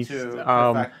Middle East,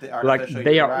 like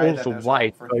they are also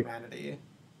white. For humanity.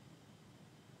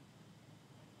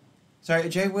 Sorry,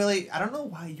 Jay Willie, I don't know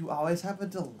why you always have a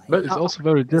delay. But it's also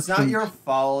very different. It's not your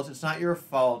fault. It's not your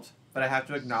fault. but I have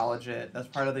to acknowledge it. That's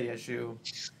part of the issue.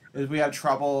 Is we have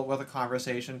trouble with a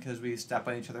conversation because we step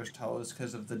on each other's toes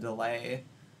because of the delay.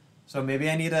 So maybe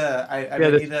I need to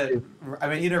I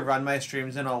may need to run my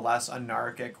streams in a less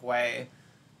anarchic way.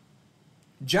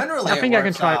 Generally, I think I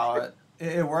can try.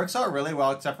 It works out really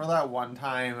well, except for that one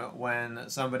time when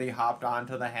somebody hopped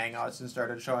onto the Hangouts and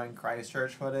started showing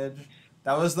Christchurch footage.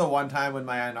 That was the one time when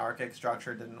my anarchic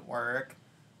structure didn't work,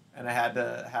 and I had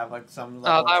to have like some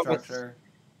level of structure.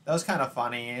 That was kind of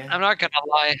funny. I'm not gonna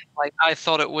lie, like I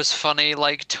thought it was funny.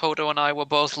 Like Toto and I were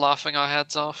both laughing our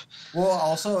heads off. Well,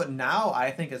 also now I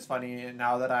think it's funny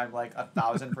now that I'm like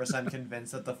 1,000%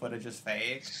 convinced that the footage is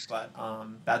fake. But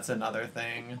that's another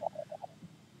thing.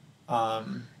 I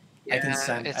can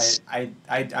sense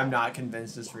I'm not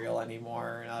convinced it's real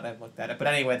anymore now that I've looked at it. But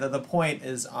anyway, the point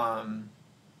is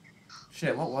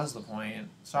shit. What was the point?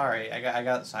 Sorry, I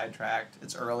got sidetracked.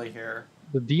 It's early here.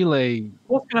 The delay.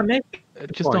 What's gonna make? I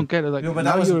just don't get it. Like, no, but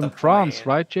now you're in France, point.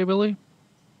 right, J. Billy?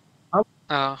 Oh.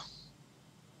 Like,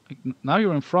 now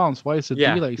you're in France. Why is the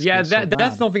delay? Yeah, so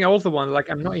that's something I also want. Like,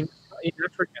 I'm not in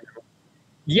Africa anymore.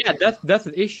 Yeah, that's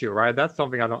an issue, right? That's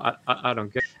something I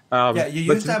don't get. Yeah, you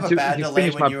used to have a bad delay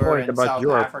when you were in about South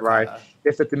Europe, Africa. right?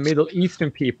 Is that the Middle Eastern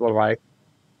people, right?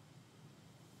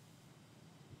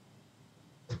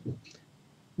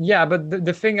 Yeah, but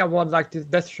the thing I would like to,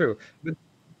 that's true. But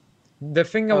the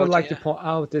thing I would like to point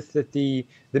out is that the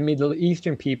Middle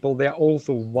Eastern people, they're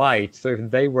also white. So if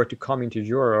they were to come into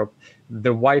Europe,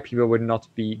 the white people would not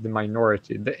be the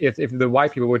minority. If the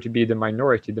white people were to be the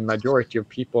minority, the majority of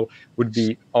people would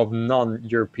be of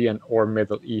non-European or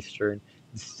Middle Eastern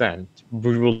descent,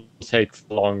 which will take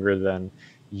longer than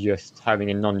just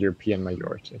having a non-European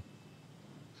majority.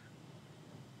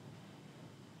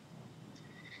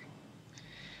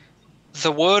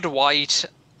 The word white,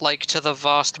 like to the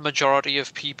vast majority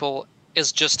of people,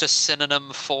 is just a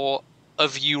synonym for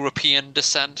of European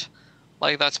descent.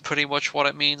 Like that's pretty much what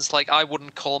it means. Like I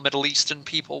wouldn't call Middle Eastern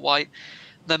people white.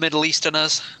 They're Middle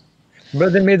Easterners.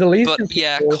 But the Middle Eastern But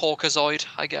yeah, people, Caucasoid,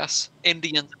 I guess.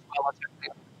 Indians as well.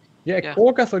 yeah,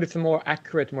 Caucasoid is a more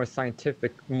accurate, more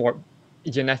scientific, more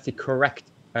genetic correct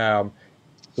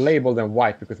label than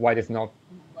white, because white is not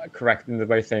correct in the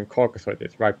very same Caucasoid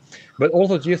is, right? But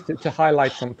also just to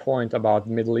highlight some point about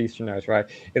Middle Easterners, right,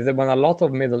 is that when a lot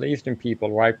of Middle Eastern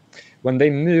people, right, when they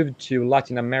moved to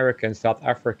Latin America and South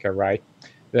Africa, right,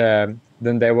 then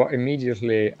they were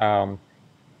immediately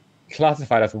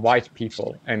classified as white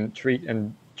people and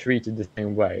treated the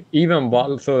same way. Even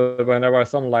so when there were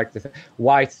some like this,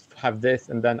 whites have this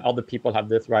and then other people have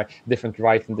this, right, different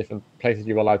rights in different places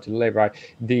you were allowed to live, right?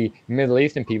 The Middle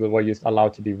Eastern people were just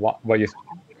allowed to be were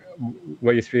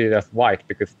just treated as white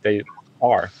because they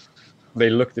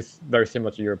look very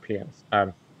similar to Europeans.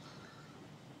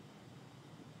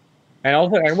 And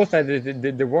also, I will say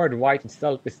the word white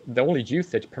itself is the only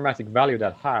usage, pragmatic value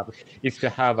that have is to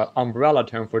have an umbrella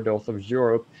term for those of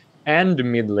Europe and the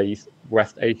Middle East,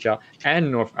 West Asia,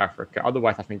 and North Africa.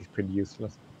 Otherwise, I think it's pretty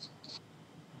useless.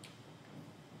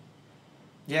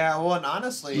 Yeah, well, and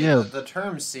honestly, the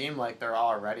terms seem like they're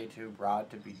already too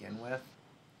broad to begin with.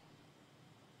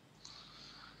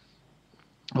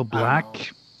 Oh,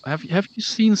 black. Have you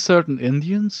seen certain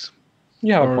Indians?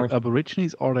 Yeah, or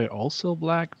Aborigines? Are they also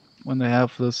black when they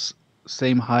have this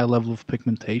same high level of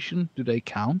pigmentation? Do they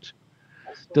count?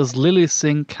 Does Lily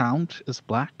Singh count as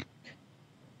black?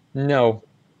 No.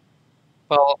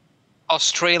 Well,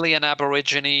 Australian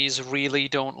Aborigines really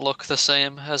don't look the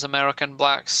same as American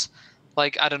blacks.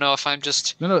 Like, I don't know if I'm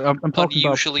just I'm talking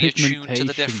unusually about attuned to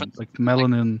the difference. like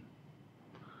melanin,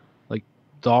 like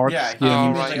dark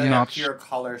skin, like not a pure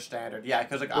color standard. Yeah,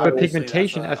 because like but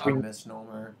pigmentation that's as we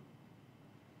misnomer.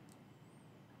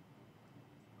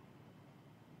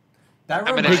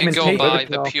 I mean, if you go by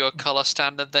the pure color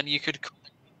standard, then you could.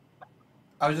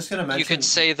 I was just gonna mention. You could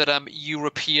say that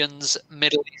Europeans,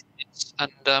 Middle Easterns,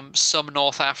 and some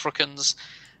North Africans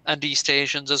and East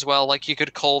Asians as well. Like you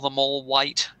could call them all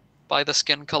white by the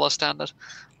skin color standard,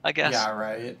 I guess. Yeah,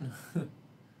 right.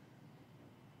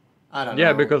 I don't know.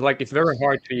 Yeah, because like it's very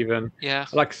hard to even. Yeah.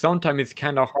 Like sometimes it's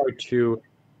kind of hard to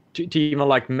even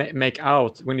like make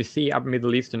out when you see a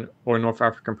Middle Eastern or North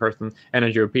African person and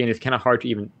a European. It's kind of hard to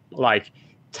even like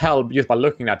tell just by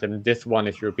looking at them this one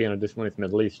is European or this one is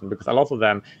Middle Eastern, because a lot of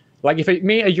them, like if I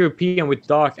meet a European with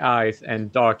dark eyes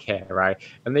and dark hair, right,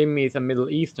 and they meet a Middle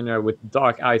Easterner with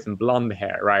dark eyes and blonde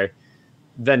hair, right,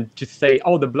 then to say,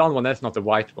 oh, the blonde one, that's not the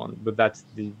white one, but that's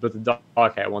the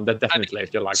dark hair one, that definitely is.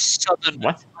 You're like,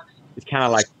 what? It's kind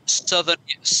of like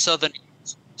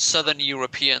Southern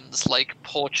Europeans, like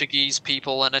Portuguese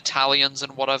people and Italians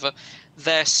and whatever,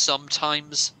 they're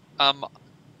sometimes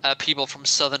people from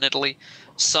southern Italy.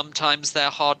 Sometimes they're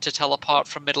hard to tell apart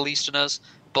from Middle Easterners,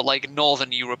 but like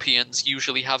northern Europeans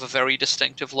usually have a very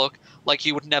distinctive look. Like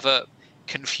you would never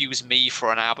confuse me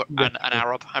for an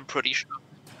Arab. I'm pretty sure.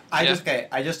 I Yeah.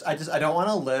 don't want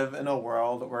to live in a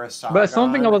world where But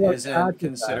something I would Sargon like to add isn't to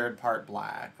considered part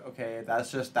black. Okay,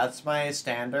 that's my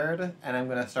standard, and I'm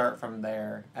gonna start from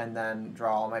there and then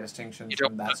draw all my distinctions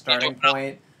from that starting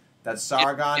point. That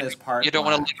Sargon is part You don't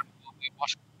black. want to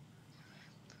live.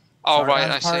 Oh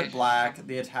right, I Sargon's part see. black.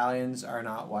 The Italians are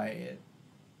not white.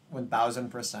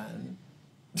 1000%.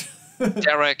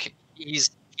 Derek,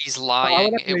 he's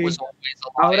lying. It was always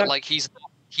a lie. Like he's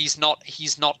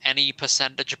not any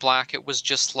percentage black. It was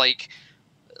just like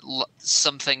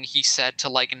something he said to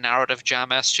like narrative jam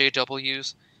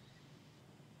SJWs.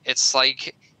 It's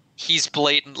like he's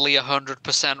blatantly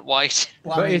 100% white.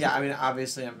 Well, I mean, yeah, I mean,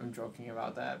 obviously, I'm joking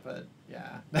about that, but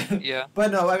yeah. Yeah.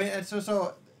 But no, I mean, it's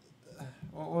so.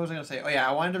 What was I gonna say? Oh yeah,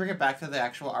 I wanted to bring it back to the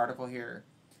actual article here,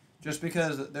 just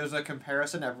because there's a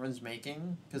comparison everyone's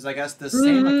making. Because I guess this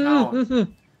same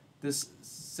account, this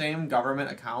same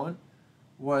government account,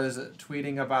 was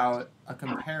tweeting about a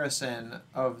comparison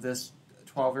of this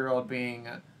 12-year-old being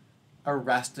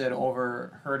arrested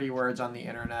over hurty words on the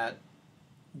internet.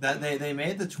 That they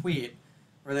made the tweet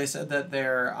where they said that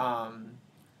they're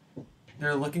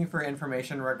looking for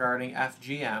information regarding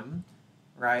FGM,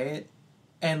 right?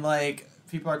 And like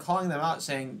people are calling them out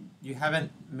saying you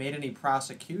haven't made any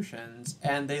prosecutions,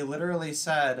 and they literally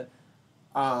said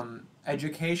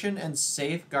education and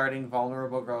safeguarding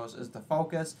vulnerable girls is the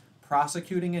focus.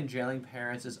 Prosecuting and jailing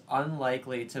parents is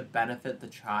unlikely to benefit the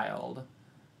child.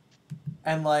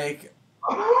 And like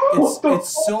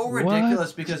it's so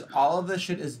ridiculous because all of this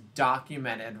shit is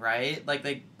documented, right? Like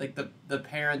the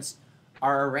parents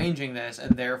are arranging this,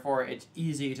 and therefore it's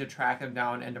easy to track them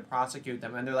down and to prosecute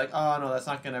them. And they're like, oh no, that's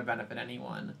not going to benefit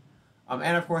anyone.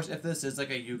 And of course, if this is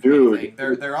like a UK thing,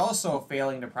 they're also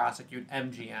failing to prosecute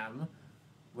MGM,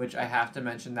 which I have to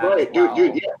mention that as well.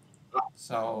 Dude, yeah.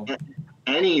 So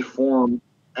any form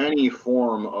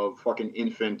of fucking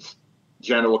infant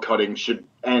genital cutting should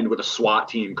end with a SWAT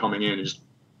team coming in and just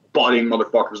butting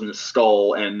motherfuckers in the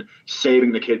skull and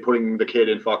saving the kid, putting the kid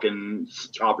in fucking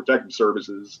child protective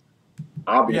services.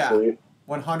 Obviously. Yeah,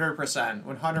 100%.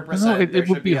 100%. No, it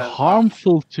would be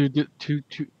harmful to.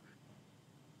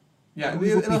 Yeah,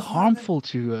 it would be harmful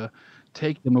to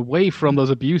take them away from those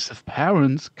abusive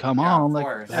parents. Come on,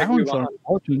 like parents are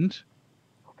important.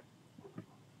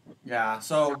 Yeah.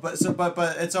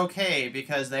 But it's okay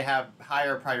because they have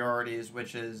higher priorities,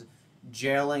 which is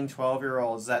jailing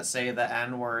 12-year-olds that say the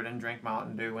N-word and drink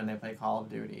Mountain Dew when they play Call of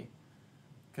Duty.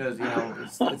 Because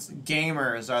it's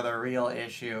gamers are the real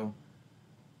issue.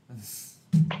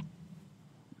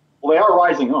 Well, they are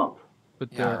rising up. But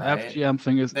the FGM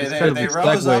thing is they kind of a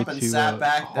rose up and segue sat to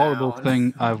back a horrible down.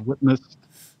 thing I've witnessed.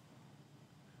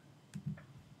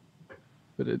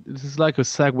 But this is like a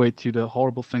segue to the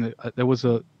horrible thing that there was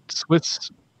a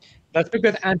Swiss. That's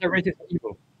because anti-racist is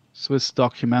evil. Swiss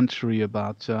documentary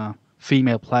about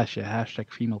female pleasure,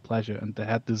 #female pleasure, and they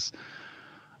had this.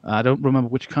 I don't remember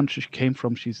which country she came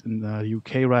from. She's in the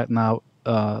UK right now.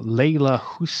 Layla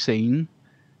Hussein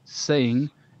saying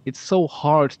it's so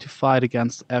hard to fight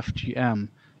against FGM.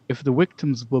 If the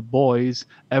victims were boys,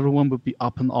 everyone would be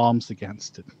up in arms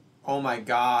against it. Oh my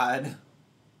god.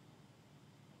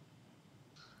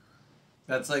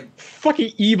 That's like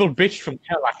fucking evil bitch from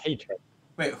hell. I hate her.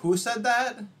 Wait, who said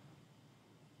that?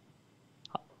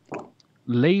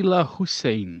 Layla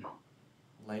Hussein.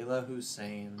 Layla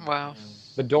Hussein. Wow.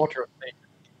 The daughter of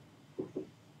Satan.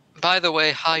 By the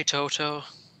way, hi Toto.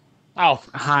 Oh,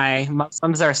 hi.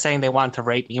 Muslims are saying they want to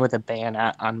rape me with a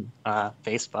bayonet on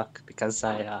Facebook because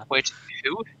I. Wait,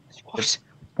 who? What?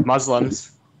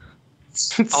 Muslims.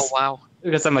 Oh wow.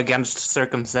 Because I'm against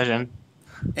circumcision.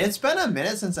 It's been a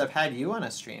minute since I've had you on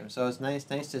a stream, so it's nice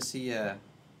to see you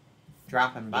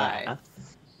dropping by. Yeah.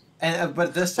 And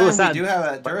but this time we do have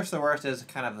a Durst the Worst is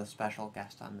kind of the special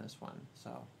guest on this one,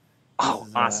 so. Oh,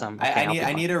 awesome! Okay,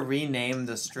 I need to rename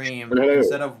the stream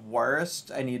instead of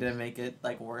worst. I need to make it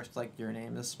like worst, like your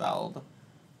name is spelled.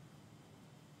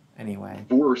 Anyway.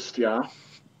 Worst, yeah.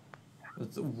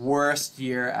 It's the worst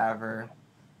year ever.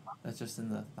 That's just in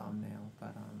the thumbnail,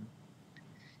 but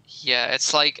Yeah,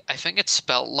 it's like I think it's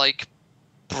spelled like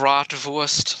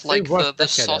bratwurst, like the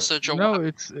sausage. Or no,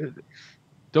 it's.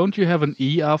 Don't you have an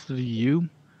E after the U?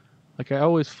 Like I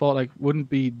always thought, like wouldn't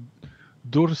be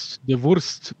Durst the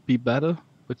Wurst be better?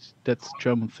 But that's a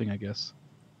German thing, I guess.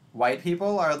 white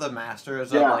people are the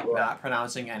masters of like not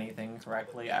pronouncing anything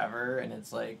correctly ever, and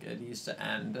it's like it needs to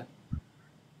end.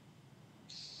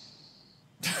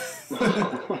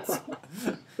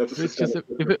 That's a It's just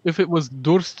systemic. if it was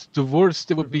Durst the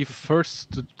Wurst, it would be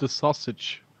first the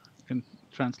sausage. Can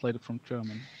translate it from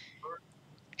German.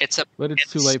 It's a But it's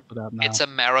too late for that now. it's Well,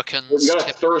 Americans. you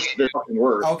gotta thirst their fucking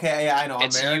words. Okay, yeah, I know.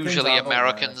 It's Americans usually are the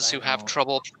Americans worst, I who have know.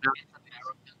 trouble.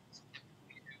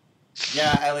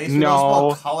 Yeah, at least we don't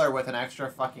No. spell color with an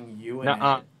extra fucking U in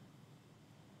Nuh-uh. it.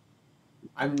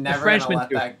 I'm never gonna Frenchman let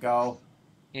too. that go.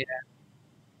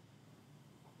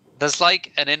 There's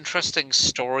like an interesting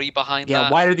story behind Yeah,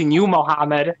 that. whiter than you,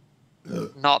 Mohammed.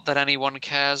 Not that anyone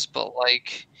cares, but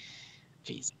like,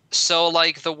 Jeez. so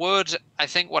like the word. I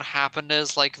think what happened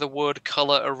is like the word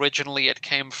color originally it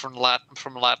came from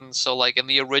Latin. So like in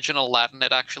the original Latin,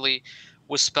 it actually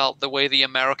was spelt the way the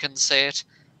Americans say it.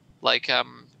 Like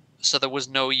so there was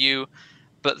no U,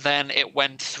 but then it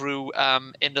went through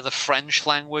into the French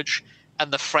language,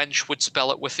 and the French would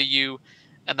spell it with a U,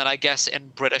 and then I guess in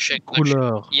British English,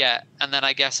 Couleur. yeah, and then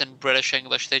I guess in British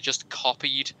English they just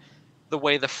copied the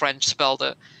way the French spelled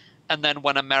it, and then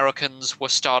when Americans were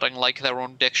starting like their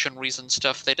own dictionaries and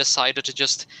stuff, they decided to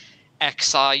just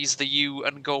excise the U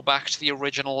and go back to the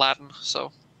original Latin.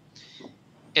 So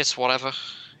it's whatever,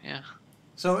 yeah.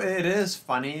 So it is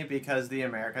funny because the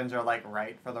Americans are like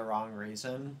right for the wrong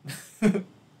reason. I mean,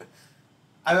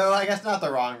 well, I guess not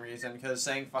the wrong reason, because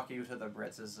saying "fuck you" to the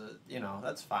Brits is,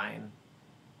 that's fine.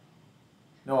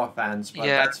 No offense, but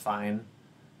Yeah. that's fine.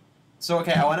 So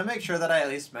okay, I want to make sure that I at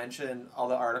least mention all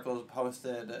the articles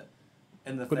posted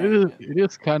in the But thing. it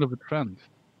is kind of a trend.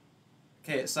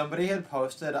 Okay, somebody had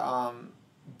posted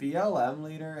BLM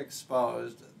leader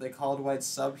exposed. They called whites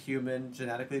subhuman,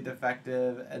 genetically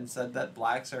defective, and said that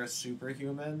blacks are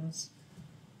superhumans.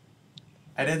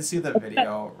 I didn't see the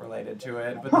video related to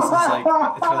it, but this is like,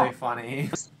 it's really funny.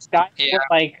 This guy Yeah.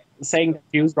 like saying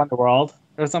that Jews run the world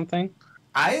or something.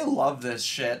 I love this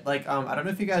shit. Like, I don't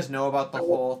know if you guys know about the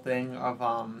whole thing of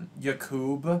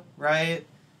Yakub, right?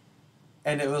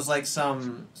 And it was like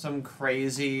some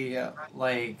crazy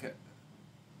like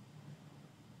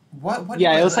what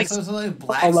Yeah, it was like some like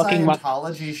black looking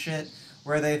Scientology shit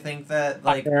where they think that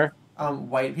like there.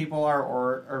 white people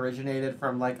are originated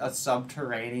from like a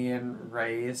subterranean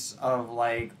race of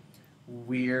like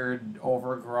weird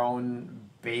overgrown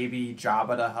baby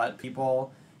Jabba the Hutt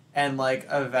people, and like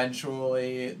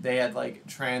eventually they had like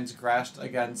transgressed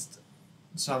against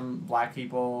some black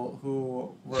people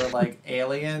who were like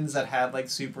aliens that had like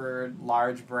super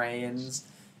large brains,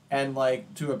 and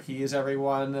like to appease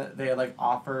everyone they like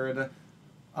offered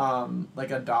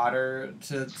like a daughter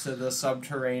to the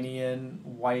subterranean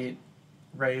white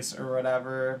race or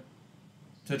whatever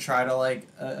to try to like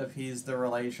appease the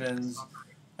relations,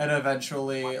 and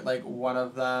eventually like one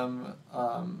of them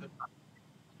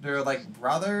they're like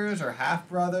brothers or half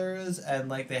brothers, and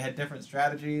like they had different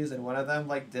strategies, and one of them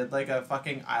like did like a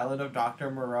fucking Island of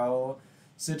Dr. Moreau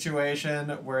situation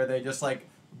where they just like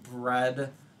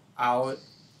bred out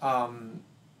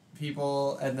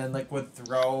people and then like would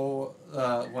throw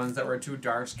ones that were too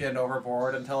dark skinned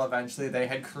overboard until eventually they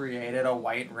had created a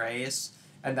white race,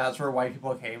 and that's where white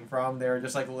people came from. They were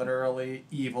just like literally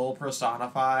evil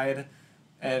personified.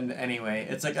 And anyway,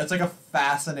 it's like a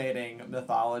fascinating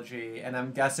mythology, and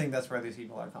I'm guessing that's where these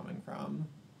people are coming from.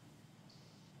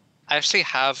 I actually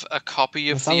have a copy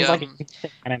It of sounds like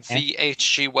the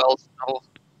H.G. Wells novel.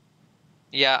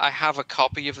 Yeah, I have a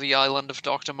copy of The Island of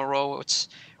Dr. Moreau. It's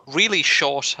really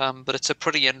short, but it's a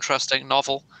pretty interesting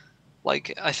novel.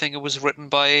 Like, I think it was written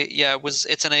by,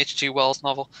 it's an H.G. Wells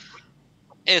novel.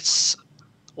 It's,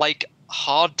 like,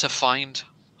 hard to find,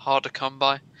 hard to come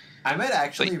by. I might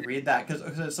actually read that,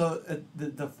 because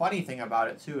the funny thing about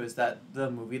it, too, is that the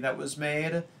movie that was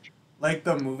made, like,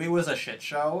 the movie was a shit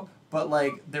show, but,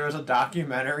 like, there was a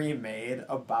documentary made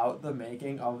about the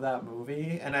making of that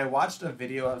movie, and I watched a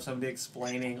video of somebody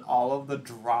explaining all of the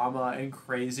drama and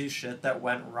crazy shit that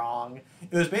went wrong.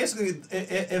 It was basically,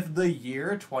 if the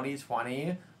year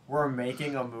 2020 were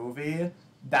making a movie,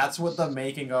 that's what the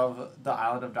making of The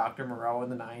Island of Dr. Moreau in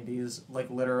the 90s, like,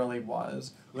 literally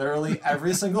was. Literally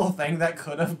every single thing that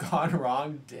could have gone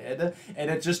wrong did, and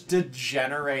it just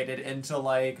degenerated into,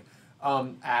 like,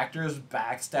 actors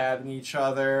backstabbing each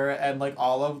other, and, like,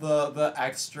 all of the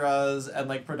extras and,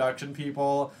 like, production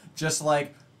people just,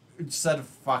 like, said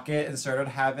fuck it and started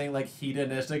having like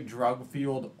hedonistic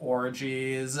drug-fueled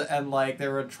orgies, and like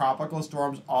there were tropical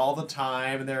storms all the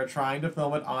time, and they were trying to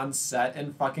film it on set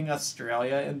in fucking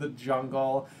Australia in the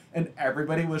jungle, and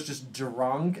everybody was just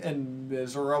drunk and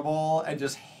miserable and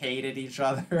just hated each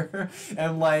other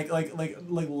and like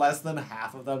less than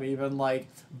half of them even like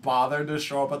bothered to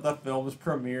show up at the film's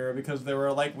premiere because they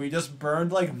were like, we just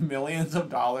burned like millions of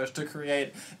dollars to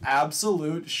create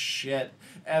absolute shit.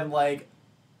 And like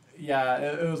Yeah,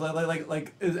 it was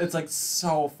it's like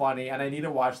so funny, and I need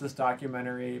to watch this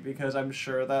documentary because I'm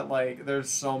sure that like there's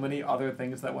so many other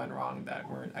things that went wrong that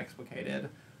weren't explicated.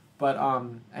 But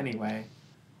anyway,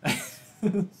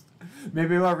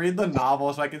 maybe I'll read the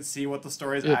novel so I can see what the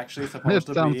story is It actually supposed it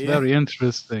to sounds be. very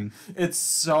interesting. It's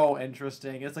so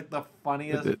interesting. It's like the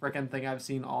funniest It- freaking thing I've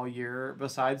seen all year,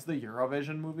 besides the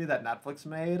Eurovision movie that Netflix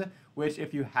made. Which,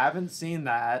 if you haven't seen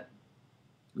that,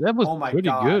 that was oh my pretty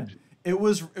god, good. it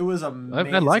was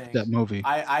I liked that amazing. movie.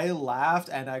 I laughed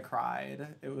and I cried.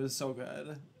 It was so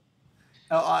good.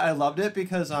 I loved it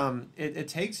because it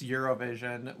takes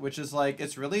Eurovision, which is like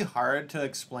it's really hard to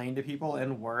explain to people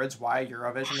in words why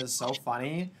Eurovision is so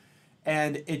funny,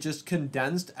 and it just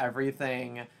condensed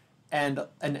everything and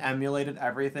emulated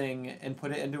everything and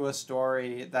put it into a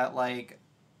story that like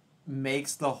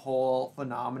makes the whole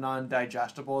phenomenon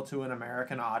digestible to an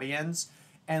American audience.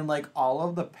 And like all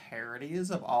of the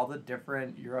parodies of all the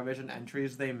different Eurovision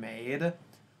entries they made,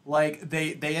 like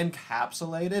they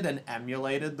encapsulated and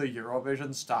emulated the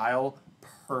Eurovision style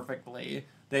perfectly.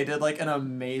 They did like an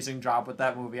amazing job with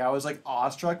that movie. I was like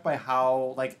awestruck by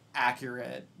how like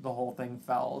accurate the whole thing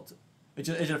felt. It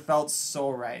just felt so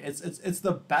right. It's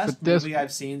the best But there's movie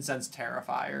I've seen since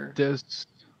Terrifier. there's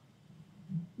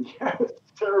Yeah, it's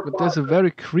but there's a terrifying.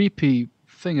 very creepy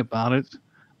thing about it.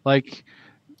 Like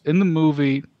in the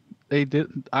movie, they did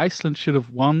Iceland should have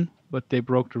won, but they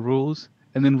broke the rules.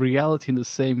 And in reality, in the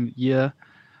same year,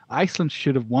 Iceland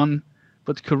should have won,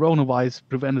 but Yeah, coronavirus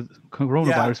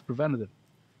prevented it.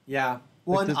 yeah.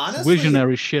 Well, Like and that's honestly,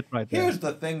 visionary shit right there. here's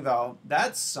the thing though.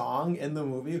 That song in the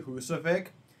movie Husavik,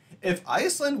 if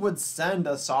Iceland would send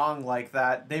a song like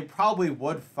that, they probably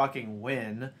would fucking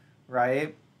win,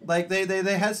 right? Like they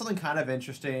had something kind of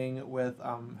interesting with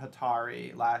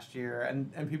Hatari last year,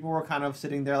 and people were kind of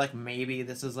sitting there like maybe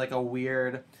this is like a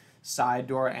weird side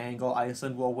door angle,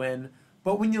 Iceland will win.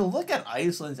 But when you look at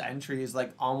Iceland's entries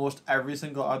like almost every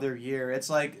single other year, it's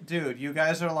like, dude, you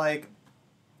guys are like,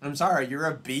 I'm sorry, you're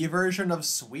a B version of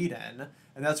Sweden,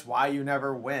 and that's why you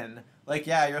never win. Like,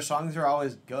 yeah, your songs are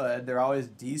always good, they're always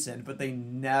decent, but they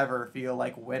never feel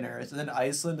like winners. And then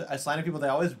Icelandic people, they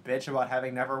always bitch about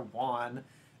having never won,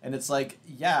 and it's like,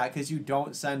 yeah, because you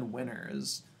don't send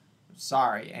winners.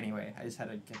 Sorry. Anyway, I just had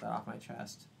to get that off my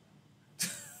chest.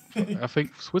 I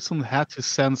think Switzerland had to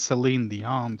send Celine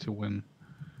Dion to win.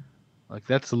 Like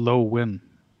that's a low win.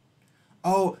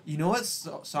 Oh, you know what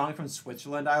song from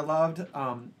Switzerland I loved?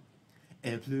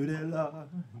 Et plus de la,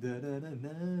 da, da, da, na,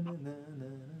 na, na, na.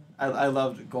 I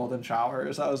loved Golden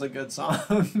Showers. That was a good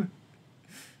song.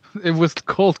 It was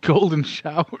called Golden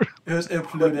Shower. It was Et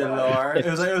plus de l'or. It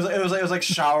was like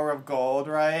shower of gold,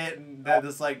 right? And then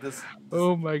this like this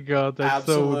Oh my god, that's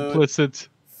so absolute implicit.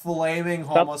 flaming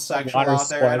That's homosexual water out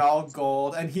there in sport. all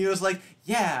gold, and he was like,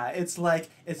 "Yeah, it's like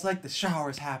the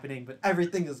shower's happening, but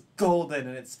everything is golden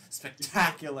and it's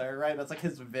spectacular, right?" That's like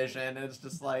his vision, and it's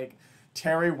just like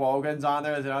Terry Wogan's on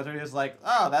there, and he's like,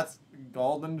 "Oh, that's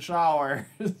golden shower."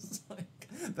 It's like,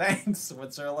 thanks,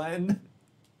 Switzerland.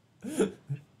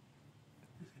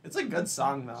 It's a good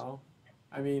song though.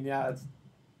 I mean, yeah, it's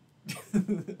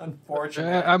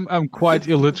unfortunate. I'm quite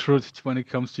illiterate when it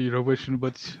comes to Eurovision,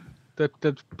 but that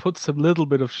puts a little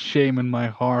bit of shame in my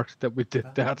heart that we did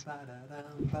that.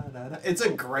 It's a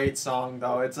great song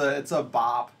though. It's a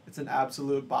bop. It's an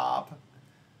absolute bop.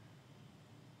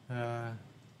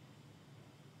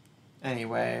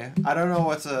 Anyway, I don't know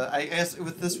what's I guess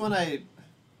with this one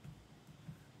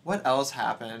what else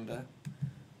happened?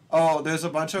 Oh, there's a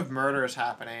bunch of murders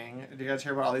happening. Did you guys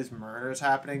hear about all these murders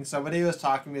happening? Somebody was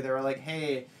talking to me. They were like,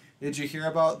 "Hey, did you hear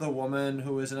about the woman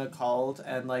who was in a cult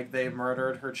and like they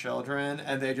murdered her children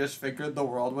and they just figured the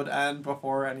world would end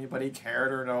before anybody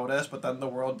cared or noticed, but then the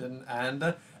world didn't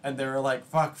end and they were like,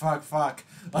 fuck, fuck, fuck.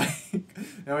 Like,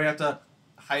 now we have to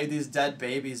hide these dead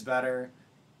babies better."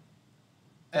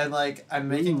 And like I'm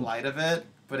making light of it,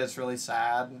 but it's really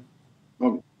sad.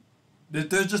 Oh.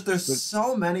 There's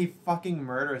so many fucking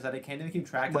murders that I can't even keep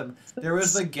track of them. There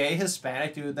was the gay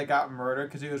Hispanic dude that got murdered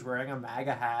because he was wearing a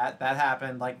MAGA hat. That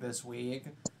happened like this week.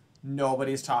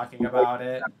 Nobody's talking about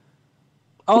it.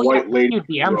 Oh, White yeah, lady. you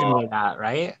DM'd me that,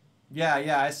 right? Yeah,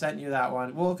 I sent you that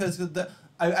one. Well, because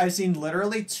I've seen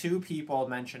literally two people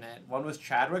mention it. One was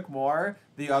Chadwick Moore.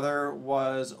 The other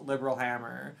was Liberal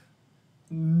Hammer.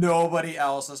 Nobody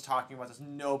else is talking about this.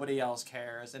 Nobody else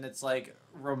cares, and it's like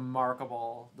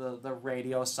remarkable the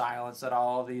radio silence that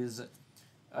all of these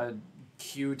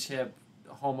Q-tip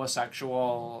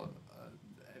homosexual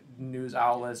news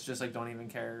outlets just like don't even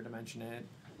care to mention it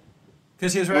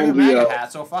because he was wearing a MAGA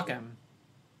hat, so fuck him.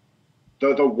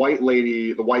 the white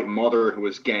lady, the white mother who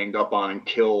was ganged up on and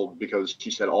killed because she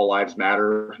said all lives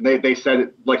matter. They said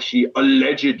it like she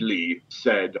allegedly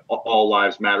said all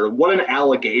lives matter. What an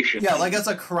allegation! Yeah, like it's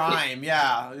a crime.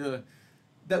 Yeah.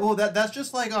 That's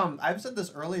just like I've said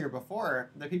this earlier before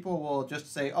that people will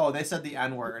just say, oh, they said the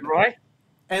N word, Right?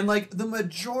 and like the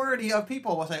majority of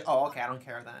people will say, oh, okay, I don't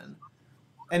care then,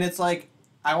 and it's like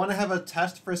I want to have a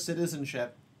test for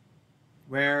citizenship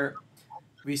where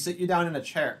we sit you down in a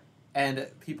chair and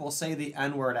people say the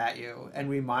N word at you and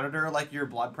we monitor like your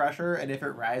blood pressure, and if it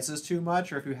rises too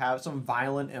much or if you have some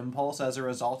violent impulse as a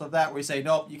result of that, we say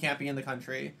nope, you can't be in the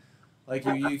country. Like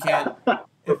you can't.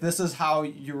 If this is how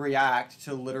you react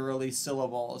to literally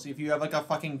syllables, if you have like a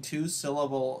fucking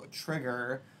 2-syllable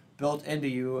trigger built into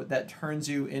you that turns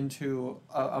you into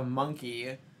a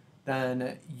monkey,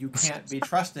 then you can't be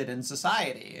trusted in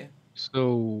society.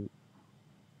 So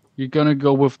you're gonna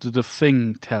go with the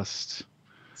thing test.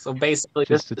 So basically,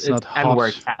 Just it's not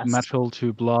N-word hot test. metal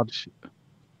to blood.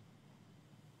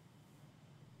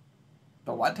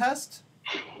 The what test?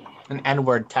 An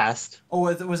N-word test. Oh,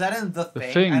 was that in The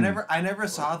Thing? Thing. I never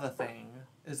saw The Thing.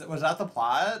 Was that the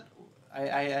plot?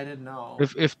 I didn't know.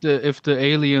 If the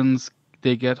aliens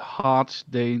they get hot,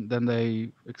 then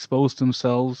they expose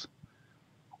themselves.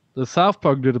 The South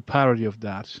Park did a parody of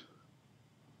that.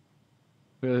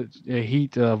 They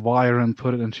heat a wire and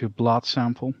put it into a blood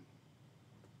sample.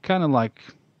 Kind of like,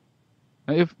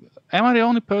 am I the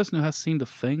only person who has seen The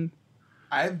Thing?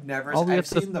 I've never. Are we I've at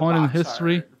this seen the point in box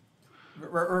history? art.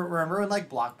 Remember when like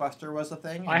Blockbuster was a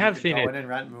thing? I have you could seen go it. in and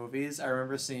rent movies. I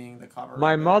remember seeing the cover.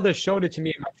 My of it. mother showed it to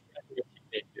me.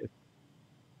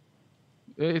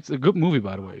 It's a good movie,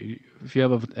 by the way. If you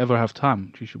ever have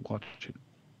time, you should watch it.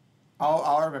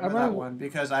 I'll remember that remember- one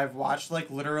because I've watched like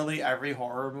literally every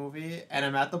horror movie, and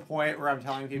I'm at the point where I'm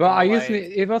telling people. But I like, used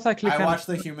to. It was actually. I kind of- watched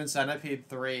the Human Centipede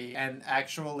 3, and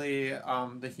actually,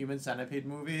 the Human Centipede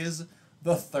movies,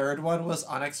 the third one was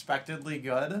unexpectedly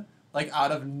good. Like,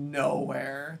 out of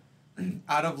nowhere.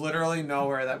 Out of literally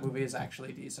nowhere, that movie is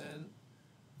actually decent.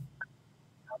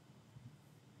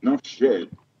 No shit.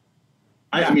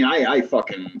 Yeah. I mean, I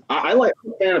fucking I'm a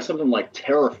fan of something like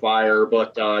Terrifier,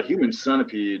 but Human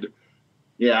Centipede,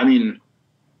 yeah, I mean,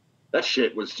 that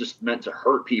shit was just meant to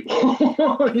hurt people.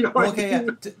 You know what I Okay, yeah.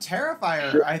 mean?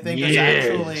 Terrifier, I think, is Yes.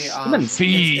 actually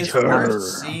Feed its her.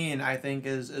 first scene. I think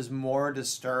is more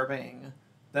disturbing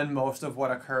than most of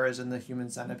what occurs in the Human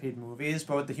Centipede movies.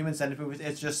 But with the Human Centipede movies,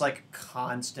 it's just like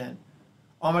constant.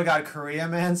 Oh my God, Korea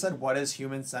Man said, "What is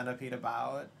Human Centipede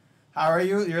about?" How are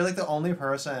you? You're like the only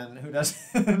person who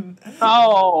doesn't.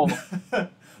 Oh,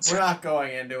 We're not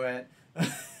going into it.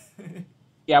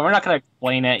 yeah, we're not gonna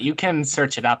explain it. You can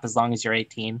search it up as long as you're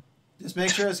 18. Just make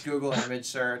sure it's Google image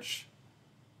search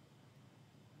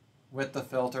with the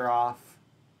filter off,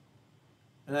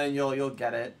 and then you'll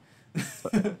get it.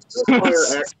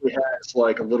 Terrifier actually has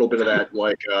like a little bit of that,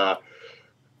 like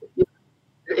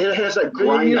it has that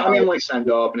grind. I mean, like stand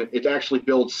up, and it actually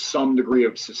builds some degree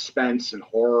of suspense and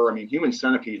horror. I mean, Human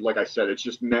Centipede, like I said, it's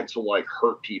just meant to like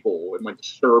hurt people and like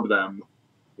disturb them,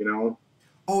 you know.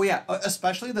 Oh yeah,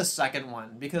 especially the second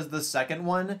one, because the second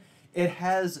one, it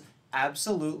has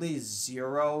absolutely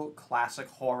zero classic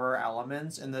horror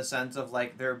elements in the sense of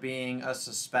like there being a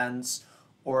suspense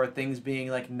or things being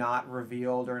like not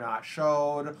revealed or not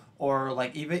showed, or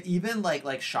like even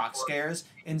like shock scares.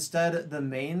 Instead, the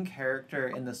main character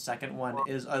in the second one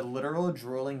is a literal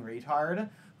drooling retard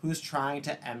who's trying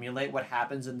to emulate what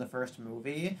happens in the first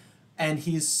movie, and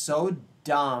he's so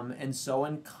dumb and so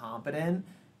incompetent,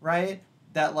 right?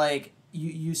 That like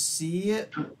you see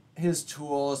his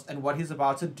tools and what he's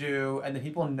about to do, and then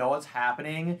people know what's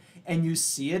happening, and you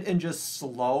see it in just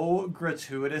slow,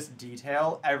 gratuitous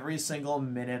detail every single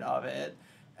minute of it.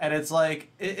 And it's like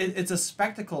it's a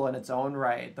spectacle in its own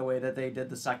right, the way that they did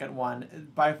the second one.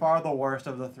 By far the worst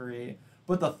of the three.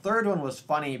 But the third one was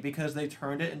funny because they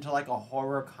turned it into like a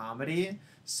horror comedy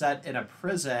set in a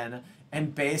prison,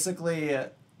 and basically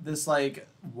this like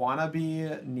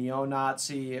wannabe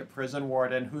neo-Nazi prison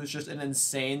warden who's just an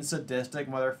insane sadistic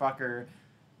motherfucker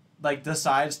like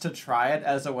decides to try it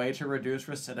as a way to reduce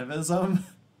recidivism.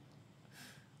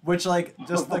 Which like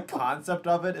just the concept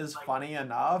of it is funny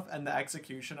enough, and the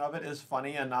execution of it is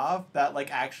funny enough that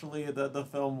like actually the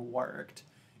film worked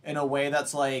in a way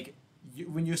that's like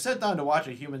when you sit down to watch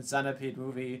a Human Centipede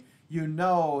movie, you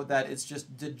know that it's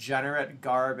just degenerate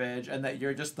garbage and that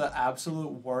you're just the absolute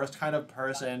worst kind of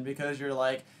person because you're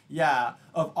like, yeah,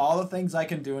 of all the things I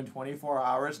can do in 24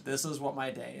 hours, this is what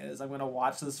my day is. I'm going to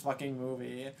watch this fucking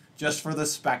movie just for the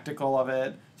spectacle of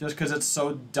it, just because it's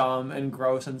so dumb and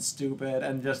gross and stupid,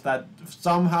 and just that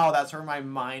somehow that's where my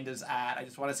mind is at. I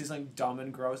just want to see something dumb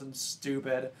and gross and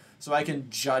stupid so I can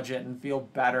judge it and feel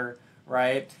better,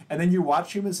 right? And then you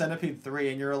watch Human Centipede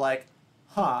 3 and you're like,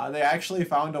 huh, they actually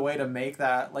found a way to make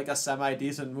that like a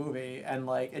semi-decent movie, and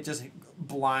like it just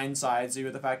blindsides you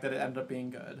with the fact that it ended up being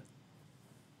good.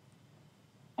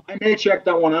 I may check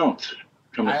that one out.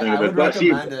 Come to think I of it. would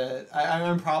recommend it.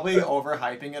 I'm probably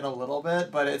overhyping it a little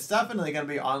bit, but it's definitely going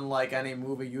to be unlike any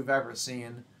movie you've ever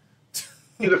seen.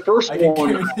 The first I can one,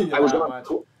 guarantee you I was that on, much.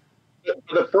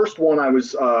 the first one I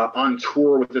was on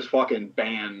tour with this fucking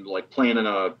band, like playing in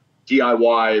a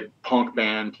DIY punk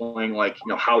band, playing like, you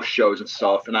know, house shows and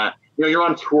stuff. And you're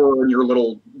on tour and you're a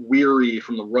little weary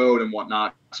from the road and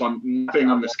whatnot. So I'm napping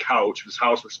on this couch, this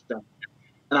house we're staying.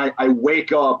 And I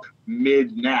wake up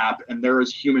mid nap and there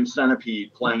is Human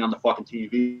Centipede playing on the fucking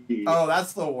TV. Oh,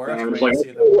 that's the worst way like, to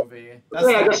see the movie. That's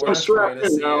I the guess I'm worst way strapped to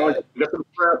in see now. I it. guess I'm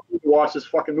strapped in to watch this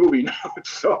fucking movie now.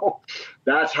 So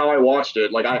that's how I watched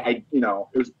it. Like I you know,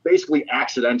 it was basically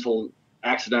accidental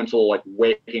like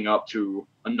waking up to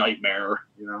a nightmare,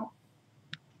 you know.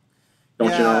 Don't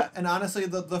you know? And honestly,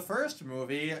 the first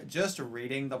movie, just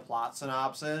reading the plot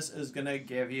synopsis is going to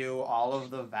give you all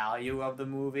of the value of the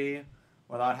movie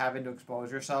without having to expose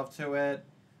yourself to it.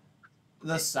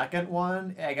 The second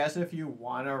one, I guess if you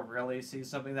want to really see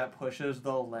something that pushes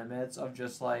the limits of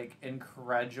just like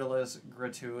incredulous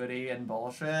gratuity and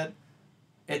bullshit,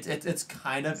 it's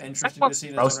kind of interesting to see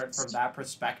it from that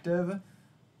perspective.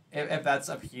 If that's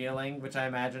appealing, which I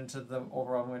imagine to the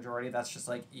overall majority, that's just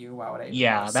like, ew, why would I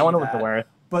that one was the worst.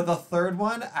 But the third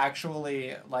one,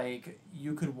 actually, like,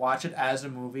 you could watch it as a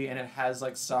movie, and it has,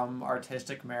 like, some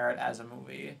artistic merit as a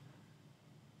movie.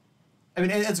 I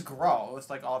mean, it's gross,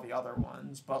 like all the other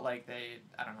ones, but, like,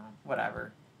 I don't know,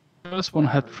 whatever. This one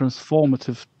had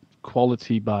transformative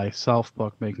quality by South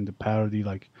Park making the parody,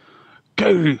 like,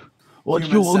 Gary, what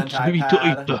Human you want me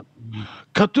to eat?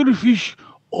 Cuttlefish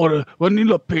or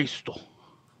vanilla pesto?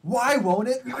 Why won't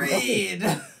it read?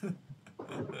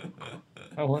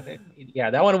 Yeah,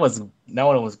 that one was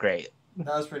great.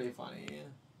 That was pretty funny.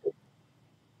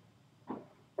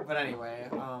 But anyway,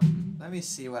 let me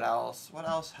see what else. What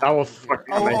else That was happened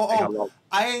fucking here? amazing.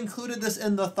 I included this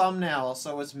in the thumbnail,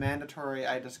 so it's mandatory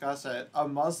I discuss it. A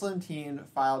Muslim teen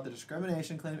filed a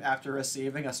discrimination claim after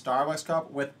receiving a Starbucks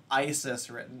cup with ISIS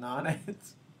written on it.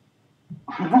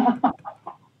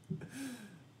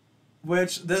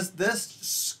 Which this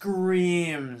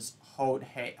screams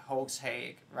hoax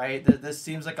hate, right? This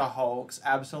seems like a hoax,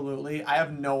 absolutely. I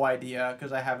have no idea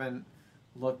because I haven't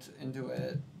looked into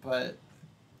it, but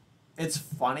it's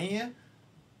funny.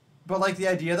 But like the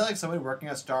idea that like somebody working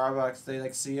at Starbucks, they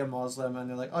like see a Muslim and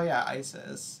they're like, oh yeah,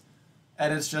 ISIS,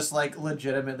 and it's just like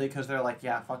legitimately because they're like,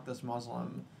 yeah, fuck this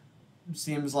Muslim.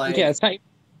 Seems like it's not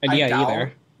idea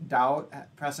either. Doubt,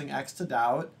 pressing X to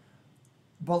doubt.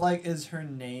 But, like, is her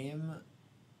name...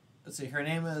 Let's see, her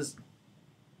name is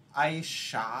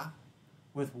Aisha,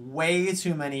 with way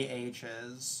too many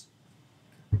H's.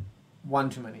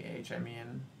 One too many H, I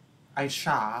mean.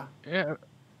 Aisha. Yeah.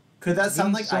 Could that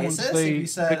sound like ISIS if you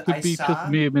said it could be just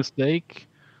Aisha? me a mistake.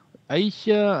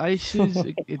 Aisha, ISIS,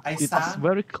 it's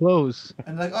very close.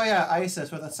 And like, oh yeah,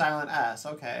 ISIS with a silent S,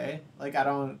 okay. Like,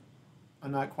 I'm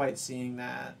not quite seeing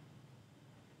that.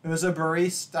 It was a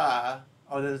barista...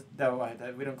 Oh,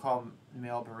 we don't call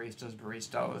male baristas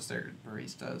baristos. They're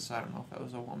baristas, so I don't know if that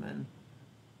was a woman.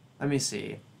 Let me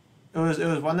see. It was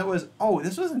one that was... Oh,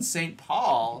 this was in St.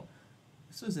 Paul.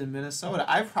 This was in Minnesota.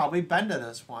 I've probably been to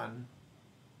this one.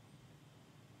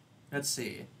 Let's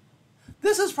see.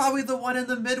 This is probably the one in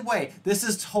the Midway. This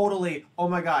is totally... Oh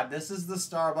my god, this is the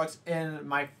Starbucks in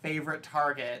my favorite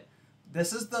Target.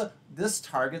 This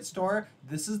Target store,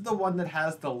 this is the one that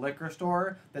has the liquor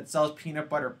store that sells peanut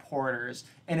butter porters,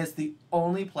 and it's the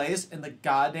only place in the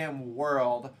goddamn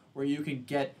world where you can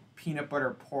get peanut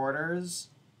butter porters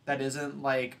that isn't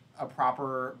like a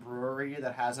proper brewery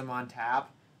that has them on tap.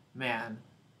 Man,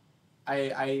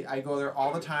 I go there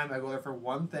all the time. I go there for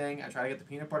one thing. I try to get the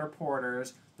peanut butter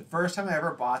porters. The first time I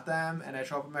ever bought them, and I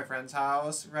show up at my friend's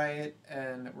house, right,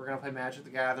 and we're gonna play Magic the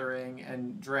Gathering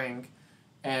and drink.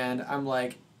 And I'm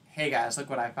like, hey guys, look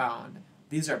what I found.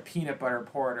 These are peanut butter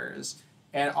porters.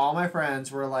 And all my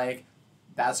friends were like,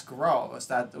 that's gross.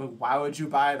 Why would you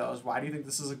buy those? Why do you think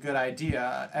this is a good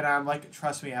idea? And I'm like,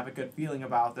 trust me, I have a good feeling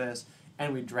about this.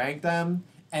 And we drank them,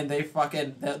 and those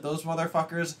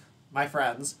motherfuckers my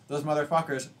friends, those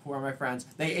motherfuckers who are my friends,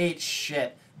 they ate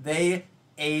shit. They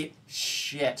ate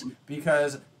shit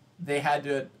because they had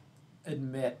to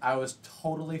admit I was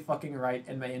totally fucking right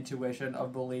in my intuition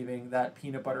of believing that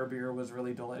peanut butter beer was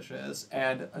really delicious.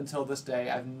 And until this day,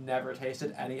 I've never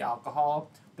tasted any alcohol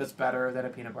that's better than a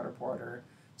peanut butter porter.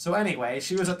 So anyway,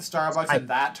 she was at the Starbucks at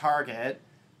that Target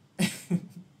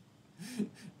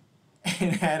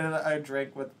and had a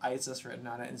drink with ISIS written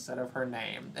on it instead of her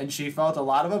name. And she felt a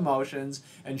lot of emotions,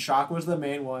 and shock was the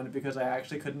main one because I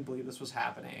actually couldn't believe this was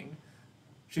happening.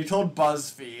 She told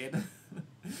BuzzFeed.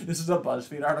 This is a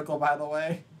BuzzFeed article, by the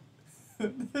way.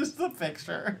 This is the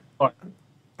picture. What?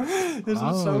 This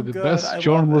is so the good. best I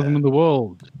journalism in the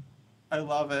world. I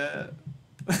love it.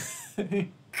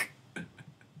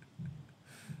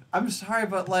 I'm sorry,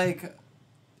 but like,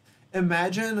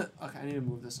 imagine. Okay, I need to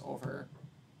move this over.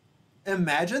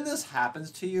 Imagine this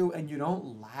happens to you and you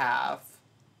don't laugh.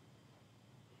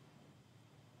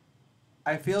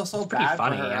 I feel so bad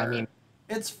funny. for her. I mean,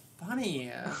 it's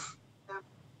funny.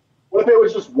 What if it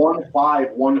was just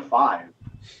 1-5, 1-5?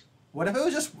 What if it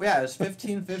was just, yeah, it was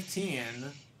 15-15.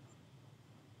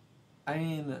 I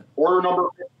mean... Order number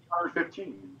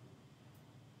 1515.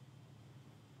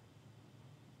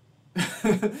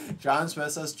 John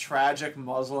Smith says, tragic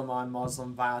Muslim on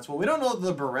Muslim violence. Well, we don't know that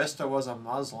the barista was a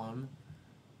Muslim.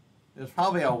 It was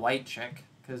probably a white chick,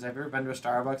 because have you ever been to a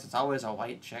Starbucks? It's always a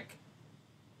white chick.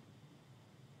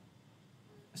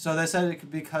 So they said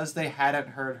it, because they hadn't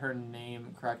heard her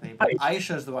name correctly, but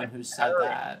Aisha's the one who said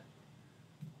that.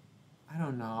 I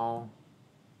don't know.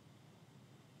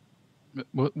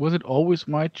 Was it always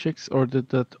white chicks, or did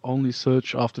that only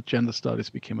surge after gender studies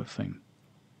became a thing?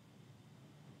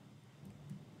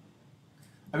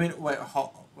 I mean, wait,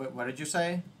 what did you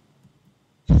say?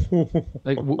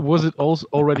 Like, was it also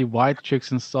already white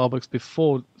chicks in Starbucks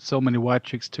before so many white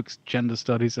chicks took gender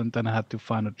studies and then had to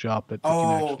find a job that they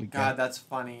can actually get? Oh, God, that's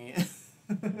funny.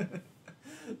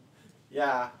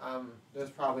 Yeah,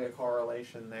 there's probably a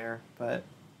correlation there, but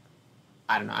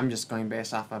I don't know. I'm just going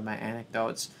based off of my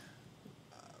anecdotes.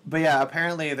 But yeah,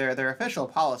 apparently their official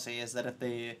policy is that if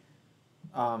they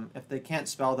can't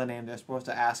spell the name, they're supposed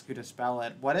to ask you to spell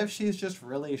it. What if she's just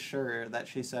really sure that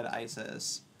she said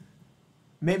ISIS?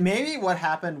 Maybe what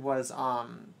happened was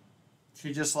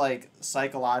she just like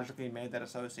psychologically made that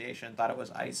association, thought it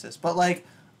was ISIS. But like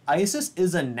ISIS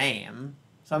is a name.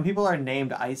 Some people are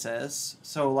named ISIS,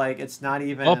 so like it's not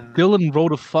even. Bob Dylan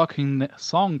wrote a fucking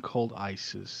song called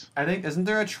ISIS. I think, isn't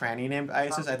there a tranny named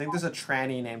ISIS? I think there's a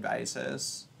tranny named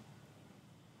ISIS.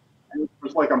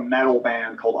 There's like a metal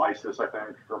band called ISIS, I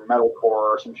think, or metalcore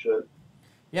or some shit.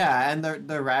 Yeah, and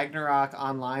the Ragnarok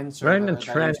online server that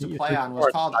I used to play on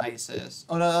was called ISIS.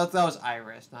 Oh no, that was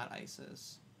Iris, not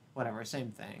ISIS. Whatever,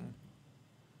 same thing.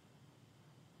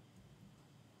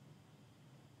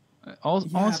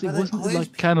 Honestly, wasn't it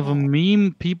like kind of a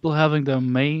meme? People having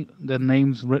their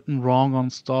names written wrong on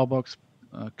Starbucks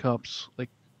cups, like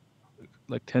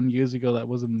 10 years ago. That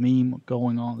was a meme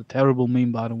going on. A terrible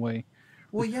meme, by the way.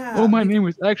 Well, yeah. Oh, my name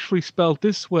is actually spelled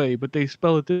this way, but they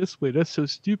spell it this way. That's so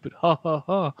stupid. Ha ha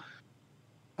ha.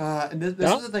 And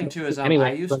this is the thing too. Is Anyway,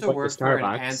 I used to work for an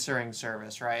Starbucks. answering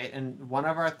service, right? And one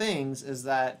of our things is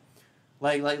that,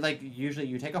 like usually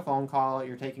you take a phone call,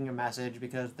 you're taking a message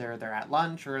because they're at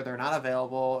lunch or they're not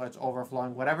available, or it's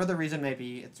overflowing, whatever the reason may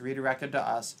be. It's redirected to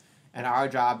us, and our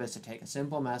job is to take a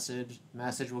simple message.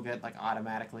 Message will get like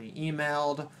automatically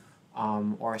emailed.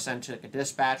 Or sent to like a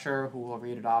dispatcher who will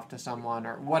read it off to someone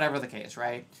or whatever the case,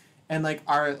 right? And like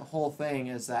our whole thing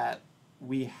is that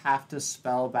we have to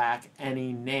spell back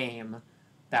any name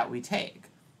that we take.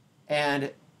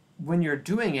 And when you're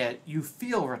doing it, you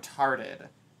feel retarded.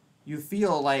 You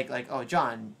feel like oh,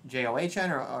 John,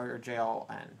 John or Jon,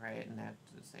 right? And they have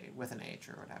to say with an H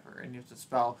or whatever. And you have to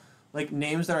spell like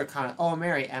names that are kind of, oh,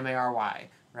 Mary, Mary,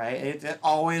 right? It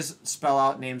always spell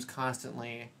out names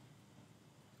constantly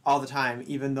all the time,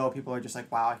 even though people are just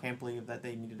like, wow, I can't believe that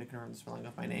they needed to confirm the spelling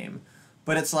of my name.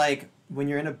 But it's like when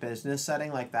you're in a business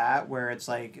setting like that, where it's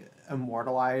like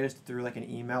immortalized through like an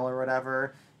email or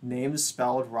whatever, names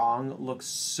spelled wrong look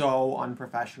so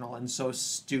unprofessional and so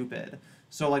stupid.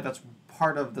 So like that's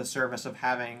part of the service of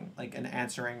having like an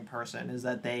answering person, is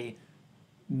that they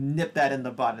nip that in the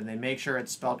bud and they make sure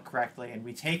it's spelled correctly, and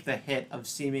we take the hit of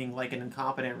seeming like an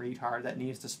incompetent retard that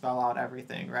needs to spell out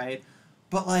everything, right?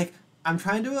 But like, I'm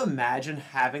trying to imagine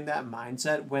having that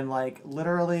mindset when, like,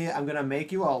 literally I'm going to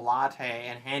make you a latte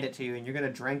and hand it to you and you're going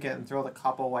to drink it and throw the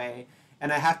cup away,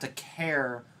 and I have to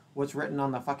care what's written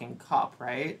on the fucking cup,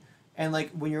 right? And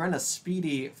like when you're in a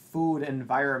speedy food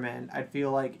environment, I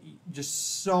feel like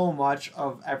just so much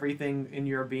of everything in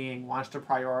your being wants to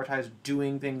prioritize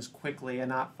doing things quickly and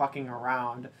not fucking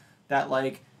around, that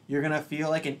like you're gonna feel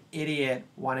like an idiot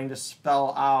wanting to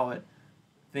spell out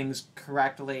things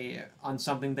correctly on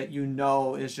something that you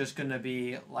know is just gonna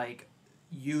be like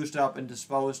used up and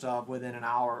disposed of within an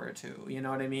hour or two. You know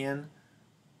what I mean?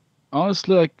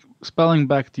 Honestly, like spelling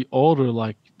back the order,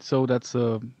 like so that's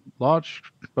a large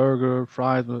burger,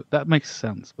 fries. That makes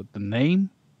sense, but the name,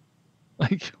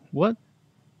 like what?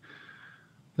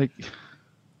 Like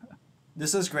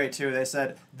This is great too. They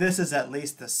said this is at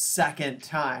least the second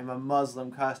time a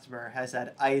Muslim customer has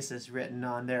had ISIS written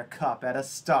on their cup at a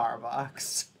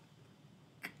Starbucks.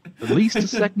 at least the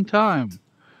second time.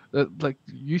 Like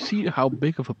you see how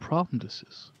big of a problem this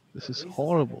is. This is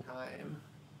horrible. Time.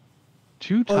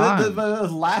 2 Oh, times. that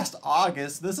was last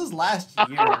August. This is last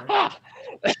year.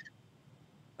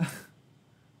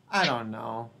 I don't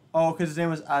know. Oh, because his name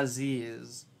was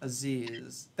Aziz.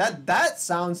 Aziz. That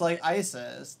sounds like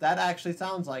ISIS. That actually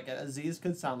sounds like it. Aziz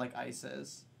could sound like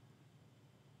ISIS.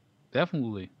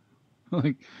 Definitely.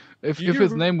 Like if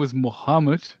his name was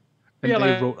Muhammad and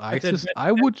they wrote ISIS,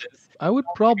 I would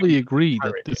probably agree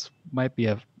that this might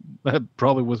be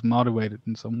probably was motivated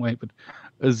in some way, but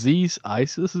Aziz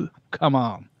ISIS, come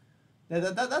on.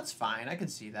 That's fine. I can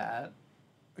see that.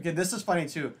 Okay, this is funny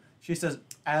too. She says,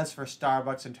 as for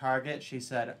Starbucks and Target, she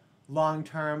said, long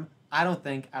term, I don't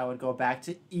think I would go back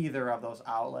to either of those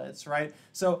outlets, right?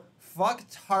 So fuck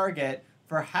Target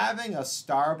for having a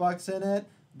Starbucks in it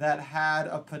that had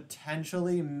a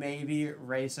potentially maybe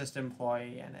racist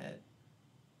employee in it.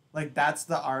 Like, that's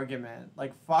the argument.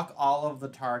 Like, fuck all of the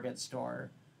Target store.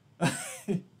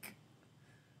 Like,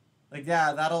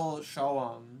 yeah, that'll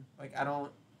show them. Like, I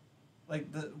don't... Like,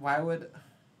 why would...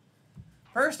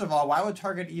 First of all, why would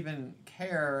Target even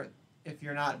care if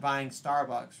you're not buying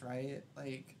Starbucks, right?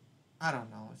 Like, I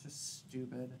don't know. It's just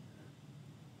stupid.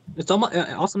 It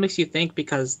also makes you think,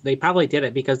 because they probably did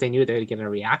it because they knew they would get a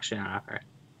reaction out of it.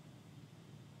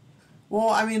 Well,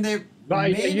 I mean,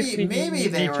 maybe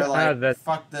they were like, that...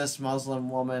 fuck this Muslim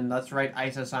woman, let's write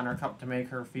ISIS on her cup to make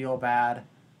her feel bad.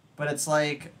 But it's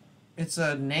like, it's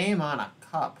a name on a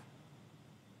cup,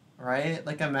 right?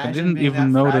 Like, imagine I didn't being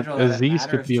even that know that fragile that it Aziz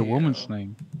could matters be a to you. woman's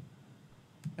name.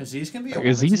 Aziz can be a Like,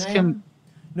 woman's Aziz name? can...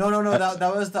 No,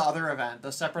 that was the other event.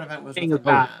 The separate event was with a Oh,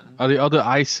 man. The other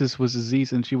ISIS was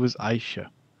Aziz and she was Aisha.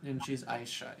 And she's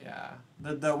Aisha, yeah.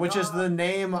 Which is the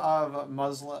name of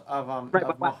Right,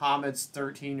 of Muhammad's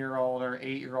 13-year-old or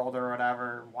 8-year-old or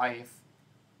whatever wife.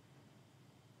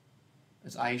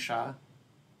 Is Aisha.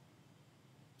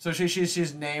 So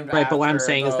she's named right, after but what I'm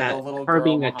saying is the that little her girl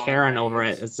being a Muhammad Karen over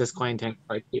named. it is just going to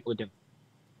encourage people to do.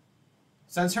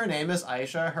 Since her name is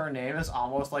Aisha, her name is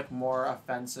almost like more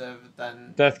offensive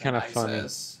than That's kind of ISIS, funny.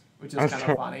 which is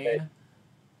kind of funny.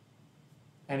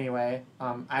 Anyway,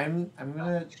 I'm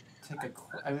gonna take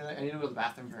I need to go to the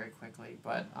bathroom very quickly,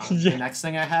 but the next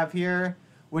thing I have here,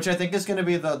 which I think is gonna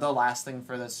be the last thing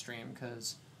for this stream,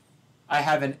 because I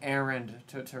have an errand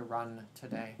to run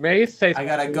today. May I say I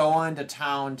gotta go on to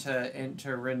town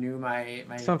to renew my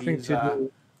something visa, to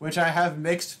do? which I have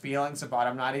mixed feelings about.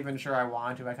 I'm not even sure I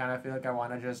want to. I kind of feel like I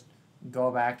want to just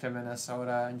go back to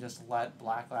Minnesota and just let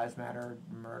Black Lives Matter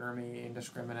murder me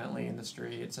indiscriminately in the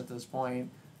streets at this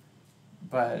point.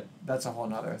 But that's a whole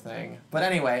nother thing. But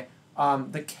anyway,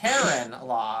 the Karen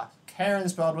law, Karen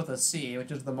spelled with a C, which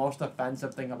is the most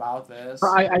offensive thing about this.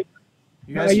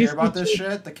 You guys hear about this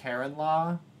shit? The Karen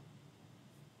law?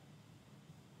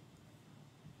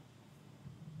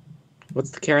 What's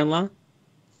the Karen law?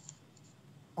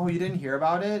 Oh, you didn't hear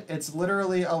about it? It's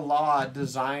literally a law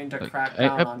designed to crack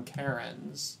down on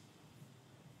Karens.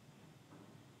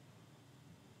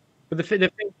 But the thing...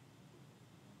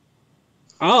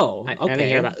 Oh, okay. I didn't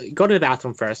hear about it. Go to the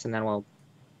bathroom first, and then we'll...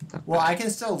 Well, I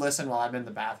can still listen while I'm in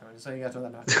the bathroom, so you guys know that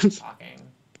I'm not talking.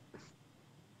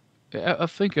 Yeah, I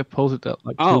think I posted that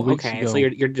like 2 weeks ago. So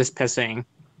you're just pissing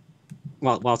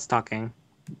while it's talking.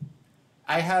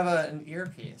 I have an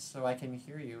earpiece, so I can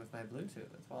hear you with my Bluetooth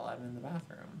while I'm in the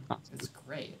bathroom. Oh. It's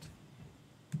great.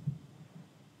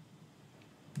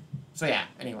 So yeah,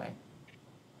 anyway.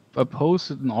 I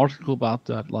posted an article about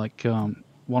that like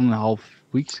 1.5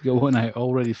 weeks ago, and I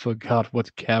already forgot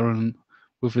what Karen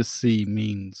with a C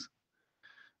means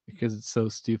because it's so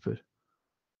stupid.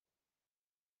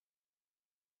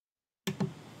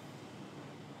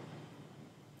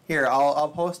 Here, I'll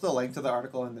post the link to the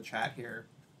article in the chat here.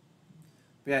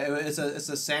 But yeah, it's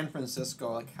a San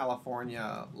Francisco, like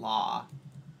California law.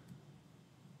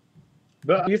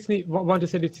 But I just want to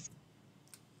say this.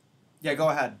 Yeah, go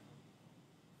ahead.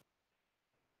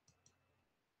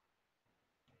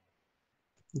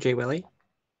 Jay Willie?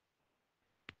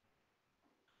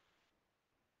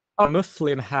 A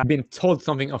Muslim have been told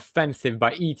something offensive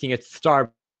by eating at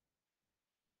Starbucks.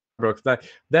 Like,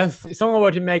 there's someone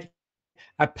were to make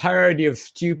a parody of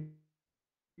stupid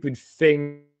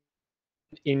things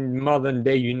in modern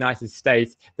day United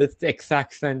States, that's the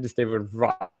exact sentence they would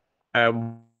write,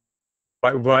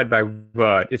 word by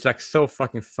word. It's like so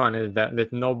fucking funny that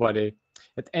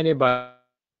anybody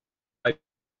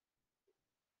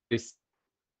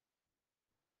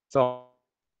saw.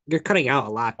 You're cutting out a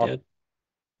lot, dude.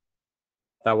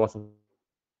 That wasn't.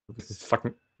 This is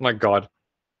fucking. My God.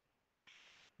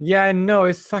 Yeah, I know,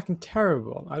 it's fucking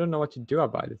terrible. I don't know what to do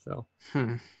about it though.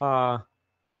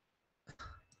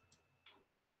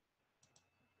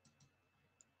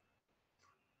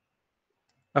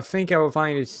 I think I will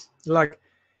find it like,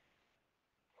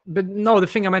 but no, the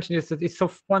thing I mentioned is that it's so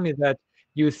funny that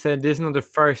you said this is not the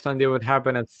first time it would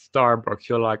happen at Starbucks.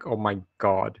 You're like, oh my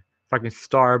God, fucking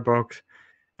Starbucks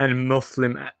and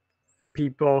Muslim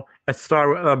people at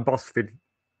BuzzFeed,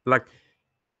 like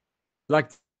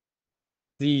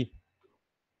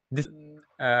this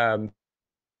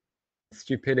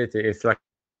stupidity is like.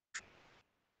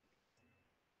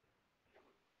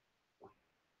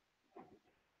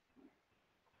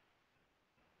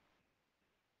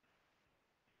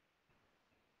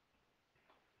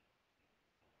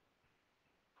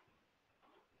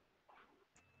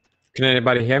 Can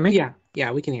anybody hear me?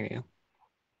 Yeah, we can hear you.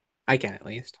 I can at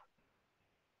least.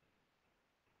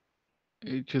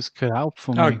 It just cut out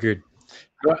for me. Oh, good.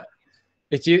 But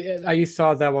you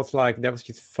saw that was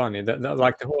just funny. That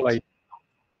like the whole like.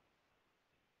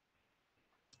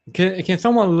 Can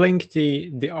someone link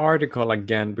the article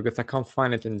again, because I can't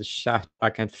find it in the chat. I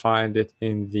can't find it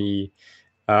in the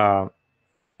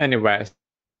anyway.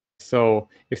 So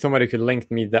if somebody could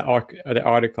link me the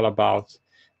article about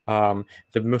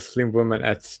the Muslim woman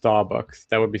at Starbucks,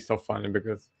 that would be so funny,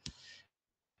 because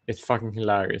it's fucking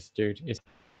hilarious, dude. It's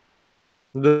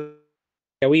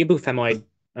Yeah, we boo femoid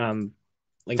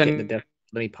link it in the diff.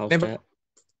 Let me post it.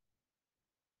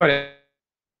 But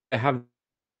I have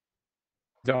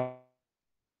the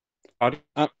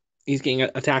he's getting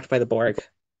attacked by the Borg.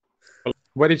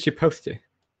 Where did you post it?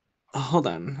 Hold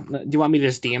on. Do you want me to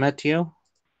just DM it to you?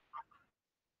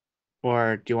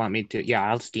 Or do you want me to? Yeah,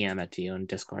 I'll just DM it to you in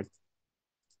Discord.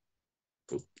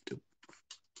 Boop, doop,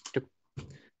 doop.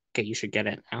 Okay, you should get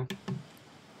it now.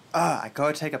 I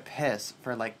go take a piss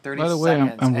for like 30 By the way,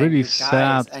 seconds. I'm and really you guys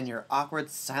sad. And your awkward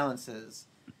silences.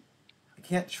 I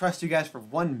can't trust you guys for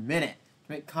 1 minute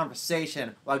to make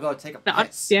conversation while I go take a piss. I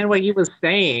understand what you was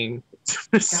saying.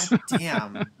 God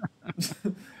damn.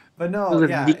 But no,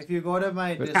 yeah, if you go to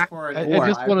my Discord, I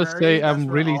just want to say I'm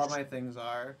really. All of my things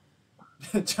are.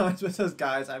 John Smith says,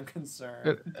 "Guys, I'm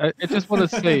concerned." I just want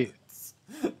to say,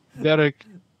 Derek,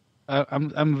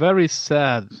 I'm very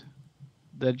sad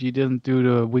that you didn't do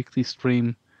the weekly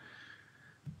stream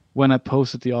when I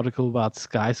posted the article about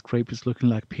skyscrapers looking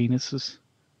like penises.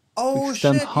 Oh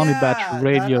Extend shit! Honey Badger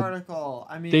Radio. That article.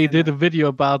 I mean, they did a video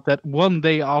about that one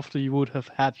day after you would have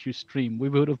had your stream. We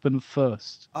would have been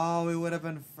first. Oh, we would have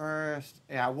been first.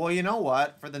 Yeah. Well, you know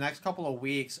what? For the next couple of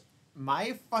weeks,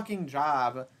 my fucking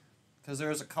job, because there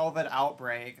was a COVID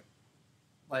outbreak,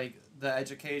 like the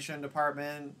education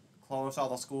department closed all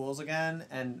the schools again,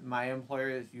 and my employer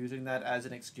is using that as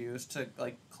an excuse to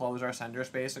like close our centers,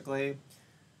 basically.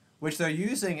 Which they're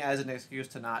using as an excuse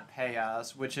to not pay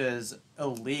us, which is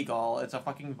illegal. It's a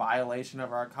fucking violation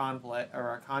of our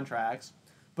contracts.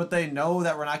 But they know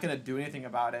that we're not going to do anything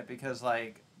about it because,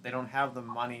 like, they don't have the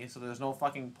money, so there's no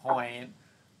fucking point.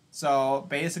 So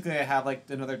basically I have, like,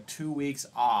 another 2 weeks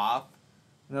off.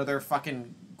 Another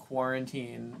fucking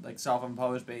quarantine, like,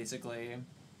 self-imposed, basically.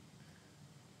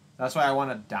 That's why I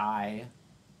want to die.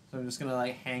 So I'm just going to,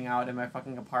 like, hang out in my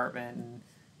fucking apartment and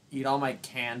eat all my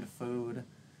canned food.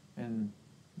 And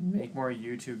make more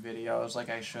YouTube videos like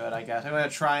I should, I guess. I'm gonna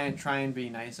try and be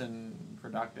nice and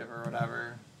productive or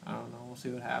whatever. I don't know. We'll see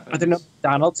what happens. Are there no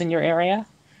McDonald's in your area?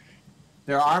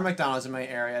 There are McDonald's in my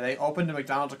area. They opened a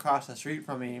McDonald's across the street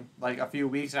from me like a few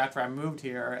weeks after I moved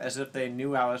here, as if they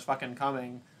knew I was fucking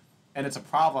coming. And it's a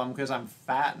problem because I'm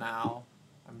fat now.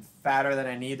 I'm fatter than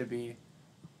I need to be.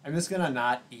 I'm just gonna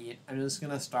not eat. I'm just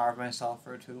gonna starve myself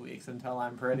for 2 weeks until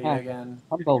I'm pretty again.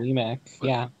 I'm bulimic.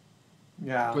 Yeah.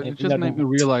 Yeah. But it just made me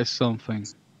realize something.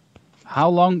 How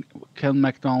long can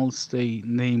McDonald's stay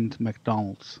named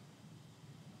McDonald's?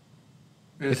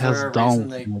 It has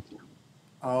Donald in it.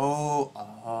 Oh,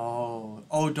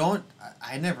 don't...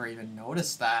 I never even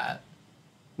noticed that.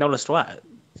 Noticed what?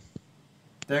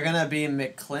 They're gonna be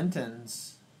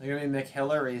McClintons. They're gonna be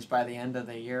McHillary's by the end of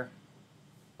the year.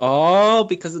 Oh,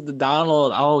 because of the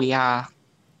download. Oh, yeah.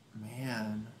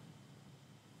 Man.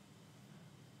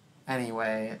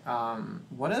 Anyway,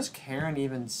 what does Karen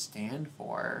even stand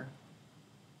for?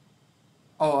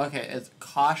 Oh, okay. It's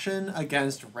Caution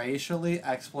Against Racially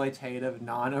Exploitative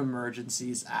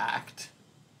Non-Emergencies Act.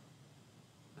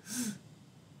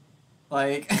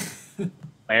 Like,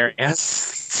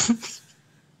 Hilarious.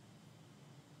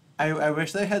 I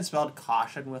wish they had spelled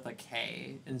caution with a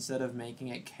K instead of making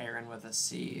it Karen with a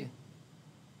C.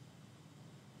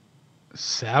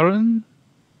 Saren?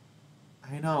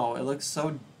 I know, it looks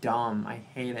so dumb. I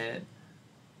hate it.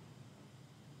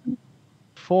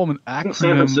 Form an In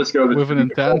San acronym Francisco, the with an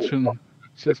city called intention.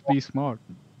 Just be smart.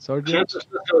 Sorry, San James?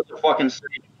 Francisco is a fucking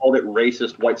city called it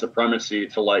racist white supremacy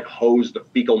to like hose the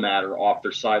fecal matter off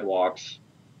their sidewalks,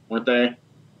 weren't they? They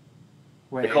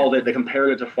Wait, called it. They compared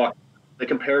it to fuck. They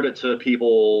compared it to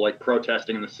people like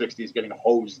protesting in the '60s getting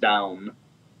hosed down.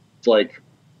 It's like,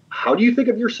 how do you think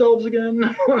of yourselves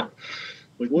again?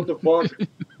 Like, what the fuck?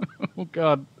 Oh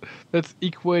god, that's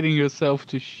equating yourself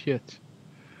to shit.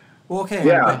 well, okay,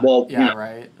 Yeah, but, well, yeah, you know,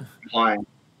 right. fine.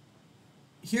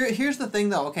 Here's the thing,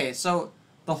 though. Okay, so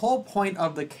the whole point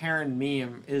of the Karen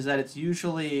meme is that it's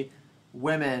usually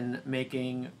women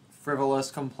making frivolous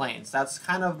complaints. That's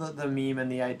kind of the meme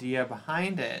and the idea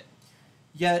behind it.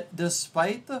 Yet,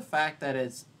 despite the fact that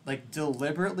it's like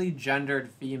deliberately gendered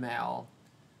female,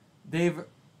 they've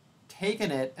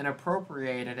taken it and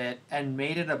appropriated it and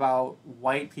made it about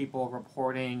white people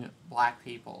reporting black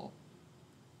people.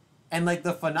 And like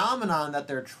the phenomenon that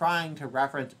they're trying to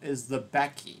reference is the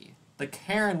Becky. The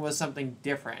Karen was something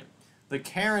different. The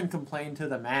Karen complained to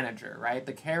the manager, right?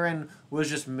 The Karen was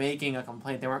just making a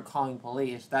complaint. They weren't calling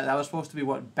police. That was supposed to be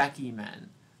what Becky meant,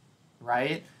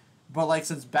 right? But like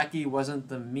since Becky wasn't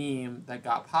the meme that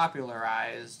got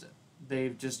popularized, they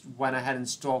just went ahead and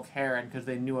stole Karen because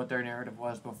they knew what their narrative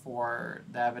was before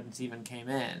the evidence even came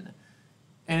in.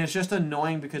 And it's just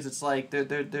annoying because it's like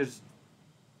there's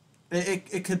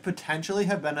it could potentially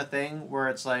have been a thing where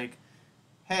it's like,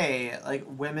 hey, like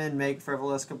women make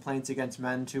frivolous complaints against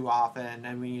men too often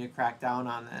and we need to crack down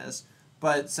on this.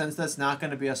 But since that's not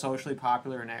going to be a socially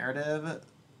popular narrative,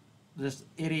 just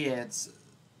idiots,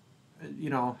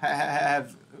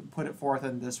 have put it forth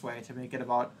in this way to make it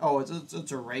about, oh, it's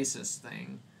a racist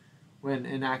thing, when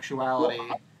in actuality,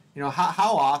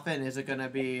 how often is it going to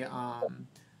be,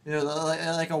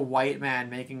 like a white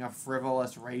man making a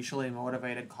frivolous, racially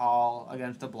motivated call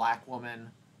against a black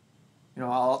woman? A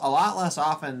lot less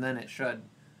often than it should,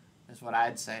 is what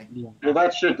I'd say. Yeah. Well,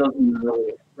 that shit doesn't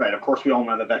really. Right. Of course, we all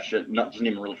know that shit doesn't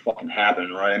even really fucking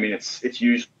happen, right? I mean, it's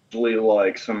usually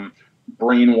like some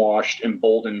brainwashed,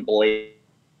 emboldened blade,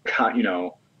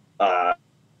 uh,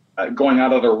 going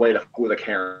out of their way to fuck with a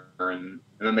Karen, and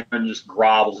then the Karen just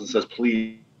grovels and says,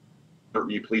 "Please hurt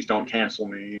me, please don't cancel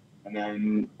me," and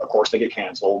then of course they get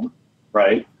canceled,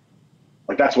 right?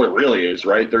 Like that's what it really is,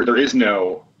 right? There is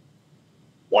no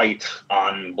white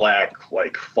on black,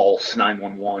 like false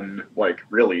 911, like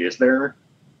really, is there?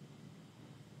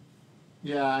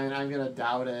 Yeah, I'm gonna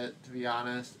doubt it, to be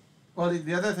honest. Well,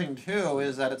 the other thing too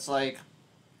is that it's like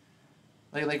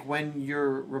when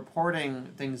you're reporting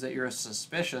things that you're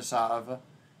suspicious of,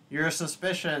 your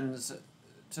suspicions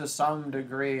to some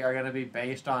degree are going to be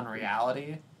based on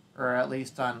reality, or at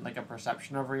least on like a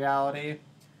perception of reality.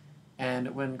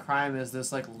 And when crime is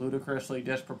this like ludicrously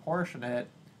disproportionate,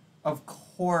 of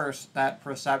course that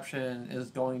perception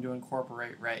is going to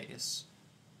incorporate race.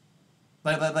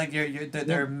 They're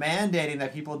mandating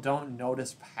that people don't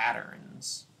notice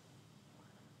patterns.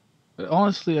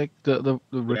 Honestly, like the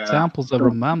Yeah. examples I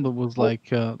remember was like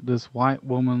this white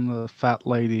woman, a fat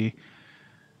lady,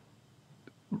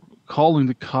 calling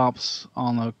the cops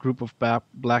on a group of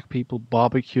black people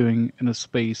barbecuing in a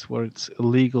space where it's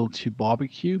illegal to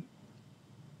barbecue,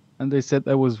 and they said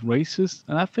that was racist.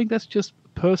 And I think that's just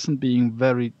a person being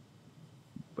very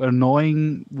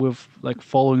annoying with like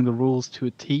following the rules to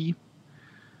a T.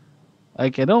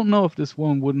 Like, I don't know if this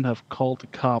woman wouldn't have called the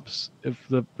cops if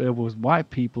there was white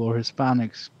people or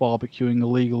Hispanics barbecuing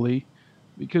illegally,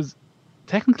 because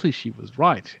technically she was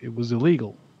right. It was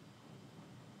illegal.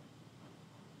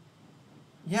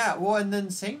 Yeah, well, and then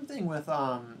same thing with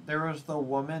there was the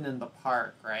woman in the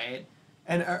park, right?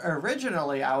 And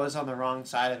originally I was on the wrong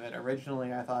side of it.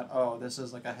 Originally I thought, oh, this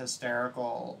is like a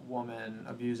hysterical woman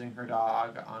abusing her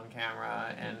dog on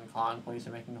camera and calling police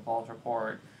and making a false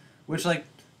report, which like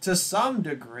to some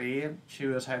degree she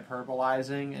was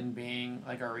hyperbolizing and being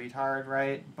like a retard,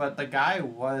 right? But the guy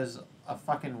was a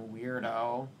fucking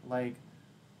weirdo, like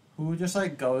who just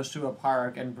like goes to a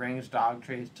park and brings dog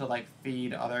treats to like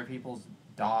feed other people's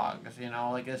dogs,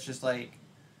 like it's just like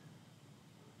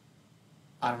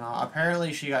I don't know.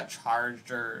 Apparently, she got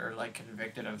charged or like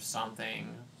convicted of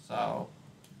something. So,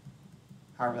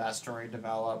 however that story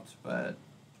developed, but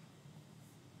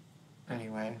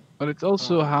anyway. But it's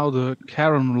also how the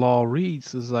Karen law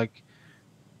reads is like,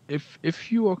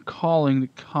 if you are calling the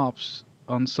cops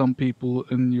on some people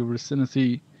in your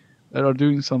vicinity that are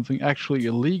doing something actually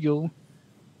illegal,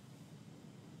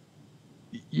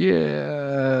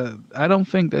 yeah, I don't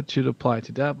think that should apply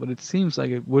to that. But it seems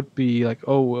like it would be like,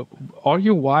 oh, are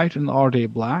you white and are they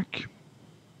black?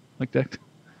 Like that.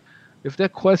 If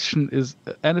that question is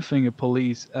anything a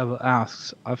police ever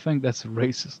asks, I think that's a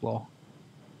racist law.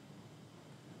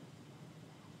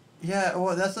 Yeah,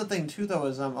 well, that's the thing too, though,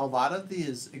 is a lot of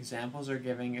these examples are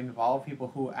giving involve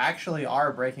people who actually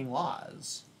are breaking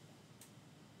laws.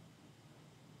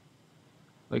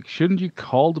 Like, shouldn't you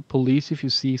call the police if you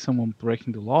see someone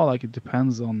breaking the law? Like, it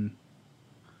depends on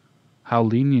how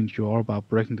lenient you are about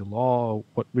breaking the law,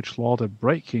 which law they're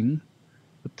breaking.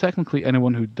 But technically,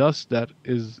 anyone who does that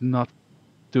is not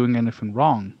doing anything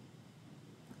wrong.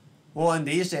 Well, in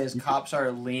these days, cops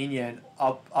are lenient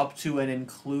up to and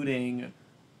including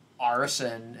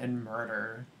arson and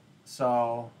murder.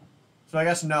 So I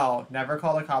guess no, never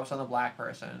call the cops on the black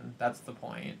person. That's the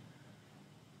point.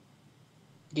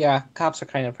 Yeah, cops are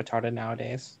kind of retarded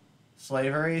nowadays.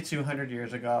 Slavery 200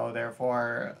 years ago,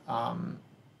 therefore,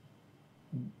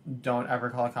 don't ever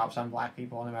call the cops on black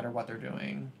people no matter what they're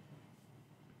doing.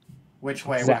 Which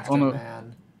way, Exactly. Western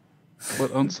man?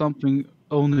 But on something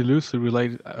only loosely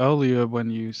related, earlier when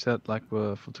you said like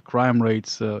for the crime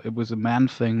rates, it was a man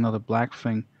thing, not a black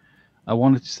thing. I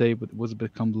wanted to say, but it was a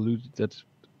bit convoluted, that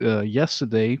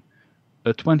yesterday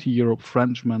a 20-year-old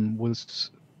Frenchman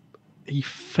he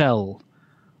fell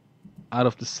out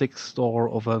of the sixth floor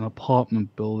of an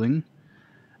apartment building,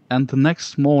 and the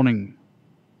next morning,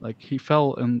 like he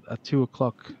fell in at 2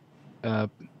 o'clock.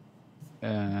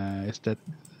 Is that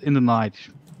in the night?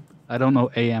 I don't know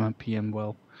AM and PM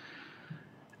well.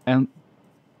 And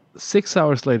 6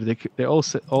 hours later, they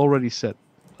already said,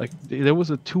 like there was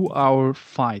a 2-hour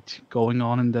fight going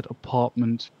on in that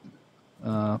apartment,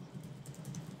 and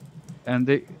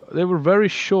they were very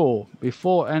sure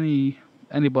before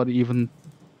anybody even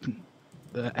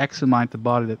examined the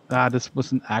body that this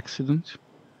was an accident.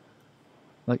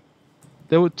 Like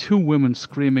there were two women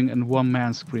screaming and one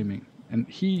man screaming, and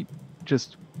he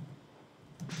just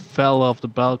fell off the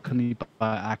balcony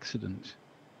by accident.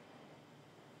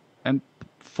 And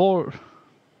for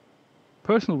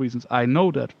personal reasons, I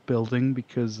know that building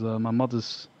because my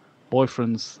mother's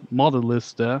boyfriend's mother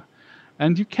lives there,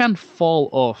 and you can fall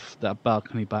off that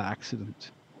balcony by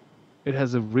accident. It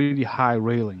has a really high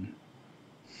railing.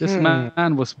 This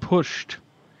man was pushed,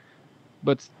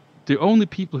 but the only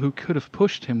people who could have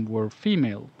pushed him were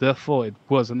female. Therefore, it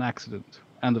was an accident.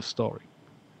 End of story.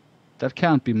 That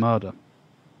can't be murder.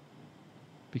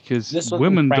 Because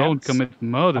women don't commit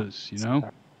murders, you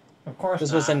know? Of course This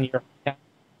not. was in Europe. Yeah.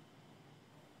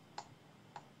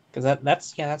 Because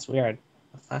that's weird.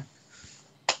 Yeah,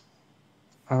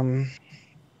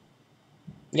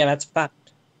 that's fact.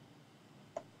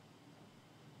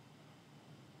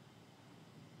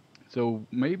 So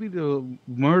maybe the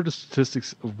murder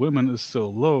statistics of women is so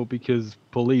low because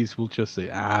police will just say,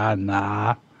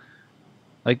 nah.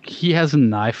 Like, he has a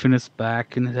knife in his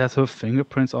back and it has her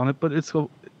fingerprints on it, but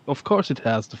of course it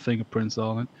has the fingerprints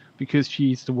on it because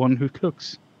she's the one who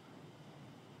cooks.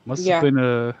 Must have been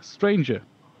a stranger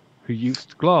who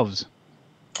used gloves.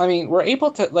 I mean, we're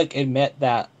able to, like, admit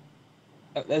that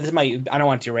I don't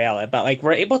want to derail it, but like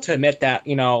we're able to admit that,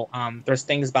 there's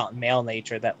things about male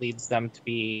nature that leads them to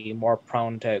be more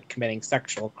prone to committing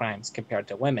sexual crimes compared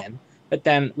to women. But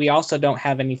then we also don't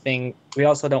admit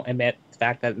the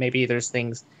fact that maybe there's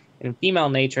things in female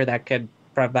nature that could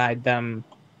provide them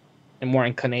a more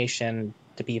inclination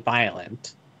to be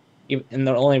violent. And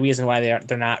the only reason why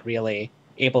they're not really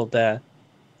able to,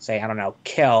 say, I don't know,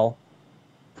 kill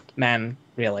men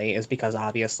really is because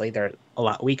obviously they're a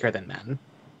lot weaker than men.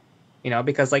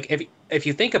 Because like if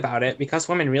you think about it, because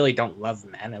women really don't love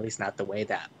men, at least not the way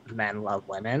that men love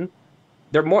women,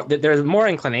 there's more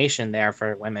inclination there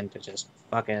for women to just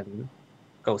fucking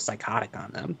go psychotic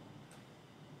on them.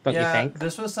 Don't you think?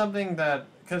 This was something that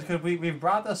because we've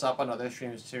brought this up on other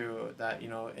streams too, that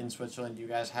in Switzerland you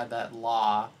guys had that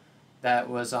law that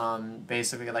was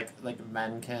basically like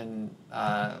men can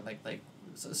like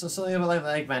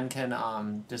men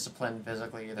can discipline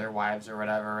physically their wives or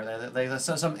whatever. Like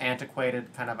some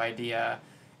antiquated kind of idea.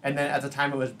 And then at the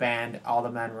time it was banned, all the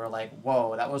men were like,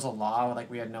 "Whoa, that was a law! Like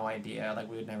we had no idea. Like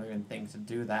we would never even think to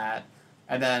do that."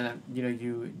 And then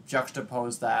you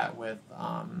juxtapose that with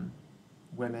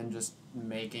women just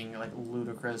making like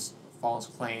ludicrous false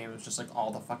claims just like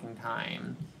all the fucking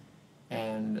time,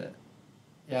 and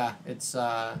yeah, it's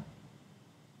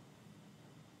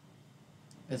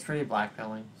pretty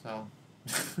blackpilling. So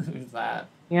there's that.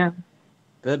 Yeah.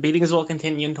 The beatings will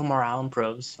continue until morale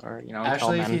improves, or until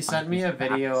Actually, men he sent me a find peace,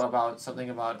 video perhaps. about something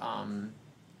about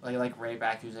like rape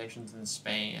accusations in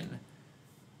Spain.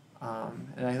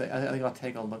 And I think I'll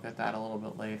take a look at that a little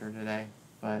bit later today,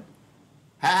 but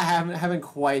haven't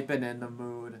quite been in the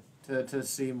mood to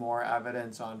see more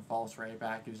evidence on false rape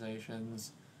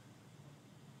accusations.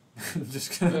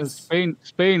 Just cause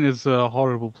Spain is a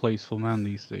horrible place for men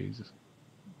these days.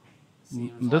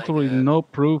 seems Literally like it. no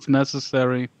proof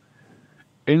necessary.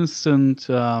 Instant,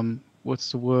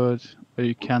 what's the word? Where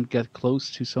you can't get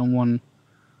close to someone.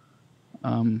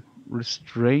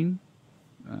 Restrain.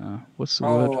 What's the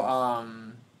word?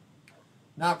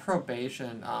 Not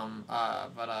probation.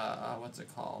 But what's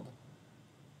it called?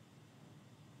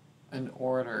 An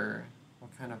order.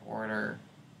 What kind of order?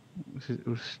 Is it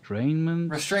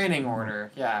restrainment? Restraining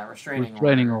order. Yeah, restraining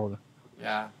order.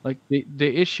 Yeah. Like they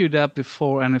issue that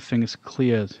before anything is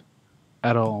cleared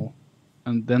at all,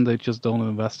 and then they just don't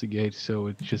investigate, so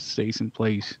it just stays in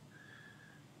place.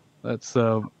 That's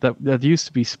that used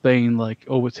to be Spain like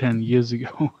over 10 years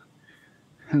ago,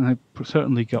 and it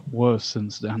certainly got worse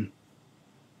since then.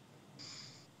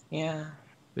 Yeah.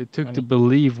 They took the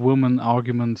believe woman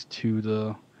argument to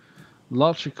the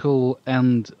logical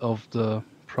end of the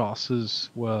process,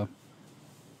 where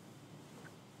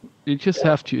you just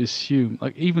have to assume,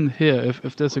 like even here,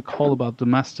 if there's a call about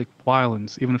domestic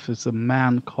violence, even if it's a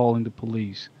man calling the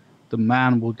police, the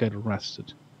man will get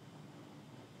arrested.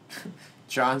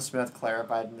 John Smith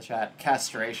clarified in the chat,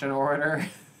 castration order.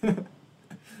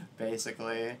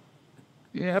 Basically.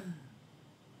 Yep.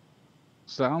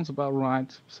 Sounds about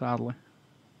right, sadly.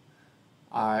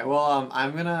 Alright, well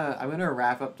I'm gonna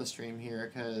wrap up the stream here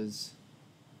because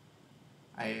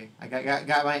I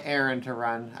got my errand to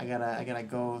run. I gotta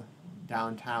go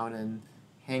downtown and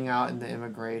hang out in the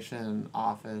immigration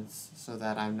office so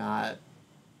that I'm not,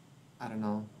 I don't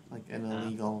know, like an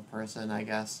illegal person, I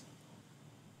guess.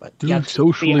 But Dude,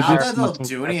 socially Not that distant. they'll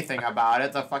do anything about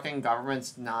it. The fucking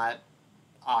government's not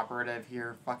operative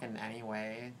here fucking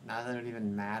anyway. Not that it would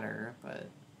even matter, but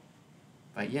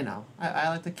you know, I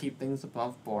like to keep things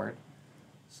above board.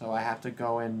 So I have to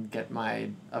go and get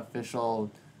my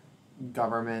official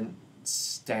government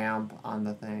stamp on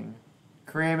the thing.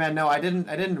 Korean man, no, I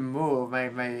didn't move. My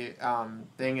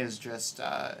thing is just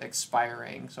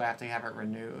expiring, so I have to have it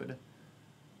renewed.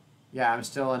 Yeah, I'm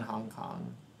still in Hong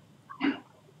Kong.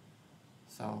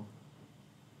 So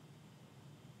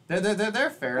they're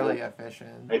fairly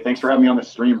efficient. Hey, thanks for having me on the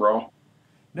stream, bro.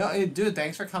 No, dude,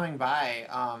 thanks for coming by.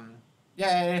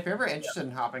 Yeah, and if you're ever interested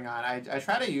in hopping on, I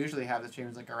try to usually have the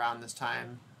streams like around this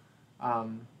time.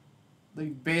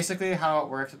 Like basically how it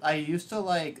works. I used to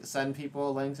like send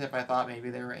people links if I thought maybe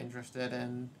they were interested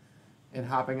in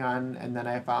hopping on, and then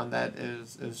I found that it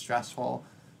was stressful.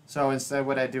 So instead,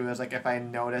 what I do is like if I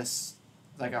notice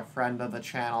like a friend of the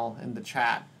channel in the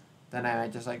chat, then I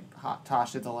just like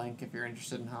toss you the link if you're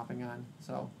interested in hopping on.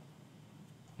 So.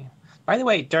 Yeah. By the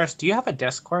way, Durst, do you have a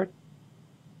Discord?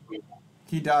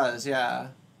 He does, yeah.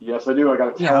 Yes, I do. I got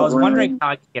a Telegram. Yeah, I was wondering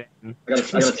how I could get in. I got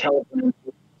a Telegram.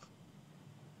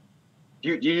 Do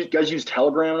you guys use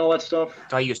Telegram and all that stuff?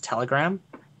 Do I use Telegram?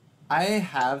 I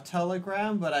have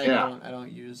Telegram, but I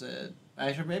don't use it.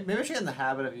 Maybe I should get in the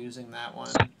habit of using that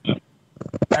one.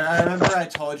 I remember I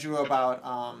told you about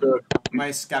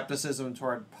my skepticism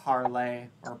toward Parlay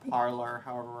or Parlor,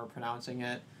 however we're pronouncing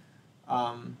it,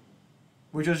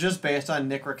 which was just based on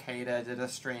Nick Rekieta did a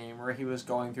stream where he was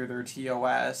going through their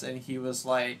TOS and he was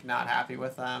like not happy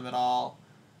with them at all.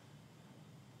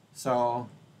 So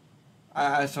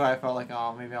I felt like,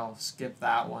 oh, maybe I'll skip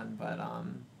that one,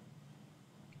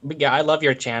 But yeah, I love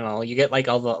your channel. You get like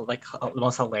all the like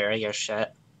most hilarious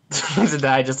shit that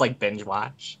I just like binge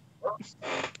watch.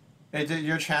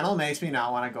 Your channel makes me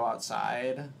not want to go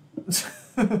outside. It's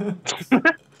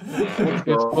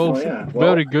both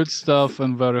very good stuff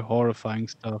and very horrifying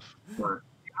stuff. I'm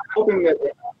hoping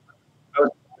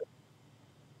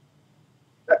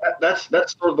that's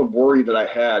sort of the worry that I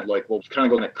had. Like, well, kind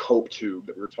of going that cope tube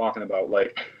that we were talking about.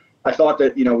 Like, I thought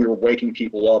that we were waking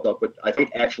people up, but I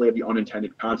think actually had the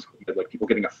unintended consequences, like people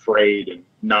getting afraid and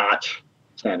not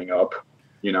standing up.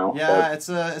 Yeah, but it's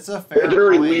a fair. At the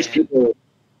very point. least, people.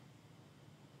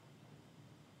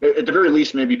 At the very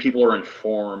least, maybe people are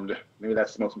informed. Maybe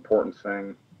that's the most important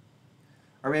thing.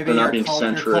 Or maybe They're not being you're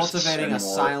centrists cultivating anymore. a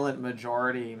silent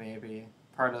majority. Maybe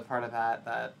part of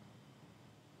that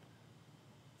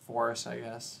force, I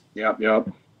guess. Yep.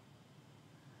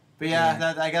 But yeah,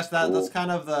 Yeah. I guess that's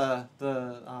kind of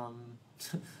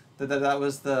that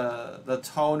was the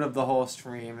tone of the whole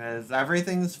stream. Is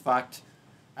everything's fucked,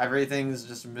 everything's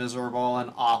just miserable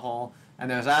and awful,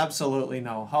 and there's absolutely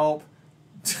no hope.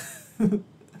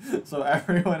 So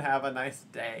everyone have a nice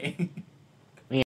day.